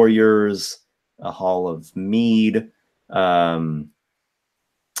of warriors, a hall of mead, a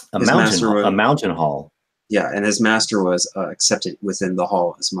mountain hall. Yeah, and his master was accepted within the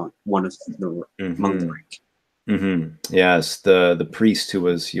hall as one of the among the rank. Yes, the priest who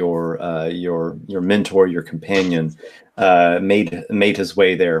was your mentor, your companion, made his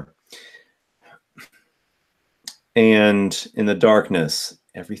way there. And in the darkness,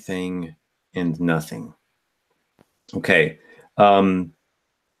 everything and nothing. Okay.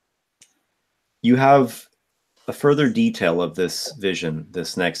 You have a further detail of this vision,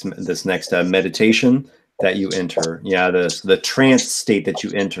 this next meditation that you enter. Yeah, the trance state that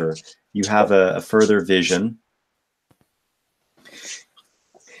you enter. You have a further vision.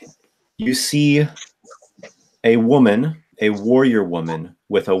 You see a woman, a warrior woman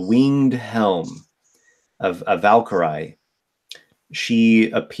with a winged helm of a Valkyrie. She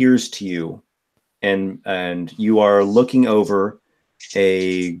appears to you, and you are looking over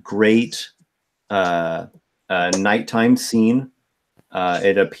a great nighttime scene.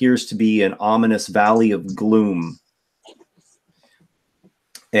 It appears to be an ominous valley of gloom,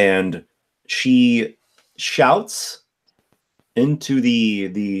 and she shouts into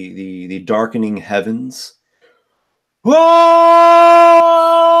the darkening heavens.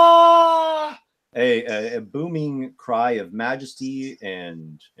 A booming cry of majesty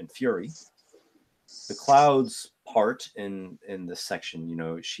and fury. The clouds part in this section. You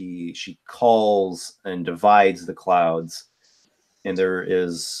know, she calls and divides the clouds, and there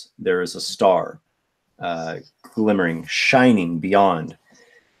is a star glimmering, shining beyond.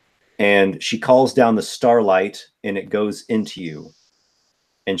 And she calls down the starlight, and it goes into you.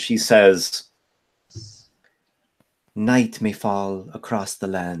 And she says, "Night may fall across the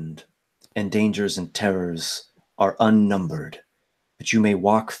land, and dangers and terrors are unnumbered, but you may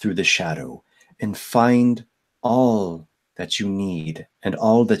walk through the shadow and find all that you need and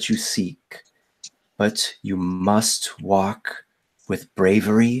all that you seek. But you must walk with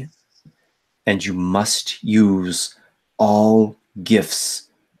bravery, and you must use all gifts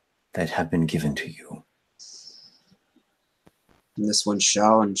that have been given to you." And this one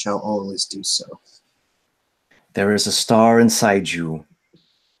shall and shall always do so. "There is a star inside you,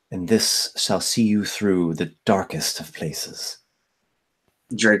 and this shall see you through the darkest of places."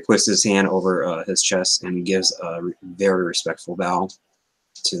 Drake puts his hand over his chest and gives a very respectful bow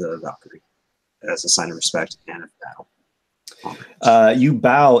to the Valkyrie as a sign of respect and of battle. You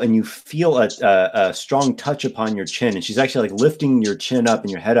bow and you feel a strong touch upon your chin, and she's actually like lifting your chin up and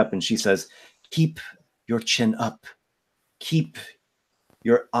your head up, and she says, "Keep your chin up. Keep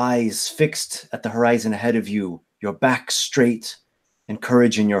your eyes fixed at the horizon ahead of you, your back straight, and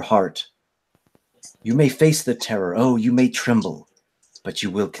courage in your heart. You may face the terror, oh, you may tremble, but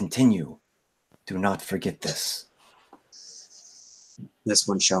you will continue. Do not forget this." This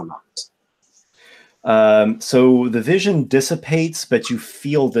one shall not. So the vision dissipates, but you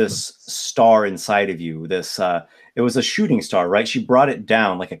feel this star inside of you. This it was a shooting star, right? She brought it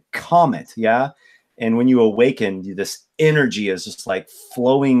down like a comet, yeah. And when you awaken, this energy is just like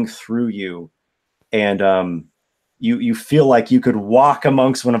flowing through you, and you feel like you could walk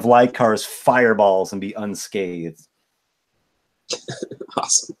amongst one of Lykar's fireballs and be unscathed.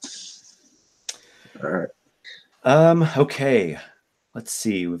 Awesome. All right. Okay. Let's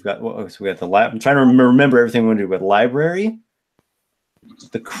see. We got the lab. I'm trying to remember everything we want to do with library.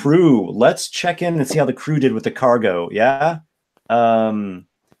 The crew. Let's check in and see how the crew did with the cargo. Yeah.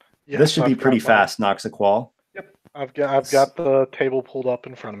 This should be pretty fast, Noxiqual. Yep. I've got the table pulled up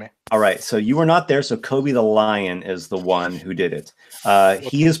in front of me. All right. So you were not there. So Kobe the Lion is the one who did it.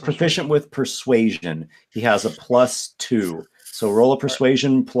 He is proficient with persuasion. He has a +2. So roll a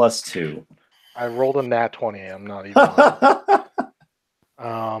persuasion +2. I rolled a nat 20. I'm not even.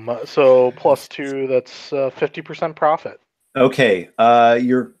 So +2, that's 50% profit. Okay.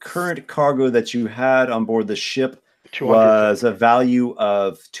 Your current cargo that you had on board the ship 250. was a value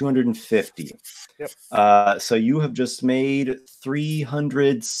of 250. Yep. So you have just made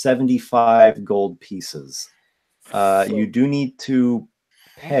 375 gold pieces. You do need to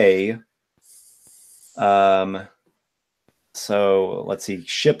pay. So let's see,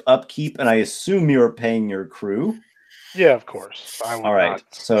 ship upkeep, and I assume you're paying your crew. Yeah, of course. All right.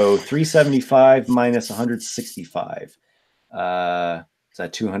 Not. So 375 minus 165. Is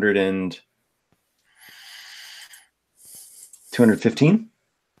that 215?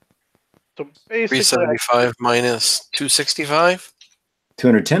 So basically, 375 minus 265?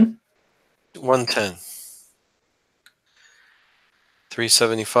 210? 110.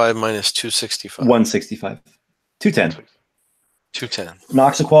 375 minus 265. 165. 210. 210.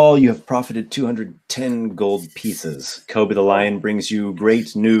 Noxiqual, you have profited 210 gold pieces. Kobe the Lion brings you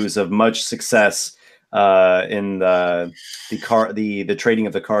great news of much success in the trading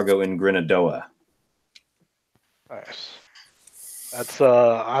of the cargo in Grenadoa. Nice. That's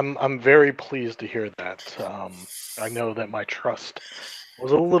I'm very pleased to hear that. I know that my trust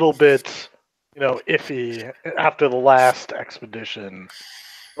was a little bit, iffy after the last expedition,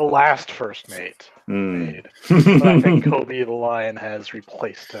 the last first mate made. But I think Kobe the Lion has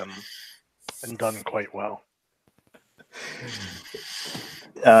replaced him and done quite well.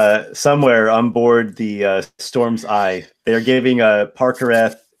 Somewhere on board the Storm's Eye, they're giving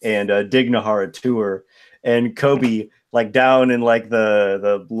Parkereth and Dignahar a tour, and Kobe, like down in like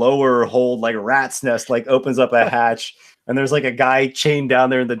the lower hold, like a rat's nest, like opens up a hatch, and there's like a guy chained down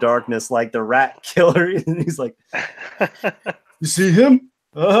there in the darkness, like the rat killer, and he's like, "You see him?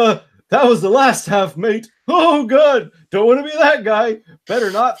 That was the last half mate. Oh god, don't want to be that guy. Better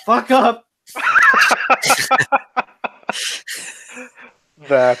not fuck up."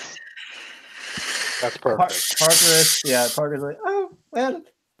 That's perfect. Parker's like, oh, well,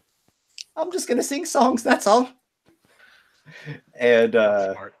 I'm just going to sing songs, that's all. And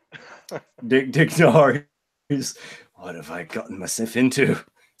Smart. Dignar is, what have I gotten myself into?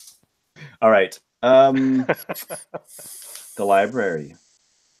 All right. The library.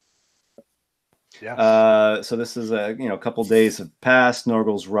 Yeah. So this is a couple days have passed.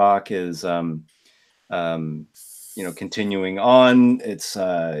 Norgal's Rock is continuing on. It's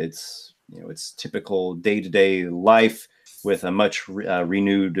typical day-to-day life with a much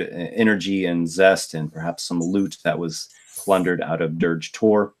renewed energy and zest, and perhaps some loot that was plundered out of Dirge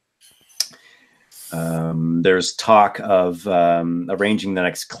Tor. There's talk of arranging the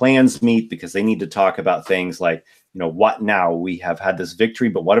next clans meet, because they need to talk about things like, what now? We have had this victory,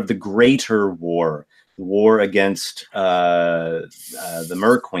 but what of the greater war? The war against the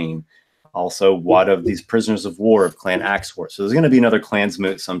Mer Queen. Also, what of these prisoners of war of Clan Axewar? So there's going to be another clans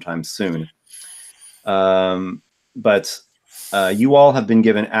moot sometime soon. But you all have been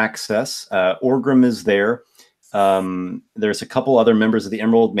given access. Orgrim is there. There's a couple other members of the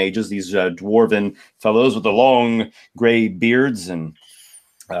Emerald Mages, these dwarven fellows with the long gray beards, and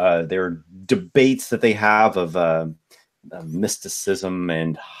there are debates that they have of mysticism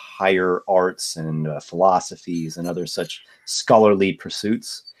and higher arts and philosophies and other such scholarly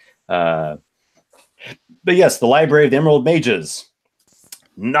pursuits. But yes, the Library of the Emerald Mages,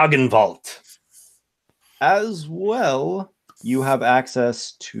 Noggin Vault. As well, you have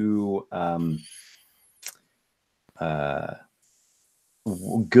access to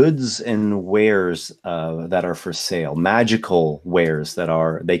goods and wares that are for sale, magical wares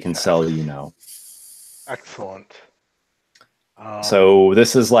that they can sell. Excellent. So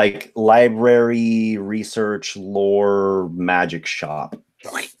this is like library, research, lore, magic shop.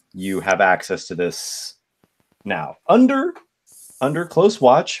 You have access to this now under close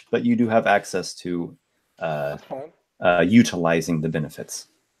watch, but you do have access to utilizing the benefits.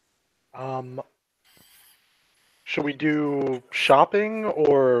 Should we do shopping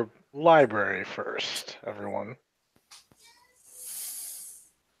or library first, everyone?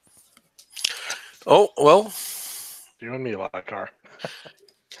 Oh, well, You and me, Lykar. I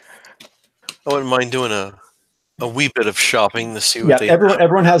wouldn't mind doing a wee bit of shopping to see what they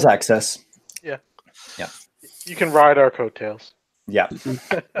everyone has access. Yeah. Yeah. You can ride our coattails. Yeah.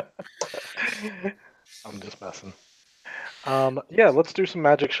 I'm just messing. Yeah, let's do some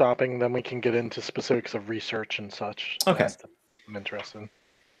magic shopping, then we can get into specifics of research and such. Okay. I'm interested.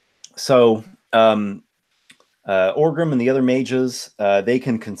 So, Orgrim and the other mages, they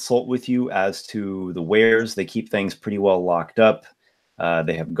can consult with you as to the wares. They keep things pretty well locked up.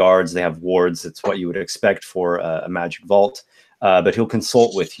 They have guards, they have wards. It's what you would expect for a magic vault. But he'll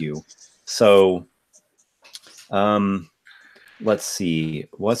consult with you. So, let's see.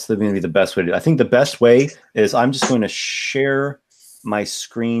 What's going to be the best way to do? I think the best way is I'm just going to share my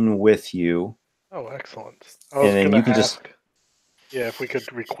screen with you. Oh, excellent. And then you can just... Yeah, if we could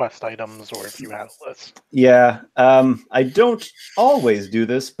request items or if you had a list. Yeah, I don't always do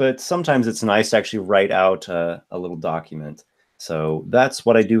this, but sometimes it's nice to actually write out a little document. So that's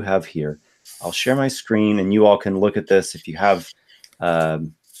what I do have here. I'll share my screen, and you all can look at this. If you have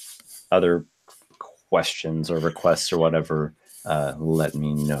other questions or requests or whatever, let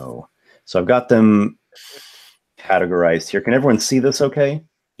me know. So I've got them categorized here. Can everyone see this okay?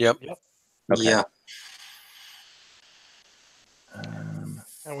 Yep. Okay. Yeah.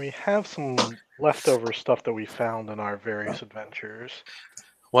 And we have some leftover stuff that we found in our various adventures.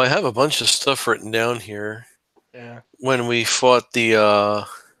 Well, I have a bunch of stuff written down here. Yeah. When we fought the I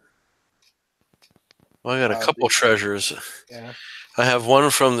got a couple treasures. Yeah. I have one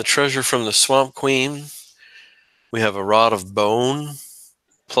from the treasure from the Swamp Queen. We have a Rod of Bone,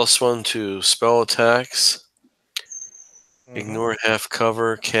 +1 to spell attacks. Ignore half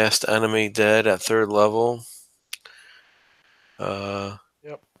cover, cast Animate Dead at 3rd level.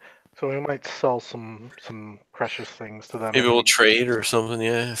 So we might sell some precious things to them. Maybe we'll trade or something.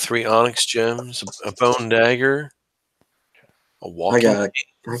 Yeah, 3 onyx gems, a bone dagger, a walking I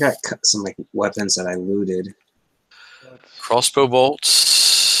got some like weapons that I looted. crossbow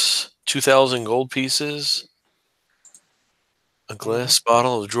bolts, 2,000 gold pieces, a glass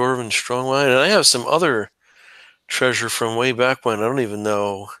bottle of dwarven strong wine, and I have some other treasure from way back when. I don't even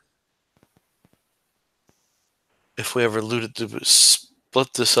know if we ever looted to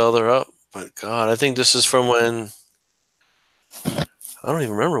split this other up. But God, I think this is from when. I don't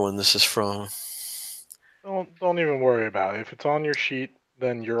even remember when this is from. Don't even worry about it. If it's on your sheet,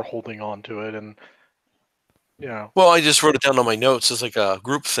 then you're holding on to it, and Well, I just wrote it down on my notes. It's like a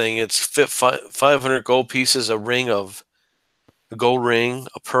group thing. It's 500 gold pieces, a gold ring,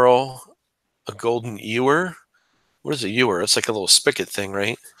 a pearl, a golden ewer. What is a ewer? It's like a little spigot thing,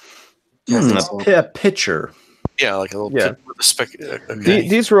 right? A pitcher. Yeah, like a little pit with a spigot. Okay.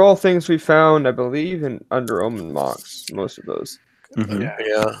 These were all things we found, I believe, in under Omen Mocks. Most of those.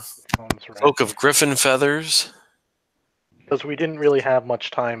 Yeah. Cloak of griffin feathers. Because we didn't really have much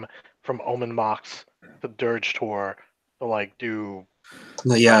time from Omen Mox to Dirge Tour to do.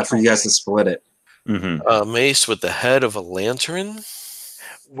 No, yeah, for you guys to split it. Mace with the head of a lantern.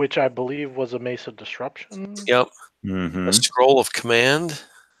 Which I believe was a Mace of Disruption. Yep. A scroll of command.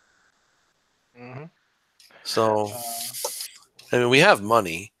 So, I mean, we have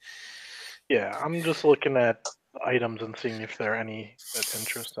money. Yeah, I'm just looking at items and seeing if there are any that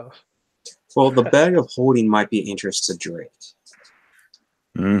interest us. Well, the bag of holding might be of interest to Drake.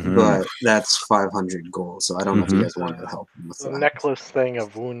 But that's 500 gold, so I don't know if you guys want to help him with The that. necklace thing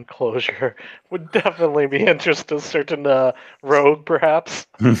of wound closure would definitely be interest to a certain rogue, perhaps.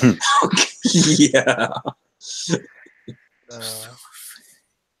 Yeah.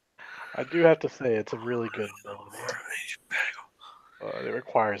 I do have to say it's a really good ability. It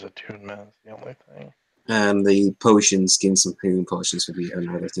requires attunement, is the only thing. And the potions, getting some healing potions would be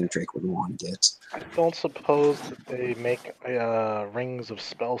another thing Drake would want to get. I don't suppose that they make rings of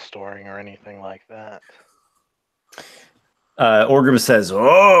spell storing or anything like that. Orgrim says,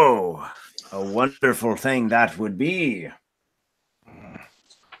 "Oh, a wonderful thing that would be."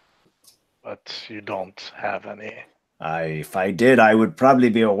 But you don't have any. If I did, I would probably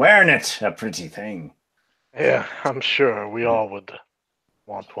be wearing it. A pretty thing. Yeah, I'm sure we all would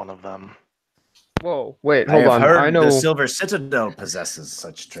want one of them. Whoa, wait, hold on. Heard I know the Silver Citadel possesses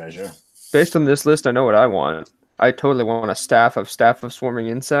such treasure. based on this list, I know what I want. I totally want a staff of swarming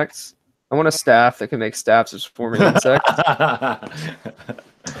insects. I want a staff that can make staffs of swarming insects. You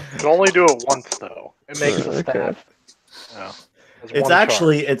can only do it once, though. It makes a staff.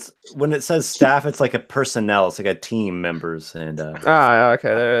 It's when it says staff, it's like a personnel. It's like a team members and.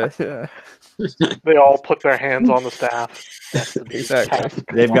 Okay. They all put their hands on the staff. Exactly.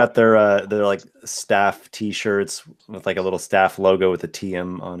 They've got their like staff T-shirts with like a little staff logo with a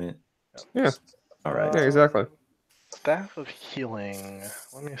TM on it. Yeah. All right. Yeah, exactly. Staff of healing.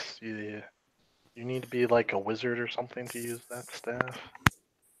 Let me see. You need to be like a wizard or something to use that staff.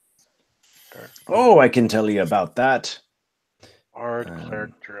 Oh, I can tell you about that. Bard,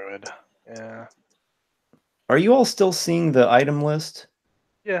 cleric, druid. Yeah. Are you all still seeing the item list?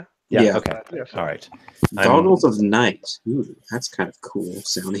 Yeah. Yeah. Okay. All right. Goggles of Night. Ooh, that's kind of cool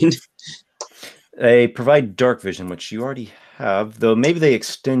sounding. They provide dark vision, which you already have, though maybe they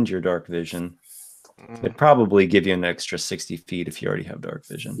extend your dark vision. They probably give you an extra 60 feet if you already have dark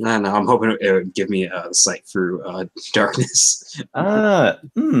vision. No, I'm hoping it would give me a sight through darkness.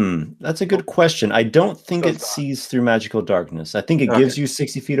 That's a good question. I don't think it sees through magical darkness. I think it gives you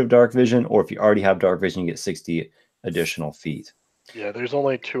 60 feet of dark vision, or if you already have dark vision, you get 60 additional feet. Yeah, there's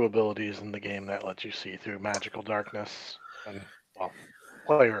only 2 abilities in the game that let you see through magical darkness, and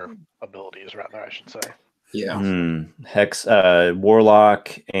player abilities, rather, I should say. Yeah. Hex, Warlock,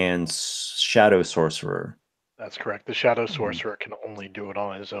 and Shadow Sorcerer. That's correct. The Shadow Sorcerer can only do it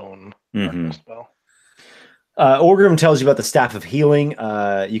on his own darkness spell. Orgrim tells you about the Staff of Healing.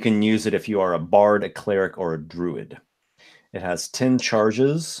 You can use it if you are a bard, a cleric, or a druid. It has 10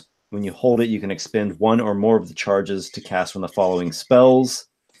 charges. When you hold it, you can expend 1 or more of the charges to cast one of the following spells: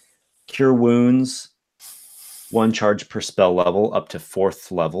 Cure Wounds, 1 charge per spell level up to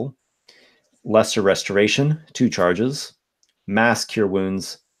 4th level. Lesser Restoration, 2 charges. Mass Cure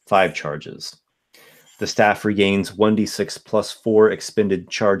Wounds, 5 charges. The staff regains 1d6 plus 4 expended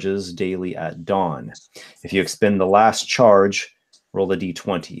charges daily at dawn. If you expend the last charge, roll a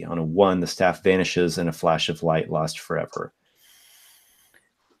d20. On a 1, the staff vanishes and a flash of light lasts forever.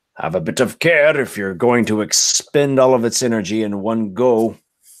 Have a bit of care if you're going to expend all of its energy in one go.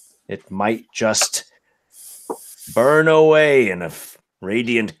 It might just burn away in a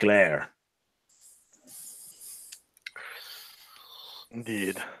radiant glare.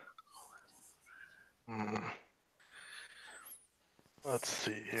 Indeed. Let's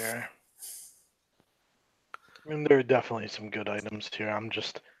see here. I mean, there are definitely some good items here. I'm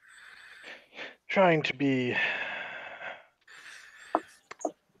just trying to be.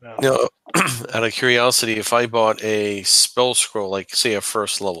 Out of curiosity, if I bought a spell scroll, like say a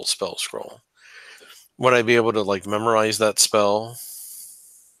first level spell scroll, would I be able to like memorize that spell?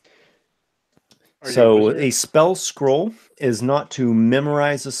 So a spell scroll is not to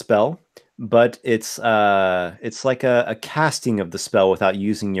memorize a spell, but it's like a casting of the spell without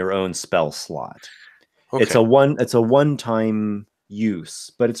using your own spell slot. Okay. It's a one-time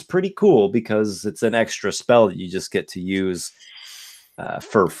use, but it's pretty cool because it's an extra spell that you just get to use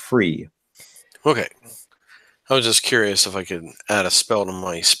for free. Okay. I was just curious if I could add a spell to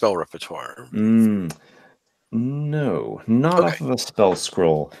my spell repertoire. No, not off of a spell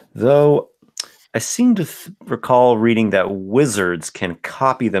scroll, though. I seem to recall reading that wizards can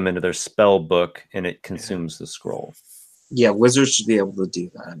copy them into their spell book, and it consumes the scroll. Yeah, wizards should be able to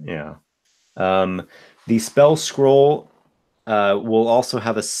do that. Yeah. The spell scroll will also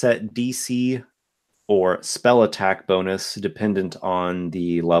have a set DC or spell attack bonus dependent on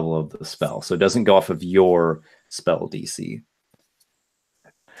the level of the spell. So it doesn't go off of your spell DC.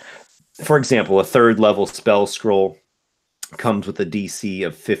 For example, a 3rd level spell scroll comes with a DC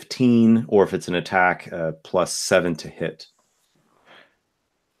of 15, or if it's an attack, +7 to hit.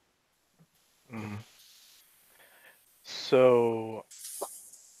 So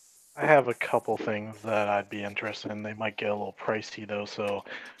I have a couple things that I'd be interested in. They might get a little pricey though, so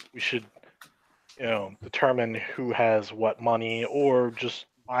we should, determine who has what money, or just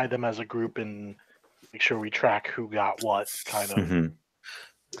buy them as a group and make sure we track who got what, kind of. Mm-hmm.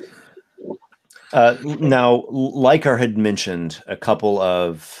 Now, Lykar had mentioned a couple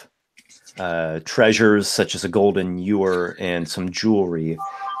of treasures, such as a golden ewer and some jewelry.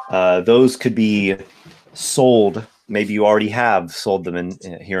 Those could be sold. Maybe you already have sold them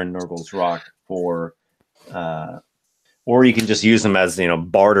here in Nurgle's Rock for, or you can just use them as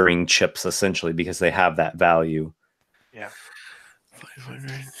bartering chips, essentially, because they have that value. Yeah.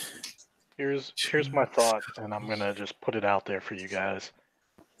 500. Here's my thought, and I'm gonna just put it out there for you guys.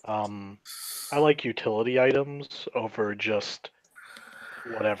 I like utility items over just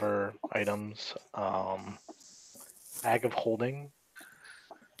whatever items. Bag of holding.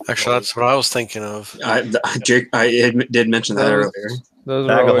 Actually, that's what I was thinking of. Jake, I did mention that earlier.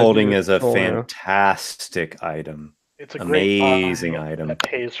 Bag of holding is a fantastic item. It's a amazing great item that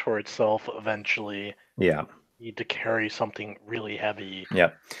pays for itself eventually. Yeah. You need to carry something really heavy.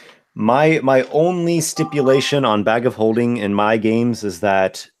 Yeah. My only stipulation on Bag of Holding in my games is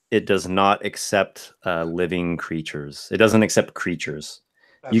that it does not accept living creatures. It doesn't accept creatures.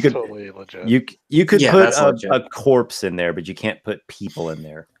 That's totally legit. You could put a corpse in there, but you can't put people in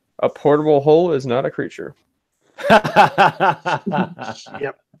there. A portable hole is not a creature. Yep,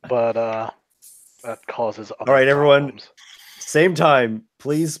 but that causes other All right, everyone. problems. Same time,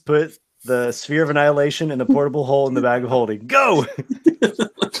 please put the Sphere of Annihilation in the portable hole in the Bag of Holding. Go!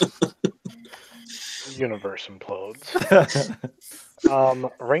 The universe implodes.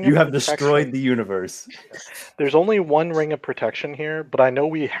 Ring You of have protection. destroyed the universe. There's only one ring of protection here, but I know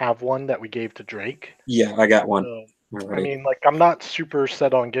we have one that we gave to Drake. Yeah, I got one. So, I mean, I'm not super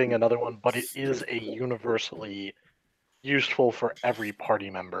set on getting another one, but it is a universally useful for every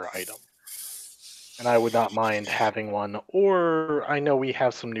party member item. And I would not mind having one. Or I know we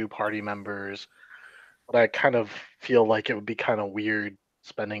have some new party members, but I kind of feel like it would be kind of weird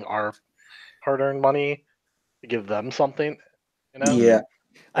spending our hard-earned money to give them something. Yeah.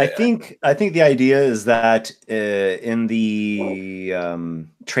 I think the idea is that in the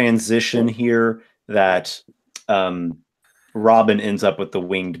transition here that Robin ends up with the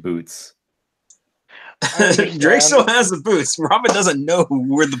winged boots. Drake still has the boots. Robin doesn't know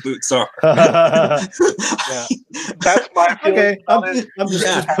where the boots are. Yeah, that's my feeling. Okay, I'm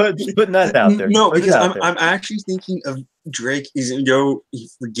just putting that out there. No, because I'm actually thinking of Drake is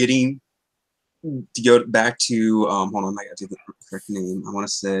forgetting to go back to hold on, I gotta do the correct name. I want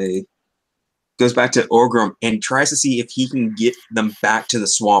to say goes back to Orgrim and tries to see if he can get them back to the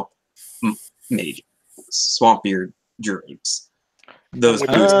swamp beard dreams. Those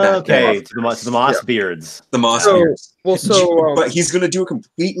boots back okay, to the moss beards. The moss beards. Well, but he's gonna do it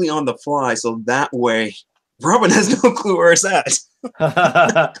completely on the fly, so that way Robin has no clue where it's at.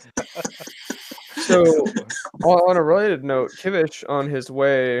 So, on a related note, Kivish, on his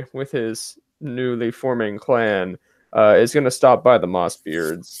way with his newly forming clan, is going to stop by the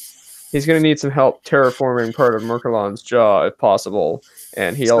Mossbeards. he's going to need some help terraforming part of Merkulon's jaw if possible,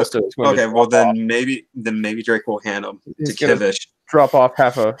 and he also is going to Okay, well then maybe Drake will hand him to He's gonna- Kivish. drop off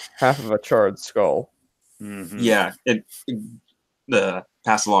half of a charred skull. Mhm. Yeah, it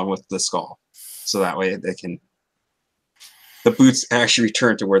pass along with the skull, so that way they can. The boots actually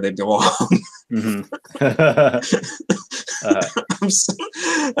return to where they belong. Mhm.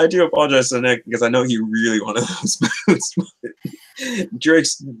 I do apologize to Nick because I know he really wanted those boots.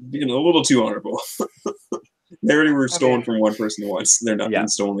 Drake's being a little too honorable. They already were stolen from one person once. They're not being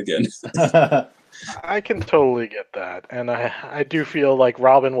stolen again. I can totally get that, and I do feel like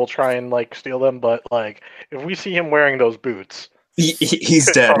Robin will try and like steal them, but like if we see him wearing those boots,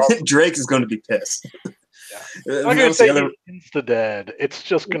 he's dead. Drake is going to be pissed. Yeah. I'm not gonna say he's insta dead. It's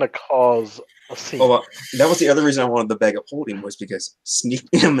just gonna cause a scene. Well, that was the other reason I wanted the bag of holding was because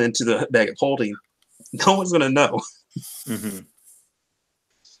sneaking him into the bag of holding, no one's gonna know. Mm-hmm.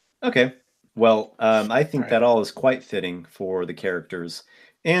 Okay. Well, I think that all is quite fitting for the characters,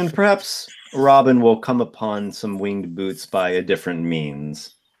 and perhaps Robin will come upon some winged boots by a different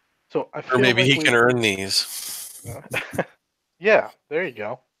means. So I feel Or maybe like he can earn these. Yeah, there you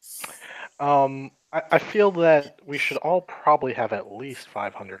go. I feel that we should all probably have at least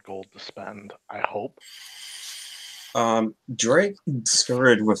 500 gold to spend. I hope. Drake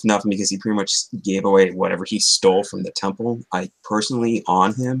started with nothing because he pretty much gave away whatever he stole from the temple. I personally,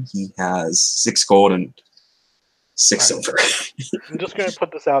 on him, he has 6 gold and 6 silver. I'm just going to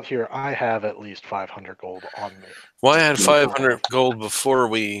put this out here. I have at least 500 gold on me. Well, I had 500 gold before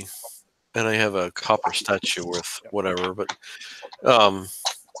we, and I have a copper statue worth whatever. But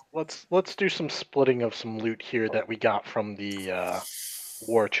let's do some splitting of some loot here that we got from the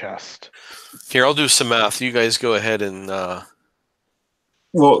war chest. Here, I'll do some math. You guys go ahead and.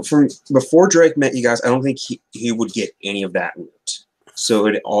 Well, from before Drake met you guys, I don't think he would get any of that loot. So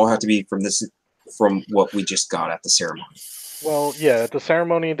it'd all have to be from what we just got at the ceremony. Well, yeah, at the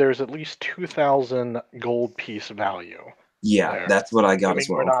ceremony, there's at least 2,000 gold piece value. Yeah, there. that's what I got as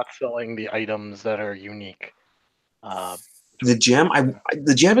well. We're not selling the items that are unique. The gem,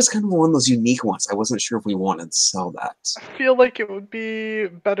 the gem is kind of one of those unique ones. I wasn't sure if we wanted to sell that. I feel like it would be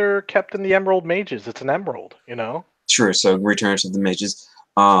better kept in the Emerald Mages. It's an emerald, you know? True, so return to the mages.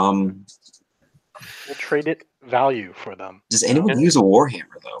 We'll trade it value for them. Does anyone use a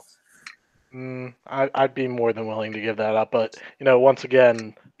Warhammer, though? I'd be more than willing to give that up, but, you know, once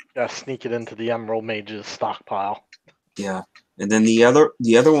again, gotta sneak it into the Emerald Mages stockpile. Yeah, and then the other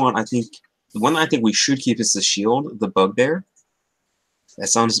one, the one I think we should keep is the shield, the bugbear. That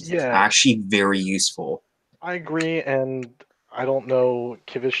sounds actually very useful. I agree, and I don't know,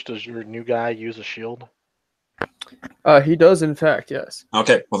 Kivish, does your new guy use a shield? He does, in fact, yes.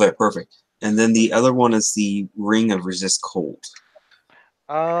 Okay, well, they're perfect. And then the other one is the Ring of Resist Cold.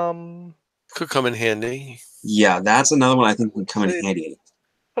 Could come in handy. Yeah, that's another one I think would come in handy.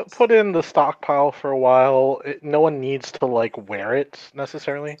 Put in the stockpile for a while. No one needs to, like, wear it,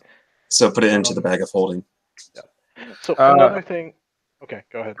 necessarily. So put it into the bag of holding. Yeah. So another thing... Okay,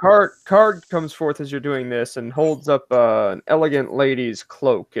 go ahead. Card comes forth as you're doing this and holds up an elegant lady's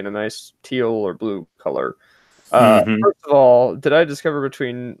cloak in a nice teal or blue color. First of all, did I discover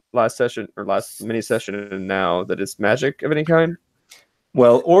between last mini session and now that it's magic of any kind?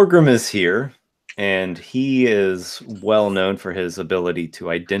 Well, Orgrim is here, and he is well known for his ability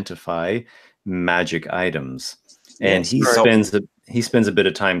to identify magic items. And he spends a bit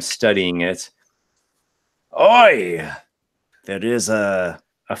of time studying it. Oi! There is a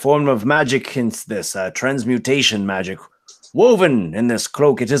form of magic in this, transmutation magic, woven in this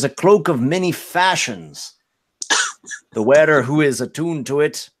cloak. It is a cloak of many fashions. The wearer who is attuned to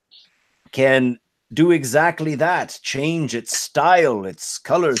it can do exactly that, change its style, its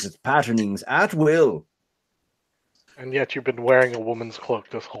colors, its patternings at will. And yet you've been wearing a woman's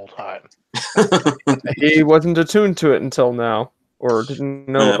cloak this whole time. He wasn't attuned to it until now, or didn't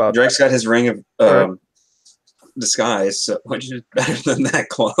know about it. Drake's got his ring of disguise, so which is better than that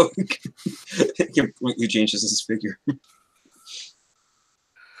cloak. It completely changes his figure.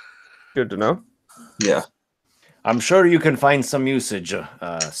 Good to know. Yeah. I'm sure you can find some usage,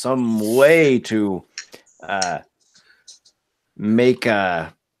 some way to make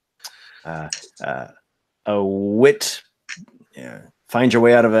a wit, find your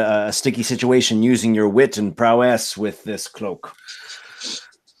way out of a sticky situation using your wit and prowess with this cloak.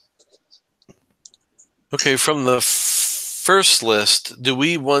 Okay, from the first list, do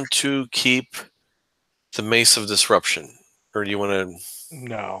we want to keep the Mace of Disruption? Or do you want to...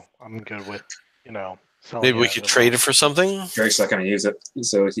 No, I'm good with, selling Maybe we it could at trade a- it for something. Drake's not going to use it,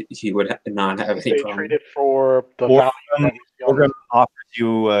 so he would not have any They problem. trade it for the Or, value that we see on Orgrim offers you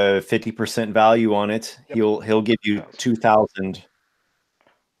 50% value on it. Yep. He'll give you 2,000.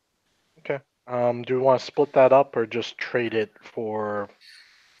 Okay. Do we want to split that up or just trade it for?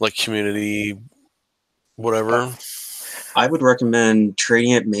 Like community, whatever. I would recommend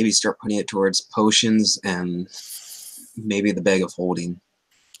trading it, maybe start putting it towards potions and maybe the bag of holding.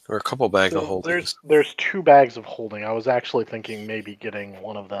 Or a couple bag of So holdings. there's 2 bags of holding. I was actually thinking maybe getting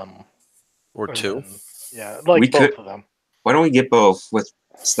one of them. Or and 2. then- yeah, like We both could- of them. Why don't we get both?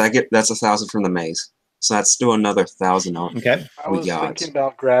 So that's 1,000 from the maze. So that's still another 1,000 on. Okay. I we was got. thinking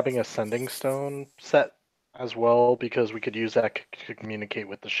about grabbing a sending stone set as well because we could use that to communicate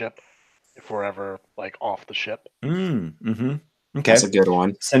with the ship if we're ever like off the ship. Okay. That's a good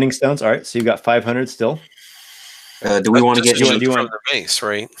one. Sending stones. All right. So you got 500 still. Do we want to get? you want- from the mace,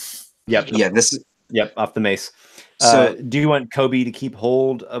 right? Yep. Yeah, this is Yep. Off the mace. so. Do you want Kobe to keep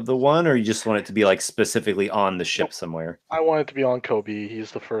hold of the one, or you just want it to be like specifically on the ship somewhere? I want it to be on Kobe.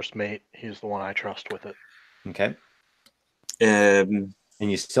 He's the first mate. He's the one I trust with it. Okay. Um,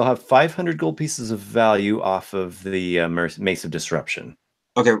 And you still have 500 gold pieces of value off of the Mace of Disruption.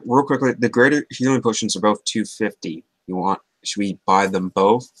 okay, real quickly, the greater healing potions are both 250. Should we buy them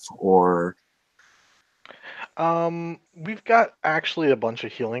both or? We've got actually a bunch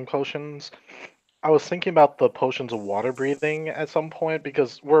of healing potions. I was thinking about the potions of water breathing at some point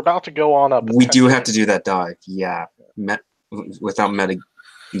because we're about to go on a. We do have to do that dive. Yeah, without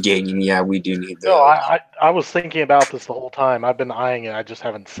mitigating. Yeah, we do need those. No, I was thinking about this the whole time. I've been eyeing it. I just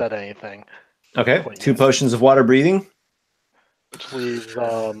haven't said anything. Okay. Quite 2 yet. potions of water breathing. Which leaves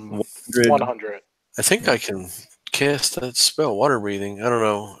 100. 100. I think I can cast that spell, water breathing. I don't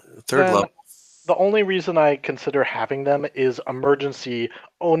know. Third Then level. The only reason I consider having them is emergency.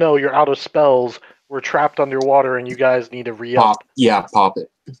 Oh no, you're out of spells. We're trapped underwater, and you guys need to re-up. Pop. Yeah, pop it.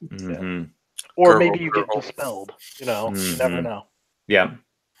 Mhm. Or Gurgle, maybe you get gurgle. dispelled. You never Mhm. know. Yeah.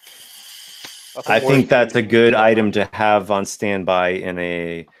 Nothing I worse think than that's a being good killed. item to have on standby in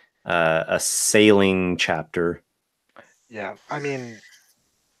a sailing chapter. Yeah, I mean,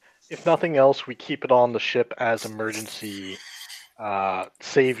 if nothing else, we keep it on the ship as emergency.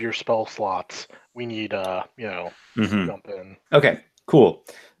 Save your spell slots. We need, Mhm. jump in. Okay, cool.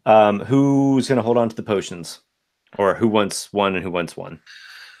 Who's going to hold on to the potions? Or who wants one and who wants one?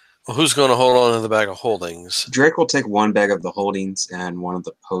 Well, who's going to hold on to the bag of holdings? Drake will take one bag of the holdings and one of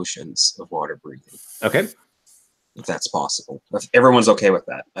the potions of water breathing, Okay. if that's possible. If everyone's okay with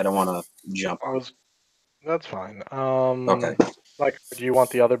that, I don't want to jump. That's fine. Okay. Like, do you want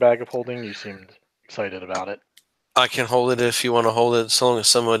the other bag of holding? You seemed excited about it. I can hold it if you want to hold it, so long as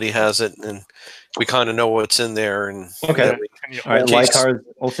somebody has it and we kind of know what's in there. And Okay. that we- Can you All right, hold case- it? Lykar,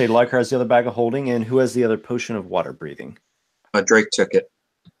 I'll say Lykar has the other bag of holding, and who has the other potion of water breathing? Drake took it.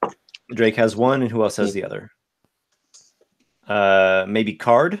 Drake has one, and who else has the other? Maybe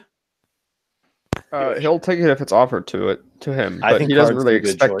Card? He'll take it if it's offered to him, I but think he doesn't Card's really a good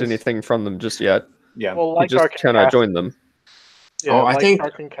expect choice. anything from them just yet. Yeah. Well, He just Lykar can cannot cast join them. Yeah, Oh, I think-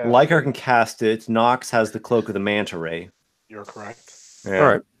 Lykar can cast Lykar it. can cast it. Nox has the Cloak of the Manta Ray. You're correct. Yeah. All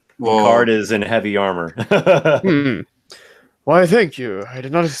right. Well, Card is in heavy armor. Hmm. Why, thank you. I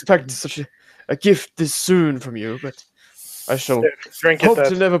did not expect such a gift this soon from you, but I shall Drink it. hope to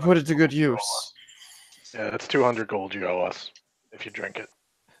That's, never put it to good use. yeah, that's 200 gold you owe us if you drink it.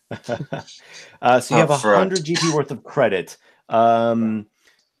 So you have Upfront. 100 GP worth of credit.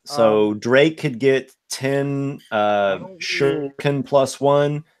 So Drake could get 10 shuriken plus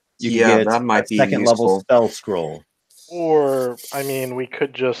 1. You Yeah, could get that might a be second level useful. spell scroll. Or, I mean, we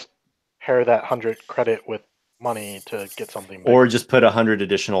could just pair that 100 credit with money to get something Or bigger just put 100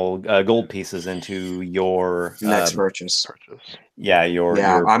 additional gold pieces into your next purchase. purchase. your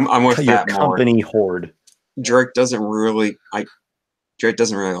I'm with your that more. company hoard. Drake doesn't really like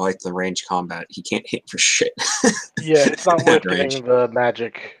the range combat. He can't hit for shit. Yeah, it's not At worth getting the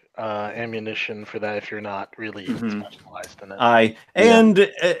magic ammunition for that if you're not really Mhm. specialized in it. And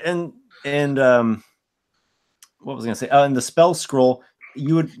what was I gonna say? In the spell scroll,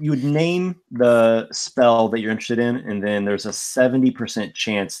 you would name the spell that you're interested in, and then there's a 70%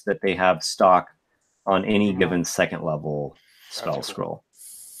 chance that they have stock on any given second level spell cool. scroll.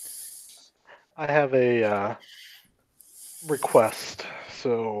 I have a request.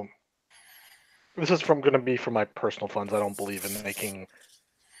 So this is going to be for my personal funds. I don't believe in making,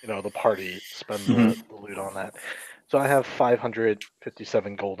 the party spend the loot on that. So I have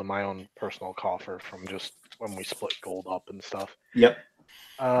 557 gold in my own personal coffer from just when we split gold up and stuff. Yep.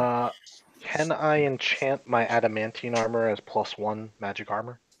 Can I enchant my adamantine armor as +1 magic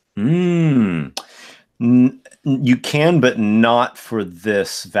armor? You can, but not for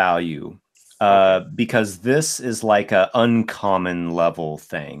this value. Because this is like a uncommon level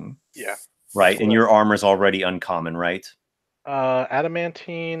thing. Yeah. Right, and your armor's already uncommon, right?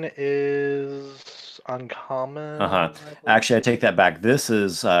 Adamantine is uncommon. Actually, I take that back. This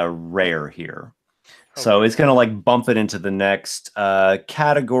is rare here. So it's going to like bump it into the next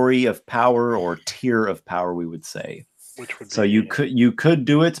category of power or tier of power, we would say. Which would be... So you could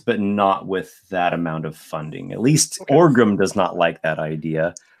do it, but not with that amount of funding. At least Orgrim does not like that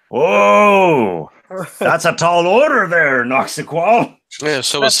idea. Whoa! That's a tall order there, Noxiqual. Yeah,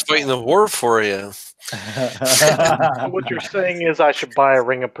 so it's fighting the war for you. What you're saying is I should buy a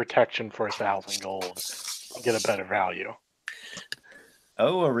ring of protection for 1,000 gold and get a better value.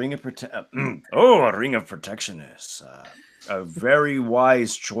 Oh, a ring of protection is a very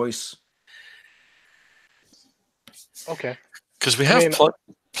wise choice. Okay. Because we have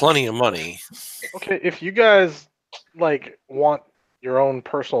plenty of money. Okay, if you guys like want your own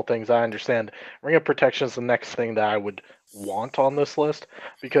personal things, I understand. Ring of Protection is the next thing that I would want on this list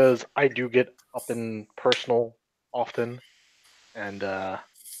because I do get up in personal often, and the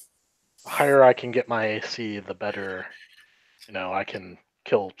higher I can get my AC, the better. I can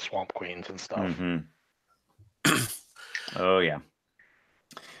kill swamp queens and stuff. Mm-hmm. Oh yeah.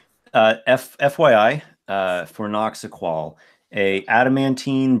 FYI, for Noxiqual, a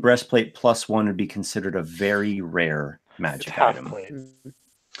adamantine breastplate +1 would be considered a very rare magic item.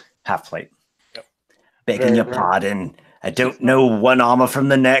 Half plate. Yep. Begging your pardon. I don't know one armor from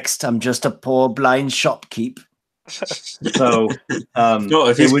the next. I'm just a poor blind shopkeep. So, no,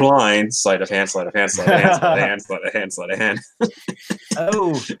 if he's blind, sleight of hand, sleight of hand, sleight of hand, sleight of hand, sleight of hand, sleight of hand.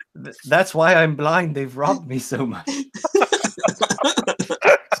 Oh, that's why I'm blind. They've robbed me so much.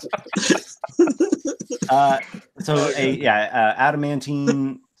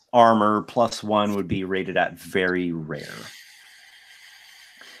 Adamantine armor +1 would be rated at very rare.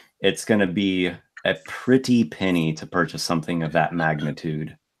 It's going to be a pretty penny to purchase something of that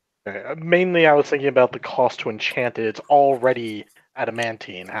magnitude. Mainly, I was thinking about the cost to enchant it. It's already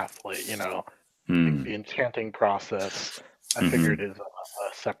adamantine half-plate, Like the enchanting process, I figured is a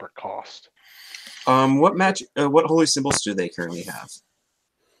separate cost. What holy symbols do they currently have?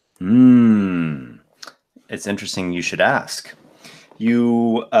 It's interesting you should ask.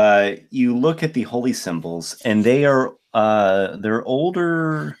 You look at the holy symbols, and they're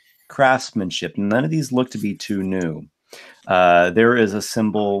older craftsmanship. None of these look to be too new. There is a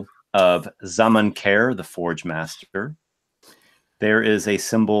symbol of Zamanker, the Forge Master. There is a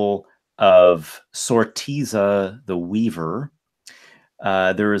symbol of Sortiza, the Weaver.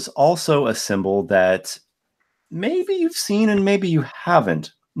 There is also a symbol that maybe you've seen and maybe you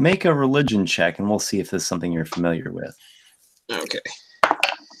haven't. Make a religion check, and we'll see if this is something you're familiar with. Okay. That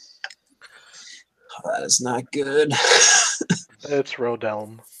is not good. It's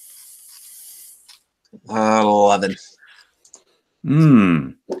Rodelm. 11.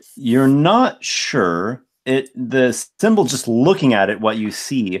 You're not sure. The symbol, just looking at it, what you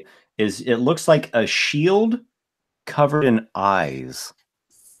see is it looks like a shield covered in eyes.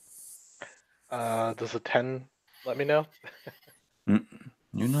 Does a 10 let me know?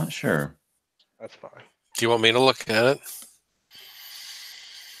 You're not sure. That's fine. Do you want me to look at it?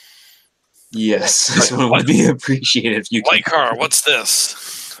 Yes, this one would be appreciated if you could. Lykar, what's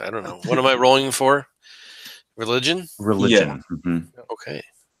this? I don't know. What am I rolling for? Religion? Religion. Yeah. Mm-hmm. Okay.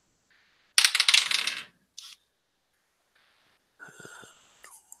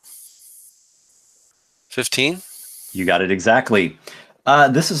 $15? You got it exactly.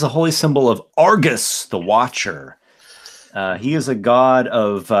 This is a holy symbol of Argus, the Watcher. He is a god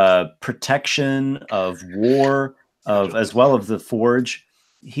of protection, of war, as well as the Forge.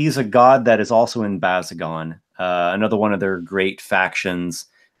 He's a god that is also in Bazagon. Another one of their great factions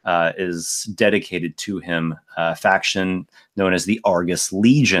is dedicated to him. A faction known as the Argus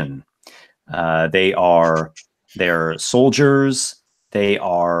Legion. They're soldiers. They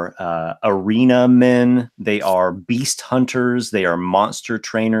are arena men. They are beast hunters. They are monster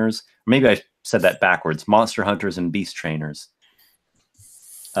trainers. Maybe I said that backwards. Monster hunters and beast trainers.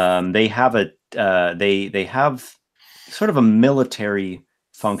 They have sort of a military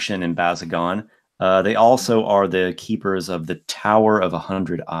function in Bazagon. They also are the keepers of the Tower of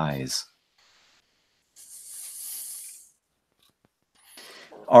 100 Eyes.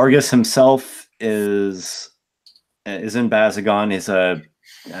 Argus himself is in Bazagon, is a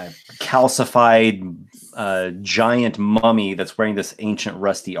calcified giant mummy that's wearing this ancient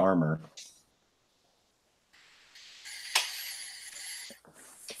rusty armor.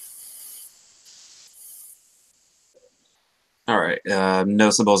 All right.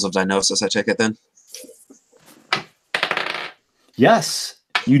 No symbols of Diagnosis, I take it then? Yes,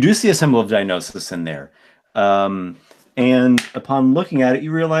 you do see a symbol of Dionysus in there. And upon looking at it,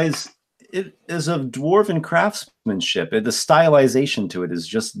 you realize it is of dwarven craftsmanship. The stylization to it is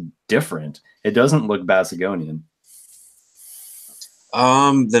just different. It doesn't look Basagonian.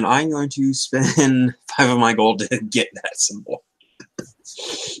 Then I'm going to spend 5 of my gold to get that symbol.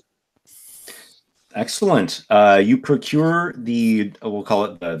 Excellent. You procure we'll call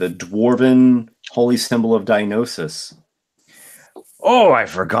it the dwarven holy symbol of Dionysus. Oh, I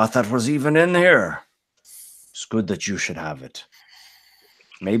forgot that was even in here. It's good that you should have it.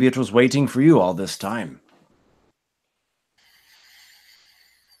 Maybe it was waiting for you all this time.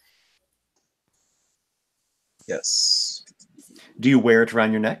 Yes. Do you wear it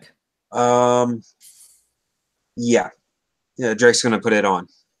around your neck? Yeah. Yeah, Drake's gonna put it on.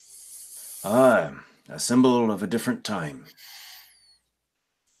 Ah, a symbol of a different time.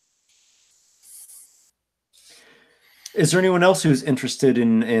 Is there anyone else who's interested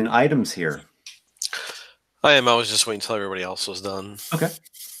in items here? I am. I was just waiting until everybody else was done. Okay.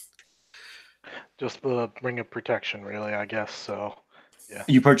 Just the ring of protection, really, I guess. So,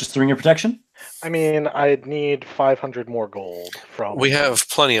 You purchased the ring of protection? I mean, I'd need 500 more gold from. We have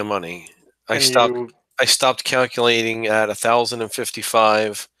plenty of money. I Can stopped calculating at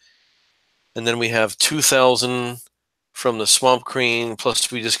 1,055, and then we have 2,000 from the Swamp Queen. Plus,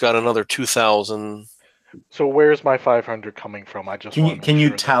 we just got another 2,000. So where's my 500 coming from? I just Can you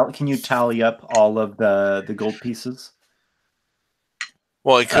tally up all of the gold pieces?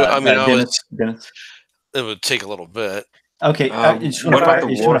 Well, I could. Dennis? It would take a little bit. Okay, you just want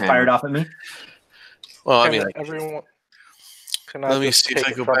to fire it off at me? Well, I mean, everyone. Can let me see if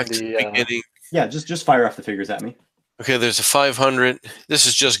I go back to the beginning. Yeah, just fire off the figures at me. Okay, there's a 500. This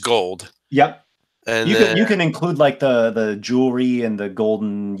is just gold. Yep. And you can include like the jewelry and the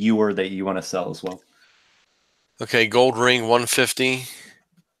golden ewer that you want to sell as well. Okay, gold ring 150,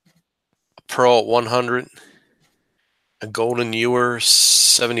 a pearl at 100, a golden ewer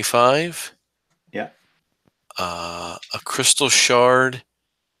 75. Yeah. A crystal shard,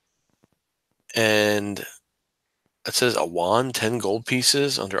 and it says a wand, 10 gold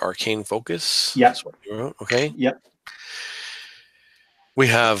pieces under arcane focus. Yeah. That's what you wrote. Okay. Yep. We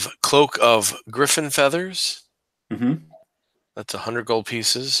have cloak of griffin feathers. Mm-hmm. That's 100 gold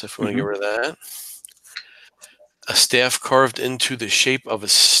pieces if we want to get rid of that. A staff carved into the shape of a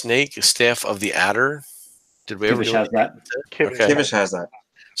snake, a staff of the adder. Did we ever do that? Kivish has that.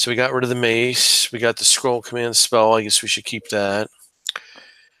 So we got rid of the mace. We got the scroll command spell. I guess we should keep that.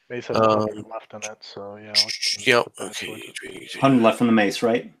 Mace has 100 left in it, so yeah. Yep. Okay. 100 left from the mace,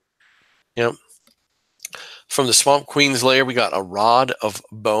 right? Yep. From the Swamp Queen's lair, we got a rod of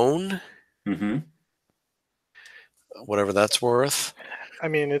bone. Mm-hmm. Whatever that's worth. I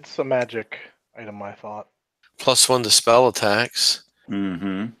mean, it's a magic item, I thought. +1 to spell attacks.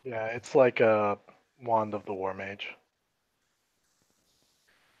 Mm-hmm. Yeah, it's like a wand of the war mage.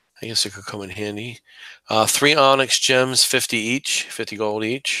 I guess it could come in handy. 3 onyx gems, 50 each, 50 gold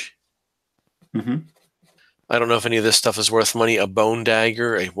each. Mm-hmm. I don't know if any of this stuff is worth money. A bone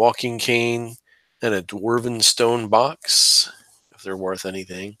dagger, a walking cane, and a dwarven stone box, if they're worth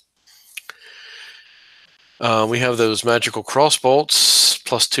anything. We have those magical crossbolts,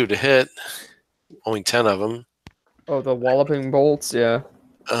 +2 to hit. Only 10 of them. Oh, the walloping bolts, yeah.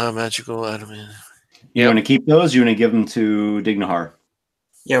 Magical adamant. You want to keep those? You want to give them to Dignahar?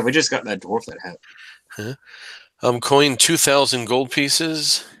 Yeah, we just got that dwarf that had. Coin 2,000 gold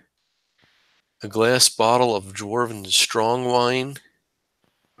pieces. A glass bottle of dwarven strong wine.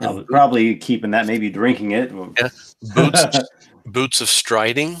 Probably keeping that, maybe drinking it. Yeah. Boots of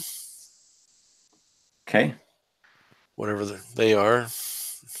striding. Okay. Whatever they are.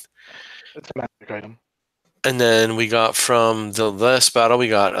 It's a magic item. And then we got from the last battle, we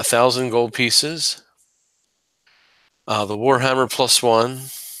got 1,000 gold pieces. The Warhammer +1.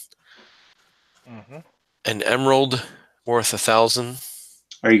 Mm-hmm. An emerald worth 1,000.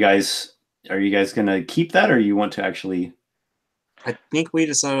 Are you guys gonna keep that, or you want to actually? I think we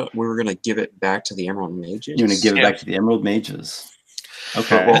decided we were gonna give it back to the Emerald Mages. You're gonna give it back to the Emerald Mages.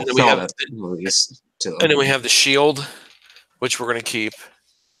 Okay. Well, And then we have and then we have the shield, which we're gonna keep.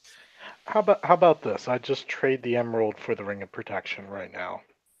 How about this? I just trade the emerald for the ring of protection right now,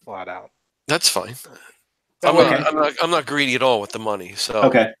 flat out. That's fine. Okay. I'm not greedy at all with the money. So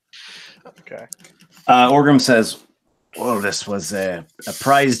Okay. Okay. Orgrim says, Well, this was a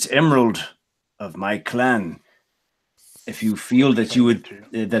prized emerald of my clan. If you feel that you would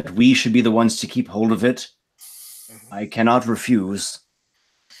that we should be the ones to keep hold of it, I cannot refuse.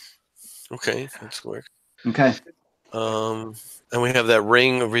 Okay, that's work. okay. And we have that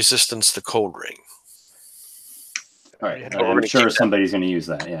ring of resistance, the cold ring. All right. Yeah. I'm sure somebody's going to use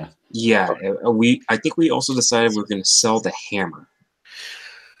that. Yeah. Yeah, I think we also decided we're going to sell the hammer.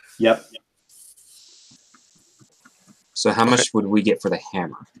 Yep. So how much would we get for the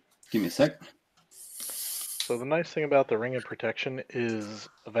hammer? Give me a sec. So the nice thing about the Ring of Protection is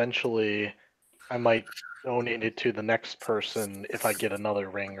eventually I might donate it to the next person if I get another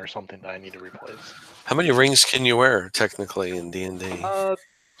ring or something that I need to replace. How many rings can you wear technically in D&D?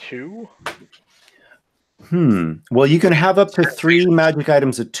 2. Well, you can have up to 3 magic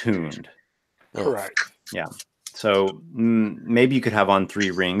items attuned. Correct. Yeah. So maybe you could have on 3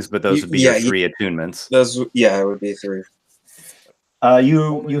 rings, but those would be your 3 attunements. It would be 3.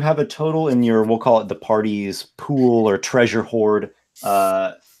 You have a total in your, we'll call it the party's pool or treasure hoard,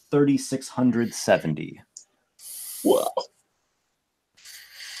 3,670. Wow.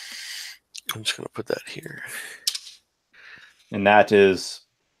 I'm just going to put that here. And that is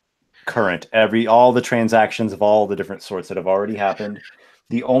current. All the transactions of all the different sorts that have already happened.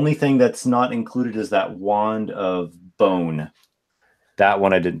 The only thing that's not included is that wand of bone. That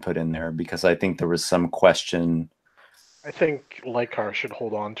one I didn't put in there because I think there was some question. I think Lykar should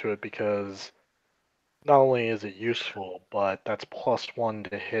hold on to it because not only is it useful, but that's +1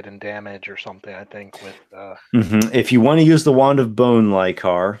 to hit and damage or something, I think, with... If you want to use the Wand of Bone,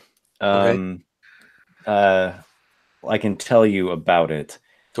 Lykar, I can tell you about it.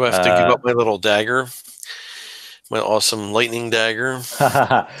 Do I have to give up my little dagger? My awesome lightning dagger?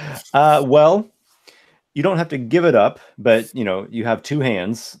 Well, you don't have to give it up, but, you have 2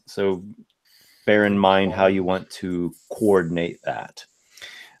 hands, so bear in mind how you want to coordinate that.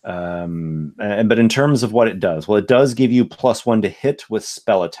 But in terms of what it does, well, it does give you +1 to hit with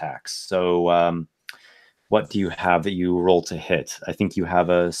spell attacks. So what do you have that you roll to hit? I think you have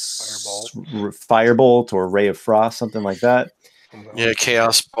a Firebolt or Ray of Frost, something like that. Yeah,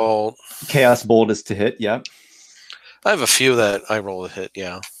 Chaos Bolt. Chaos Bolt is to hit, yeah. I have a few that I roll to hit,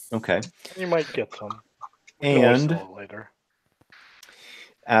 yeah. Okay. You might get some. And later.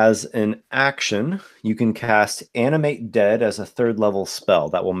 As an action, you can cast Animate Dead as a 3rd level spell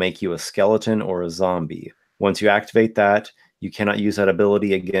that will make you a skeleton or a zombie. Once you activate that, you cannot use that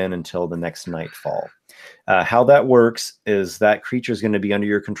ability again until the next nightfall. How that works is that creature is going to be under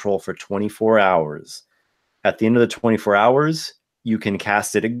your control for 24 hours. At the end of the 24 hours, you can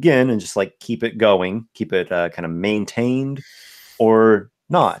cast it again and just keep it going, keep it kind of maintained or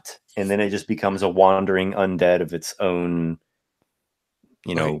not. And then it just becomes a wandering undead of its own,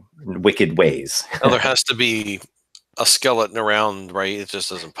 wicked ways. There has to be a skeleton around, right? It just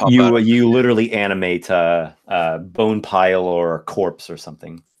doesn't pop out. You literally animate a bone pile or a corpse or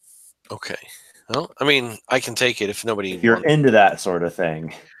something. Okay. Well, I mean, I can take it if nobody... If you're into that sort of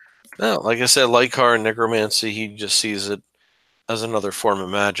thing. No, like I said, Lykar and Necromancy, he just sees it as another form of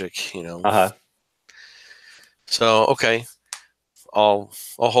magic, So, okay. I'll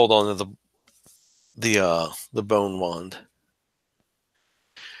hold on to the bone wand.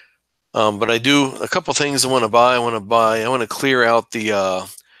 But I do a couple things I want to buy. I want to clear out the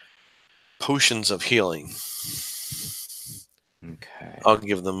potions of healing. Okay. I'll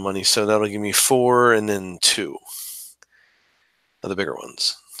give them money, so that'll give me 4 and then 2 of the bigger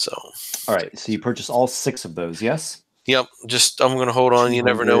ones. So. All right. So you purchase all 6 of those, yes? Yep. I'm going to hold on. You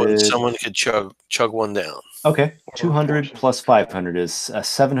never know when someone could chug one down. Okay. 200 plus 500 is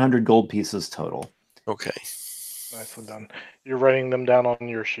 700 gold pieces total. Okay. Nicely done. You're writing them down on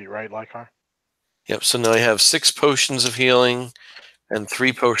your sheet, right, Lykar? Yep. So now I have 6 potions of healing and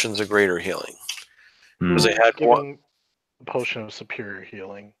 3 potions of greater healing. Because I had one potion of superior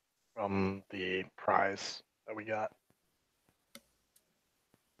healing from the prize that we got.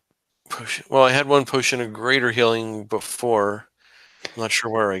 Well, I had 1 potion of greater healing before. I'm not sure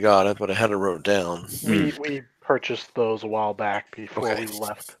where I got it, but I had it wrote down. We purchased those a while back before we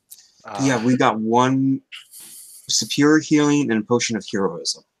left. Yeah, we got 1 superior healing and a potion of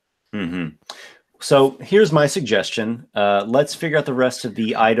heroism. So here's my suggestion. Let's figure out the rest of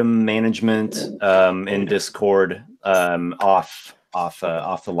the item management in Discord off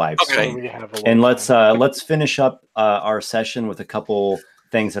the live stream. And let's finish up our session with a couple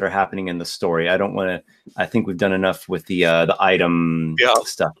things that are happening in the story. I think we've done enough with the item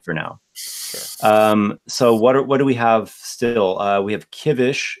stuff for now. Sure. So what do we have still? We have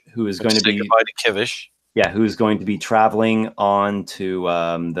Kivish, who is going to be goodbye to Kivish. Yeah, who's going to be traveling on to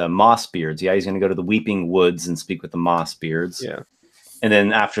the Mossbeards. Yeah, he's going to go to the Weeping Woods and speak with the Mossbeards. Yeah. And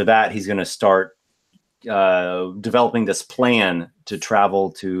then after that, he's going to start developing this plan to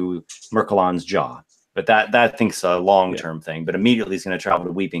travel to Merkelon's Jaw. But that I think's a long-term thing. But immediately he's going to travel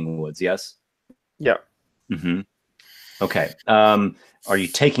to Weeping Woods, yes? Yeah. Okay. Are you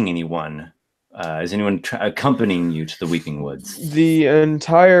taking anyone Is anyone accompanying you to the Weeping Woods? The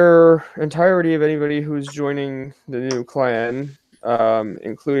entirety of anybody who's joining the new clan,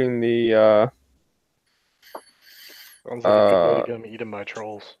 including the Sounds like a good way to get him eaten by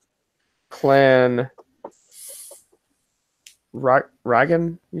trolls. clan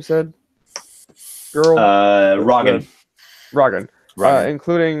Ragan, you said? Girl? Rogan. Ragan.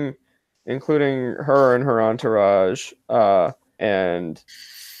 Rogan. Including her and her entourage, and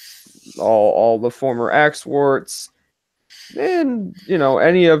all the former Axewarts, and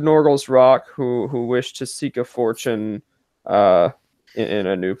any of Norgal's Rock who wish to seek a fortune in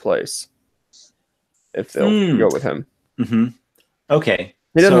a new place, if they'll go with him. Mm-hmm. Okay.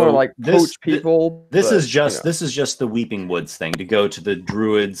 He doesn't want to poach people. This is just the Weeping Woods thing, to go to the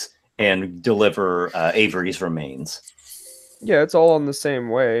druids and deliver Avery's remains. Yeah, it's all on the same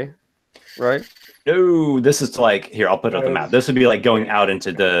way, right? No, this is here. I'll put it on the map. This would be like going out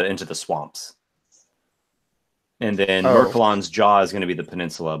into the swamps, and then Merkulon's Jaw is going to be the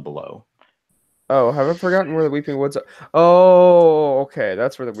peninsula below. Oh, have I forgotten where the Weeping Woods are? Oh, okay,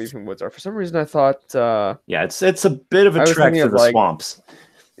 that's where the Weeping Woods are. For some reason, I thought. Yeah, it's a bit of a trek through the swamps.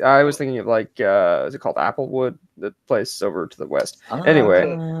 I was thinking of is it called Applewood? The place over to the west.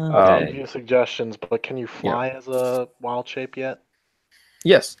 Anyway, I'll give you suggestions, but can you fly as a wild shape yet?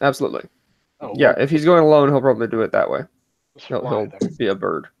 Yes, absolutely. Oh, yeah, if he's going alone, he'll probably do it that way. He'll be a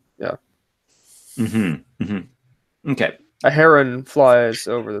bird. Yeah. Mm-hmm. Mm-hmm. Okay. A heron flies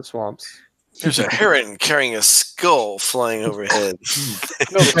over the swamps. There's a heron carrying a skull flying overhead.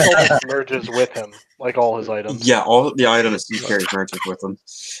 No, the skull merges with him, like all his items. Yeah, all the items he carries merges with him.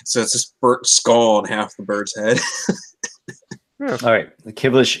 So it's this burnt skull on half the bird's head. Yeah. All right.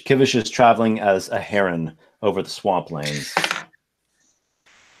 Kivish is traveling as a heron over the swamplands.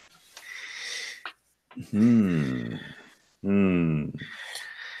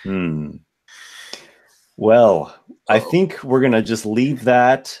 Well, I think we're gonna just leave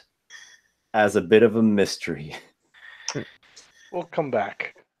that as a bit of a mystery. We'll come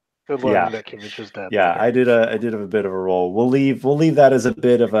back. Good learning that Kivish is dead. Yeah, I did a bit of a roll. We'll leave that as a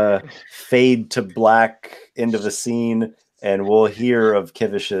bit of a fade to black end of a scene, and we'll hear of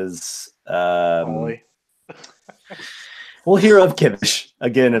Kivish's. We'll hear of Kivish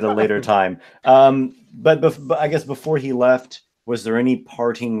again at a later time. But I guess before he left, was there any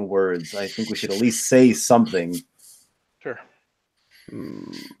parting words? I think we should at least say something. Sure.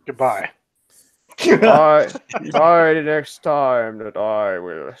 Goodbye. By the next time that I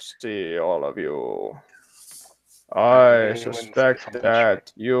will see all of you, I suspect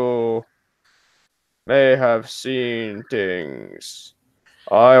that you may have seen things.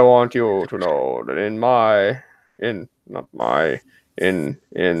 I want you to know that in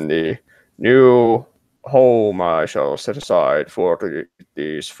the new home I shall set aside for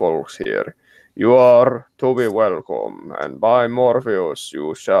these folks here, you are to be welcome, and by Morpheus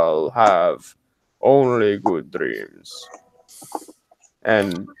you shall have only good dreams.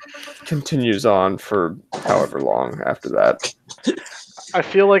 And continues on for however long after that. I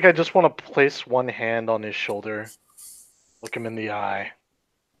feel like I just want to place one hand on his shoulder, look him in the eye,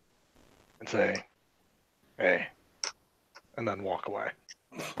 and say, "Hey," and then walk away.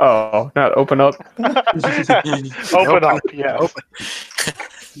 Oh, not open up. Open up, yes.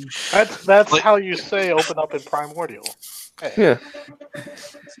 That's how you say open up in Primordial. Hey. Yeah.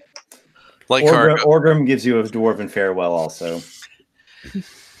 Orgrim gives you a dwarven farewell also.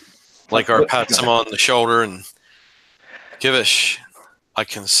 Lykar pats him on the shoulder and Kivish, I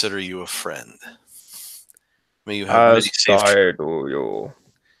consider you a friend. May you have many safe trips.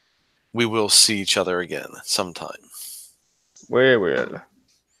 We will see each other again sometime. We will.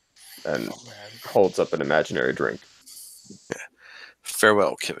 And holds up an imaginary drink. Yeah.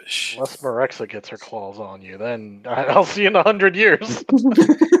 Farewell, Kivish. Unless Marexa gets her claws on you, then I'll see you in 100 years.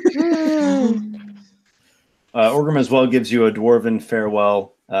 Orgrim as well gives you a dwarven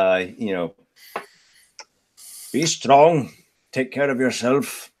farewell. Be strong. Take care of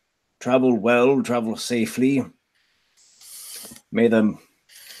yourself. Travel well. Travel safely. May the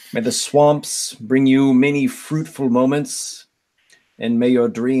swamps bring you many fruitful moments, and may your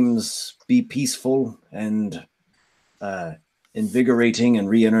dreams be peaceful and invigorating and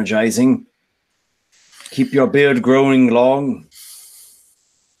re-energizing. Keep your beard growing long,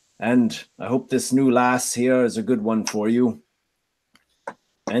 and I hope this new lass here is a good one for you.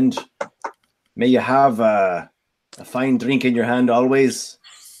 And may you have a fine drink in your hand always,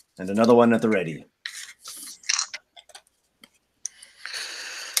 and another one at the ready.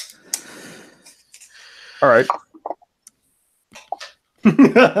 All right.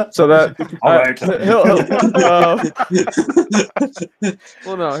 So that All right.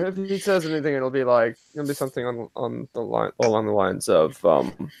 well, no. If he says anything, it'll be something on the line along the lines of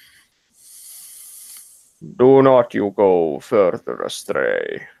 "Do not you go further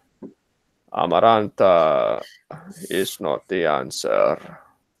astray. Amaranta is not the answer."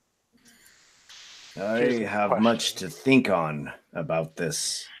 I have much to think on about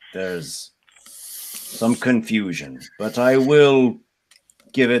this. There's some confusion, but I will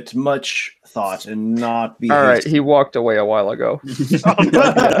give it much thought and not be All right, hasty. he walked away a while ago.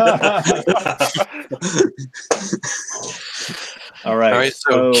 All right. All right,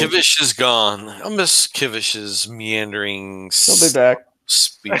 so Kivish is gone. I miss Kivish's meandering He'll be back.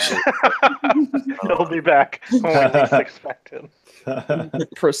 speeches. He'll be back when we least expect him.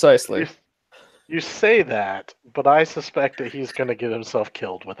 Precisely. You say that, but I suspect that he's going to get himself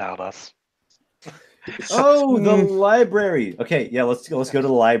killed without us. Oh, the library. Okay, yeah, let's go to the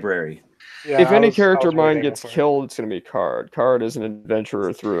library. Yeah, If I any was character of mine waiting gets for it. killed, it's going to be Card. Card is an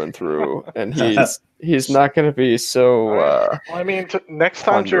adventurer through and through, and he's not going to be so. Well, I mean, next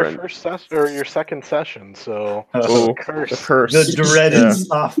time's your ponderant. first session or your second session, so Oh, the curse. curse. The dreaded Yeah.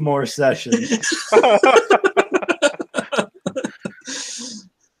 sophomore session.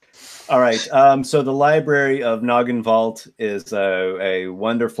 All right. So the Library of Noggin Vault is a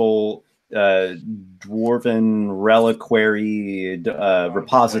wonderful dwarven reliquary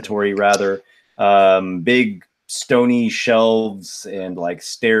repository, rather. Big stony shelves and like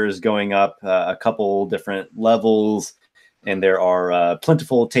stairs going up a couple different levels. And there are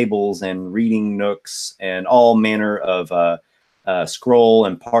plentiful tables and reading nooks and all manner of scroll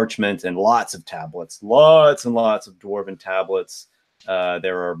and parchment and lots of tablets, lots and lots of dwarven tablets.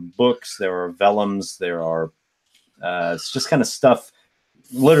 There are books, there are vellums, there are it's just kind of stuff,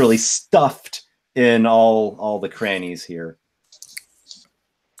 literally stuffed in all the crannies here.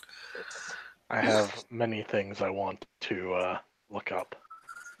 I have many things I want to look up.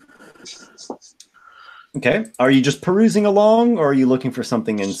 Okay. Are you just perusing along, or are you looking for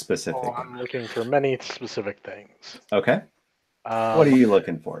something in specific? Oh, I'm looking for many specific things. Okay. What are you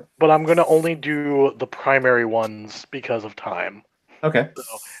looking for? But I'm going to only do the primary ones because of time. Okay.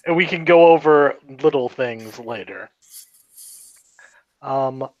 And we can go over little things later.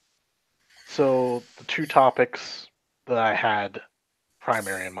 So the two topics that I had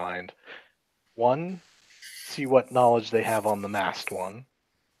primary in mind. One, see what knowledge they have on the masked one.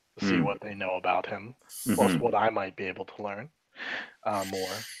 See what they know about him, plus what I might be able to learn. More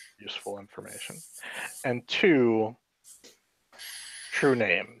useful information. And two, true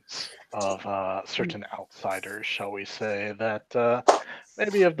names of certain outsiders, shall we say, that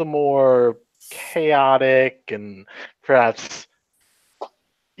maybe of the more chaotic and perhaps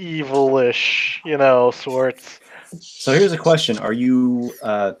evilish, sorts. So here's a question. Are you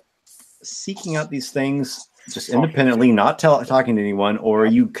seeking out these things just independently, not talking to anyone, or are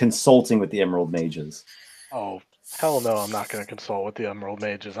you consulting with the Emerald Mages? Oh, hell no, I'm not going to consult with the Emerald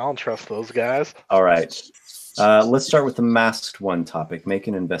Mages. I don't trust those guys. All right. Let's start with the masked one topic. Make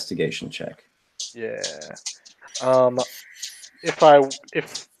an investigation check. Yeah.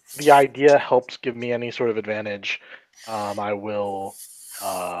 If the idea helps give me any sort of advantage, I will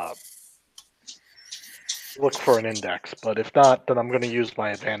look for an index. But if not, then I'm going to use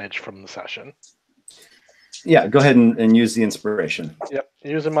my advantage from the session. Yeah, go ahead and use the inspiration. Yep,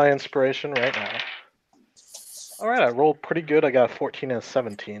 using my inspiration right now. All right, I rolled pretty good. I got a 14 and a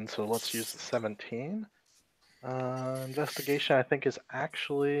 17, so let's use the 17. Investigation, I think, is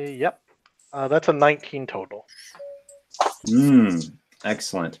actually, yep. That's a 19 total.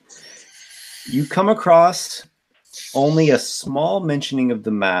 Excellent. You come across only a small mentioning of the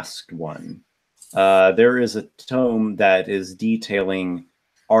masked one. There is a tome that is detailing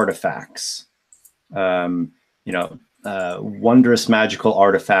artifacts. Wondrous magical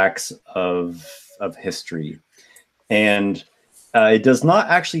artifacts of history. And it does not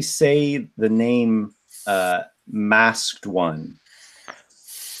actually say the name masked one.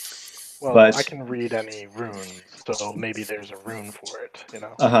 Well, but I can read any runes, so maybe there's a rune for it,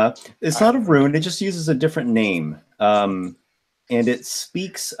 It's not a rune, it just uses a different name. And it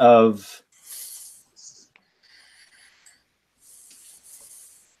speaks of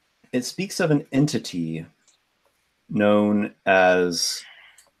an entity known as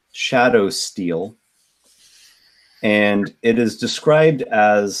Shadow Steel, and it is described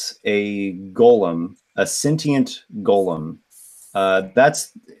as a golem, a sentient golem.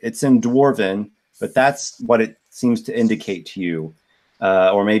 It's in Dwarven, but that's what it seems to indicate to you.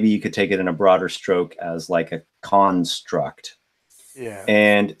 Or maybe you could take it in a broader stroke as like a construct. Yeah.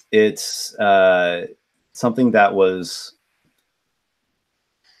 And it's something that was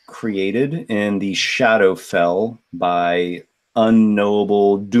created in the Shadowfell by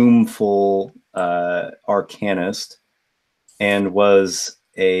unknowable, doomful arcanist, and was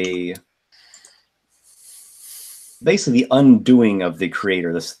basically the undoing of the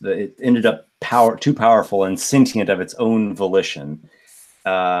creator. It ended up too powerful and sentient of its own volition.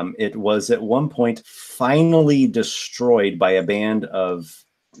 It was at one point finally destroyed by a band of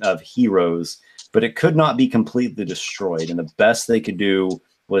heroes, but it could not be completely destroyed. And the best they could do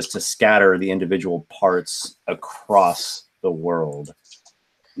was to scatter the individual parts across the world.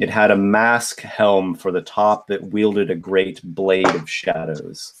 It had a mask helm for the top that wielded a great blade of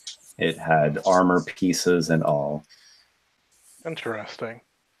shadows. It had armor pieces and all. Interesting.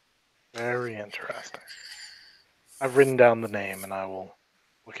 Very interesting. I've written down the name, and I will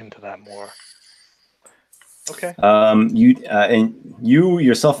look into that more. Okay. You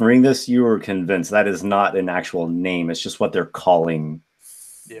yourself in reading this, you were convinced that is not an actual name. It's just what they're calling.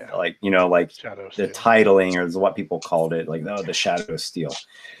 Yeah. Like Shadow the Steel. titling or what people called it, like the Shadow Steel.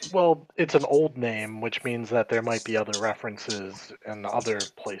 Well, it's an old name, which means that there might be other references in other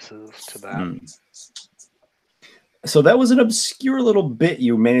places to that. So that was an obscure little bit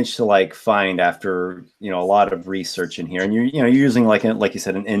you managed to find after a lot of research in here, and you're using like you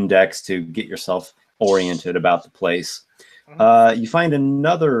said an index to get yourself oriented about the place. You find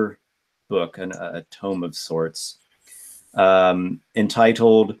another book, a tome of sorts,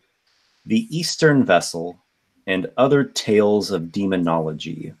 entitled "The Eastern Vessel and Other Tales of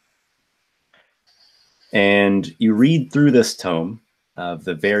Demonology," and you read through this tome of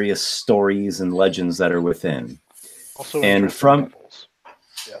the various stories and legends that are within. Also, and from levels.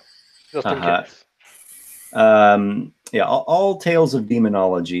 Yeah, just in case. All tales of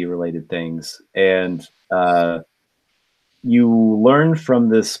demonology related things, and you learn from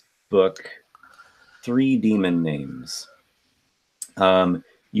this book 3 demon names.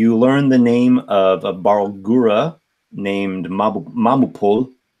 You learn the name of a Barlgura named Mamupul,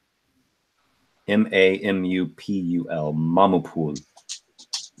 Mamupul, Mamupul.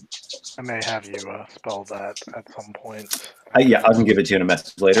 I may have you spell that at some point. I can give it to you in a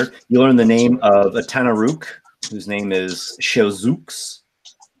message later. You learn the name of a Tanaruk, whose name is Shozux.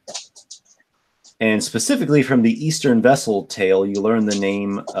 And specifically from the Eastern Vessel tale, you learn the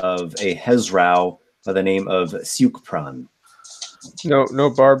name of a Hezrau by the name of Siukpran. No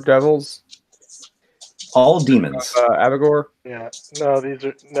barb devils. All demons. Abagor. Yeah. No,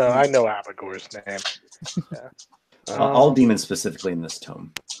 I know Abagor's name. Yeah. All demons specifically in this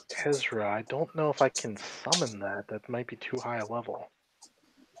tome. Hezra, I don't know if I can summon that. That might be too high a level.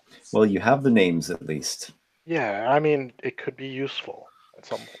 Well, you have the names at least. Yeah, I mean, it could be useful at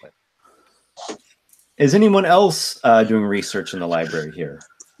some point. Is anyone else doing research in the library here?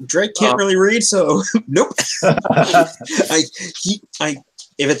 Drake can't really read, so nope.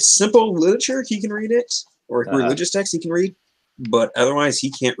 If it's simple literature, he can read it, or religious text, he can read. But otherwise, he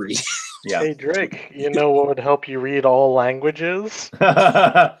can't read. Yeah. Hey, Drake, you know what would help you read all languages?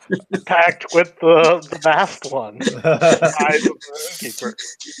 Packed with the vast one. Eyes of the Innkeeper.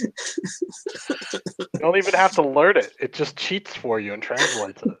 You don't even have to learn it. It just cheats for you and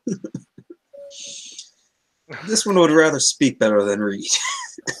translates it. This one would rather speak better than read.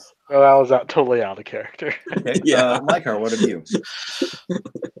 Well, that was totally out of character. Okay. Yeah. Lykar, what have you?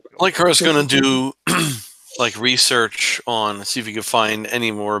 Lykar is going to do research on, see if he can find any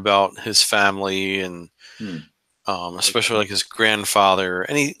more about his family and especially his grandfather.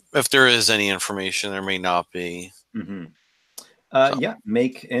 If there is any information, there may not be. Mm-hmm. Yeah,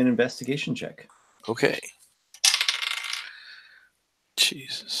 make an investigation check. Okay.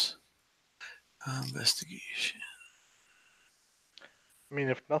 Jesus. Investigation. I mean,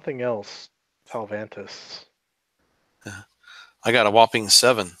 if nothing else, Talvantis. I got a whopping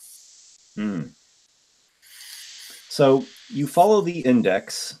 7. So you follow the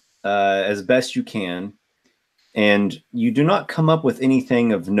index as best you can, and you do not come up with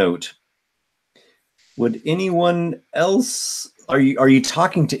anything of note. Would anyone else? Are you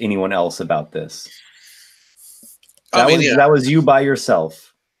talking to anyone else about this? That was you by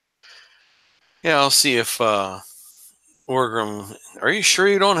yourself. Yeah, I'll see if Orgrim. Are you sure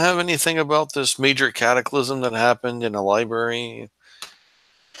you don't have anything about this major cataclysm that happened in a library?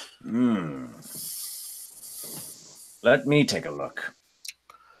 Let me take a look.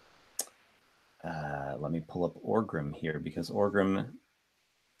 Let me pull up Orgrim here, because Orgrim,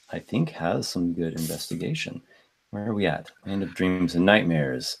 I think, has some good investigation. Where are we at? Land of Dreams and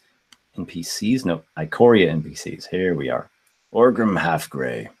Nightmares. NPCs? No, Ikoria NPCs. Here we are. Orgrim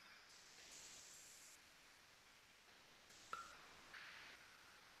Halfgrey.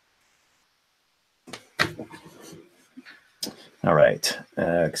 All right.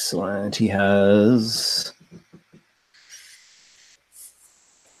 Excellent. He has...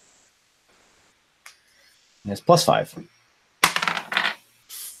 +5.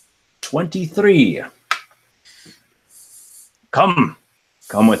 23. Come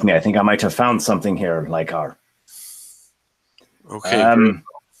with me. I think I might have found something here, Lykar. Okay. Great.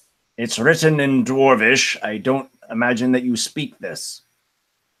 It's written in Dwarvish. I don't imagine that you speak this.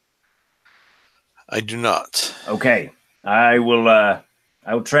 I do not. Okay, I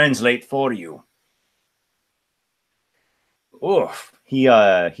will translate for you. Oh, he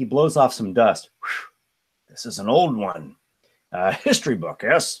blows off some dust. This is an old one. History book,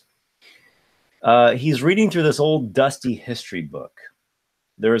 yes? He's reading through this old dusty history book.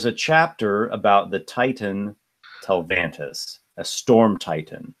 There is a chapter about the Titan Telvantus, a storm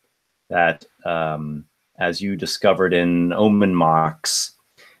titan that, as you discovered in Omen Mox,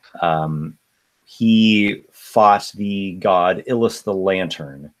 he fought the god Illus the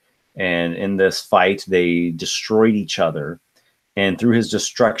Lantern. And in this fight, they destroyed each other. And through his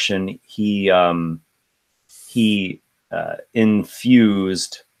destruction, he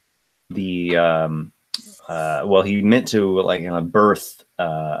infused the he meant to birth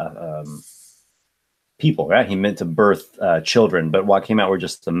people, right? He meant to birth children, but what came out were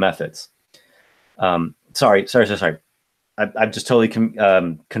just the methods. Sorry. I've just totally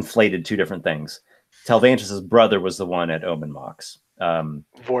conflated two different things. Telvantus's brother was the one at Omen Mox.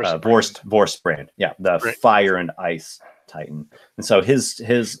 Vorstbrand. Yeah, the fire and ice titan. And so his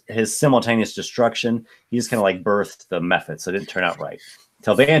simultaneous destruction, he just kind of like birthed the method, so it didn't turn out right.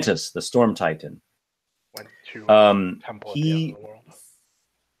 Telvantus, the storm titan, went to temple at the end of the world.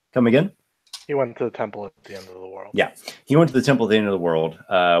 Come again? He went to the temple at the end of the world. Yeah, he went to the temple at the end of the world,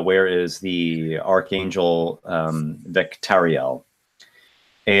 where is the Archangel Vectariel.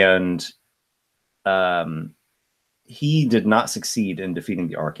 And he did not succeed in defeating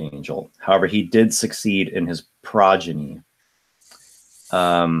the Archangel. However, he did succeed in his progeny.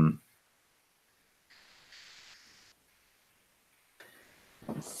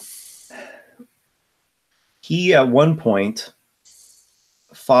 He, at one point,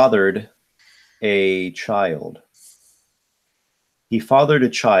 fathered a child. He fathered a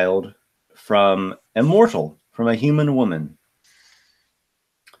child from a mortal, from a human woman.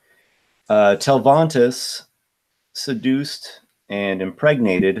 Telvantus seduced and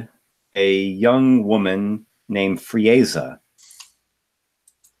impregnated a young woman named Frieza.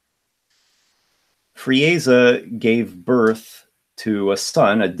 Frieza gave birth to a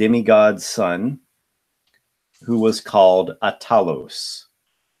son, a demigod son, who was called Atalos.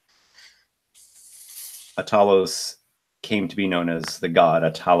 Atalos came to be known as the god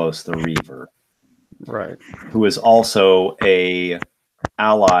Atalos the Reaver. Right. Who is also a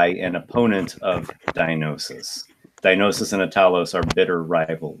ally and opponent of Dionysus. Dionysus and Atalos are bitter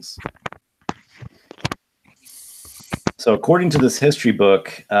rivals. So according to this history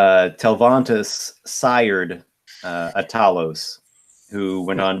book, Telvantus sired Atalos, who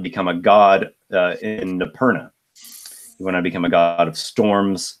went on to become a god in Niperna. He went on to become a god of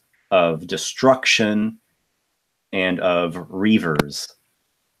storms, of destruction, and of reavers.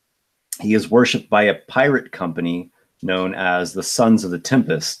 He is worshipped by a pirate company known as the Sons of the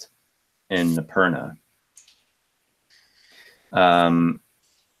Tempest in Niperna. And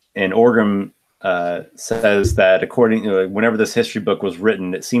Orgrim says that according to whenever this history book was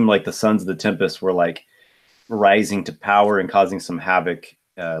written, it seemed like the Sons of the Tempest were like rising to power and causing some havoc,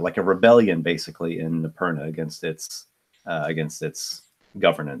 like a rebellion basically in Niperna against its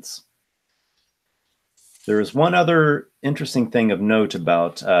governance. There is one other interesting thing of note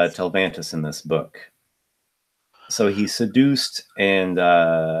about Telvantus in this book. So he seduced and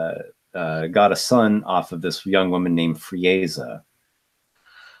got a son off of this young woman named Frieza.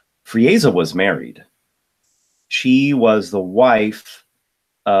 Frieza was married. She was the wife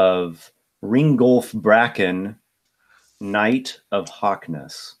of Ringolf Bracken, Knight of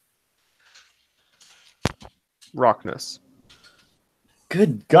Hawkness. Rockness.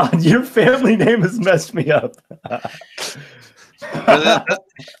 Good God, your family name has messed me up.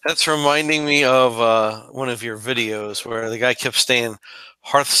 That's reminding me of one of your videos where the guy kept saying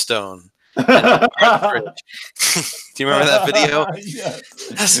Hearthstone. Hearthridge. Do you remember that video?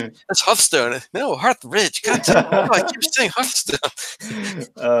 Yes. That's Hearthstone. No, Hearthridge. God damn, I keep saying Hearthstone.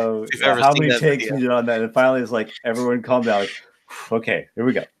 How many takes we did on that? And finally, it's like everyone calmed down. Like, okay, here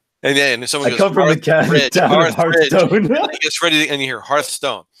we go. And then someone I goes, come from the town of Hearthstone. He gets ready, and you hear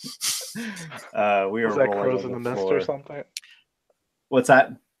Hearthstone. We are Was that Crows in the Mist or something? What's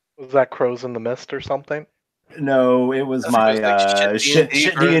that? Was that Crows in the Mist or something? No, it was my shit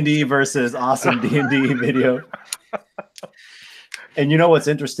D&D versus awesome D&D video. And you know what's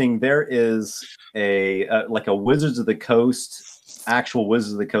interesting? There is a like a Wizards of the Coast, actual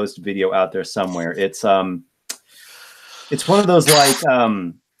Wizards of the Coast video out there somewhere. It's one of those like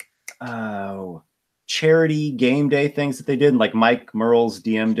charity game day things that they did. And like Mike Merles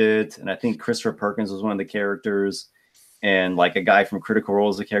DM'd it, and I think Christopher Perkins was one of the characters, and like a guy from Critical Role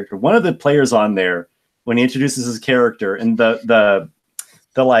is a character. One of the players on there, when he introduces his character, and the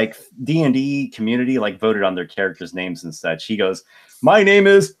like D&D community like voted on their characters' names and such. He goes, "My name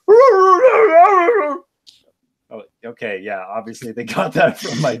is." Oh, okay, yeah. Obviously, they got that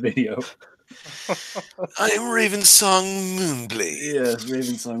from my video. I am Ravensong Moonblade. Yes,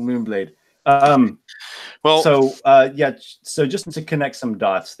 Ravensong Moonblade. Well, so yeah. So just to connect some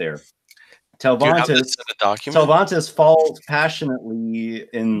dots there, do you have this in a document? Telvantis falls passionately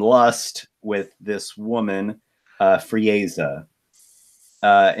in lust with this woman, Frieza.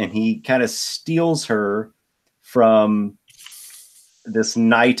 And he kind of steals her from this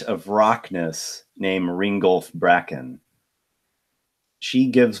knight of rockness named Ringolf Bracken. She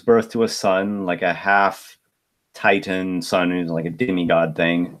gives birth to a son, like a half Titan son, who's like a demigod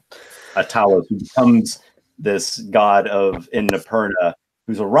thing, a Talos, who becomes this god of in Annapurna,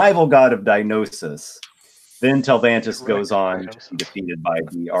 who's a rival god of Dionysus. Then Telvantis goes on to be defeated by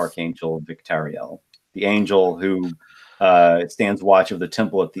the Archangel Victariel, the angel who stands watch of the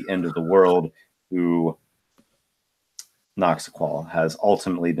temple at the end of the world, who Noxiqual has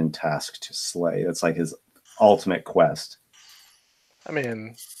ultimately been tasked to slay. It's like his ultimate quest. I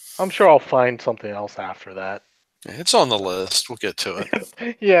mean, I'm sure I'll find something else after that. It's on the list. We'll get to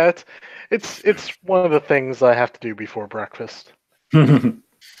it. Yeah, it's one of the things I have to do before breakfast. So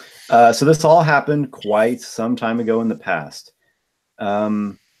this all happened quite some time ago in the past.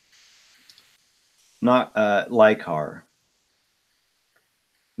 Not Lykar.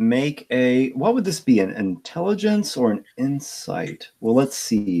 Make a, what would this be, an intelligence or an insight? Well, let's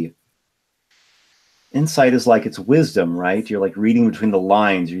see. Insight is like it's wisdom, right? You're like reading between the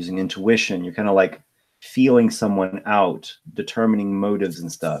lines, you're using intuition, you're kind of like feeling someone out, determining motives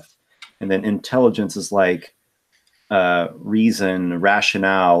and stuff. And then intelligence is like reason,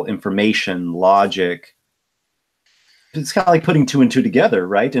 rationale, information, logic. It's kind of like putting two and two together,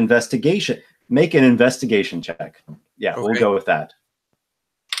 right? Investigation. Make an investigation check. Yeah, okay. We'll go with that.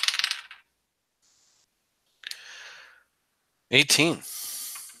 18.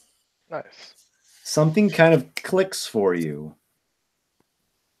 Nice. Something kind of clicks for you.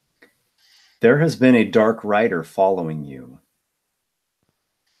 There has been a dark rider following you.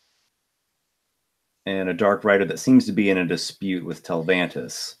 And a dark rider that seems to be in a dispute with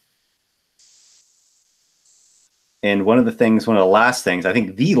Telvantis. And one of the last things, I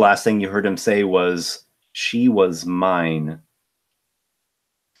think the last thing you heard him say was, "She was mine."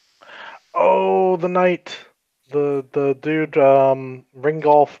 Oh, the knight. The dude,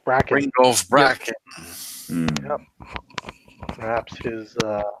 Ringolf Bracken. Ringolf Bracken. Yep. Perhaps his,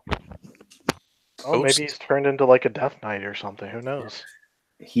 maybe he's turned into like a Death Knight or something. Who knows?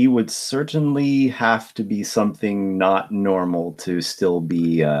 He would certainly have to be something not normal to still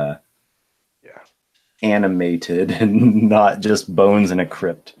be animated and not just bones in a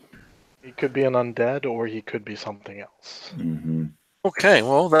crypt. He could be an undead, or he could be something else. Mm-hmm. Okay,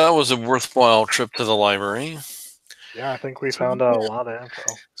 well, that was a worthwhile trip to the library. Yeah, I think we found out a lot of info.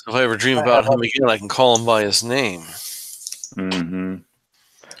 So if I ever dream about him again, I can call him by his name. Mm-hmm.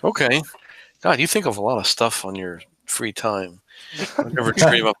 Okay. God, you think of a lot of stuff on your free time. I never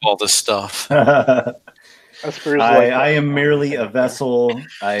dream up all this stuff. I am merely a vessel.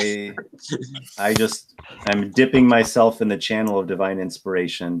 I'm dipping myself in the channel of divine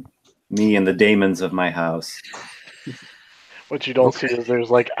inspiration. Me and the daemons of my house. What you don't see is there's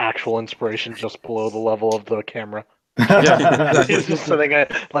like actual inspiration just below the level of the camera. Yeah. He's just sitting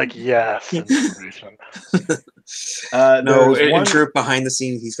at like, yes, inspiration. True, behind the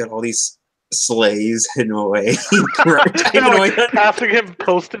scenes, he's got all these slaves hidden away. Passing him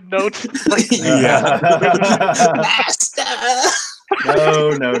post-it notes. Master!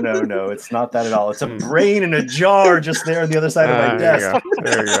 No. It's not that at all. It's a brain in a jar just there on the other side of my desk.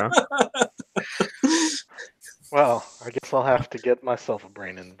 There you go. Well, I guess I'll have to get myself a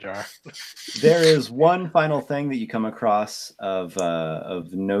brain in the jar. There is one final thing that you come across of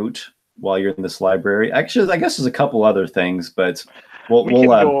note while you're in this library. Actually, I guess there's a couple other things, but we'll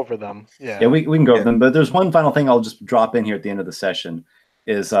go over them. Yeah, we can go over them. But there's one final thing I'll just drop in here at the end of the session.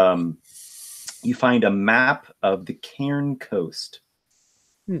 Is you find a map of the Cairn Coast.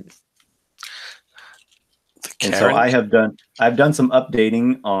 And so I've done some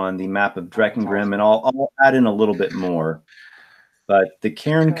updating on the map of Dreckengrim, and I'll add in a little bit more. But the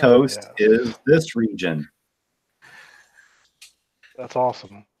Cairn Coast is this region. That's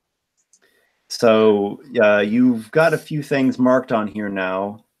awesome. So you've got a few things marked on here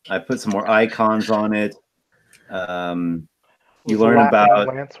now. I put some more icons on it. You learn about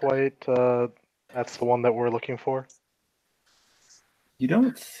Lance White. That's the one that we're looking for. You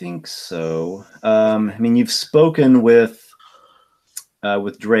don't think so? I mean, you've spoken with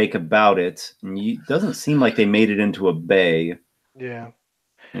Drake about it, and it doesn't seem like they made it into a bay. Yeah.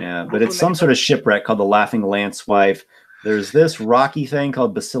 Yeah, but it's some sort of shipwreck called the Laughing Lancewife. There's this rocky thing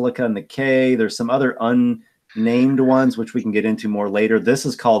called Basilica in the Cay. There's some other unnamed ones, which we can get into more later. This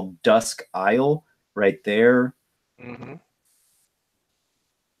is called Dusk Isle, right there. Mm-hmm.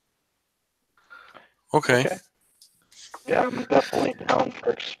 Okay. Yeah, I'm definitely down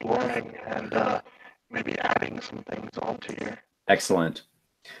for exploring and maybe adding some things onto here. Excellent.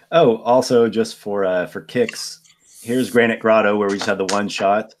 Oh, also just for kicks, here's Granite Grotto where we just had the one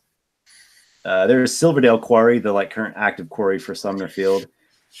shot. There's Silverdale Quarry, the current active quarry for Summerfield.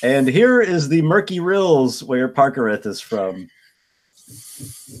 And here is the Murky Rills where Parkereth is from.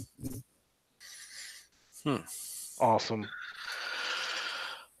 Awesome.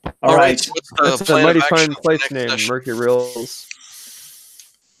 All right. So what's the That's a plan mighty of action fine for place next name, session? Murky Rills.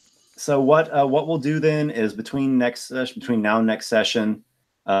 So what we'll do then is between now and next session,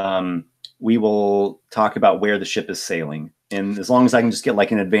 we will talk about where the ship is sailing. And as long as I can just get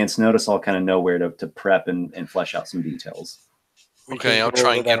an advance notice, I'll kind of know where to prep and flesh out some details. Okay, I'll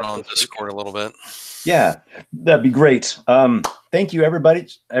try and get on Discord a little bit. Yeah, that'd be great. Thank you, everybody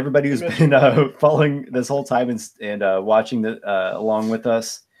who's been following this whole time and watching along with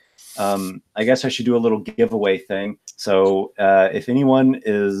us. I guess I should do a little giveaway thing. So if anyone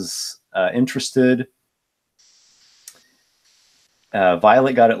is interested,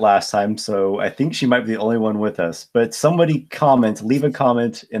 Violet got it last time, so I think she might be the only one with us. But somebody leave a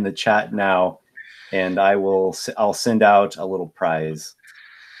comment in the chat now, and I'll send out a little prize.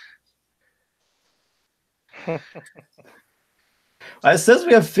 It says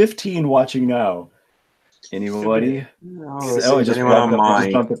we have 15 watching now. Anybody? On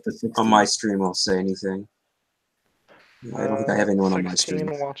my stream will say anything. I don't think I have anyone on my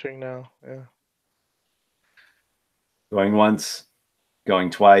stream. Watching now. Yeah. Going once, going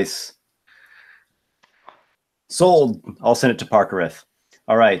twice. Sold. I'll send it to Parkereth.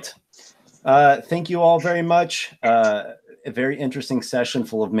 All right. Thank you all very much. A very interesting session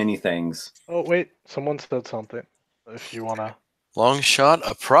full of many things. Oh wait, someone said something. If you wanna. Long shot,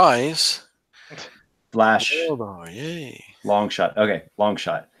 a prize. Flash. Oh, yay. Long shot. Okay, long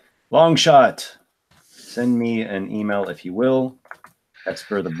shot. Long shot. Send me an email if you will.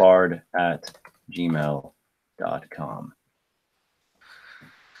 esperthebard@gmail.com.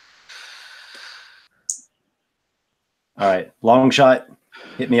 All right, long shot.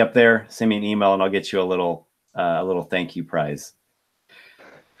 Hit me up there. Send me an email, and I'll get you a little thank you prize.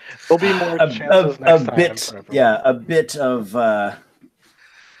 There'll be more chances next time. A bit of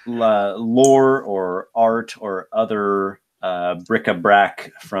lore or art or other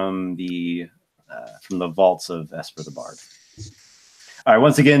bric-a-brac from the vaults of Esper the Bard. All right,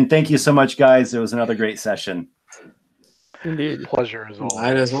 once again, thank you so much, guys. It was another great session. Indeed. Pleasure as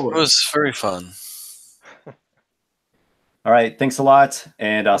always. It was very fun. All right, thanks a lot,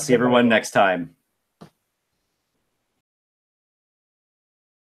 and I'll see everyone next time.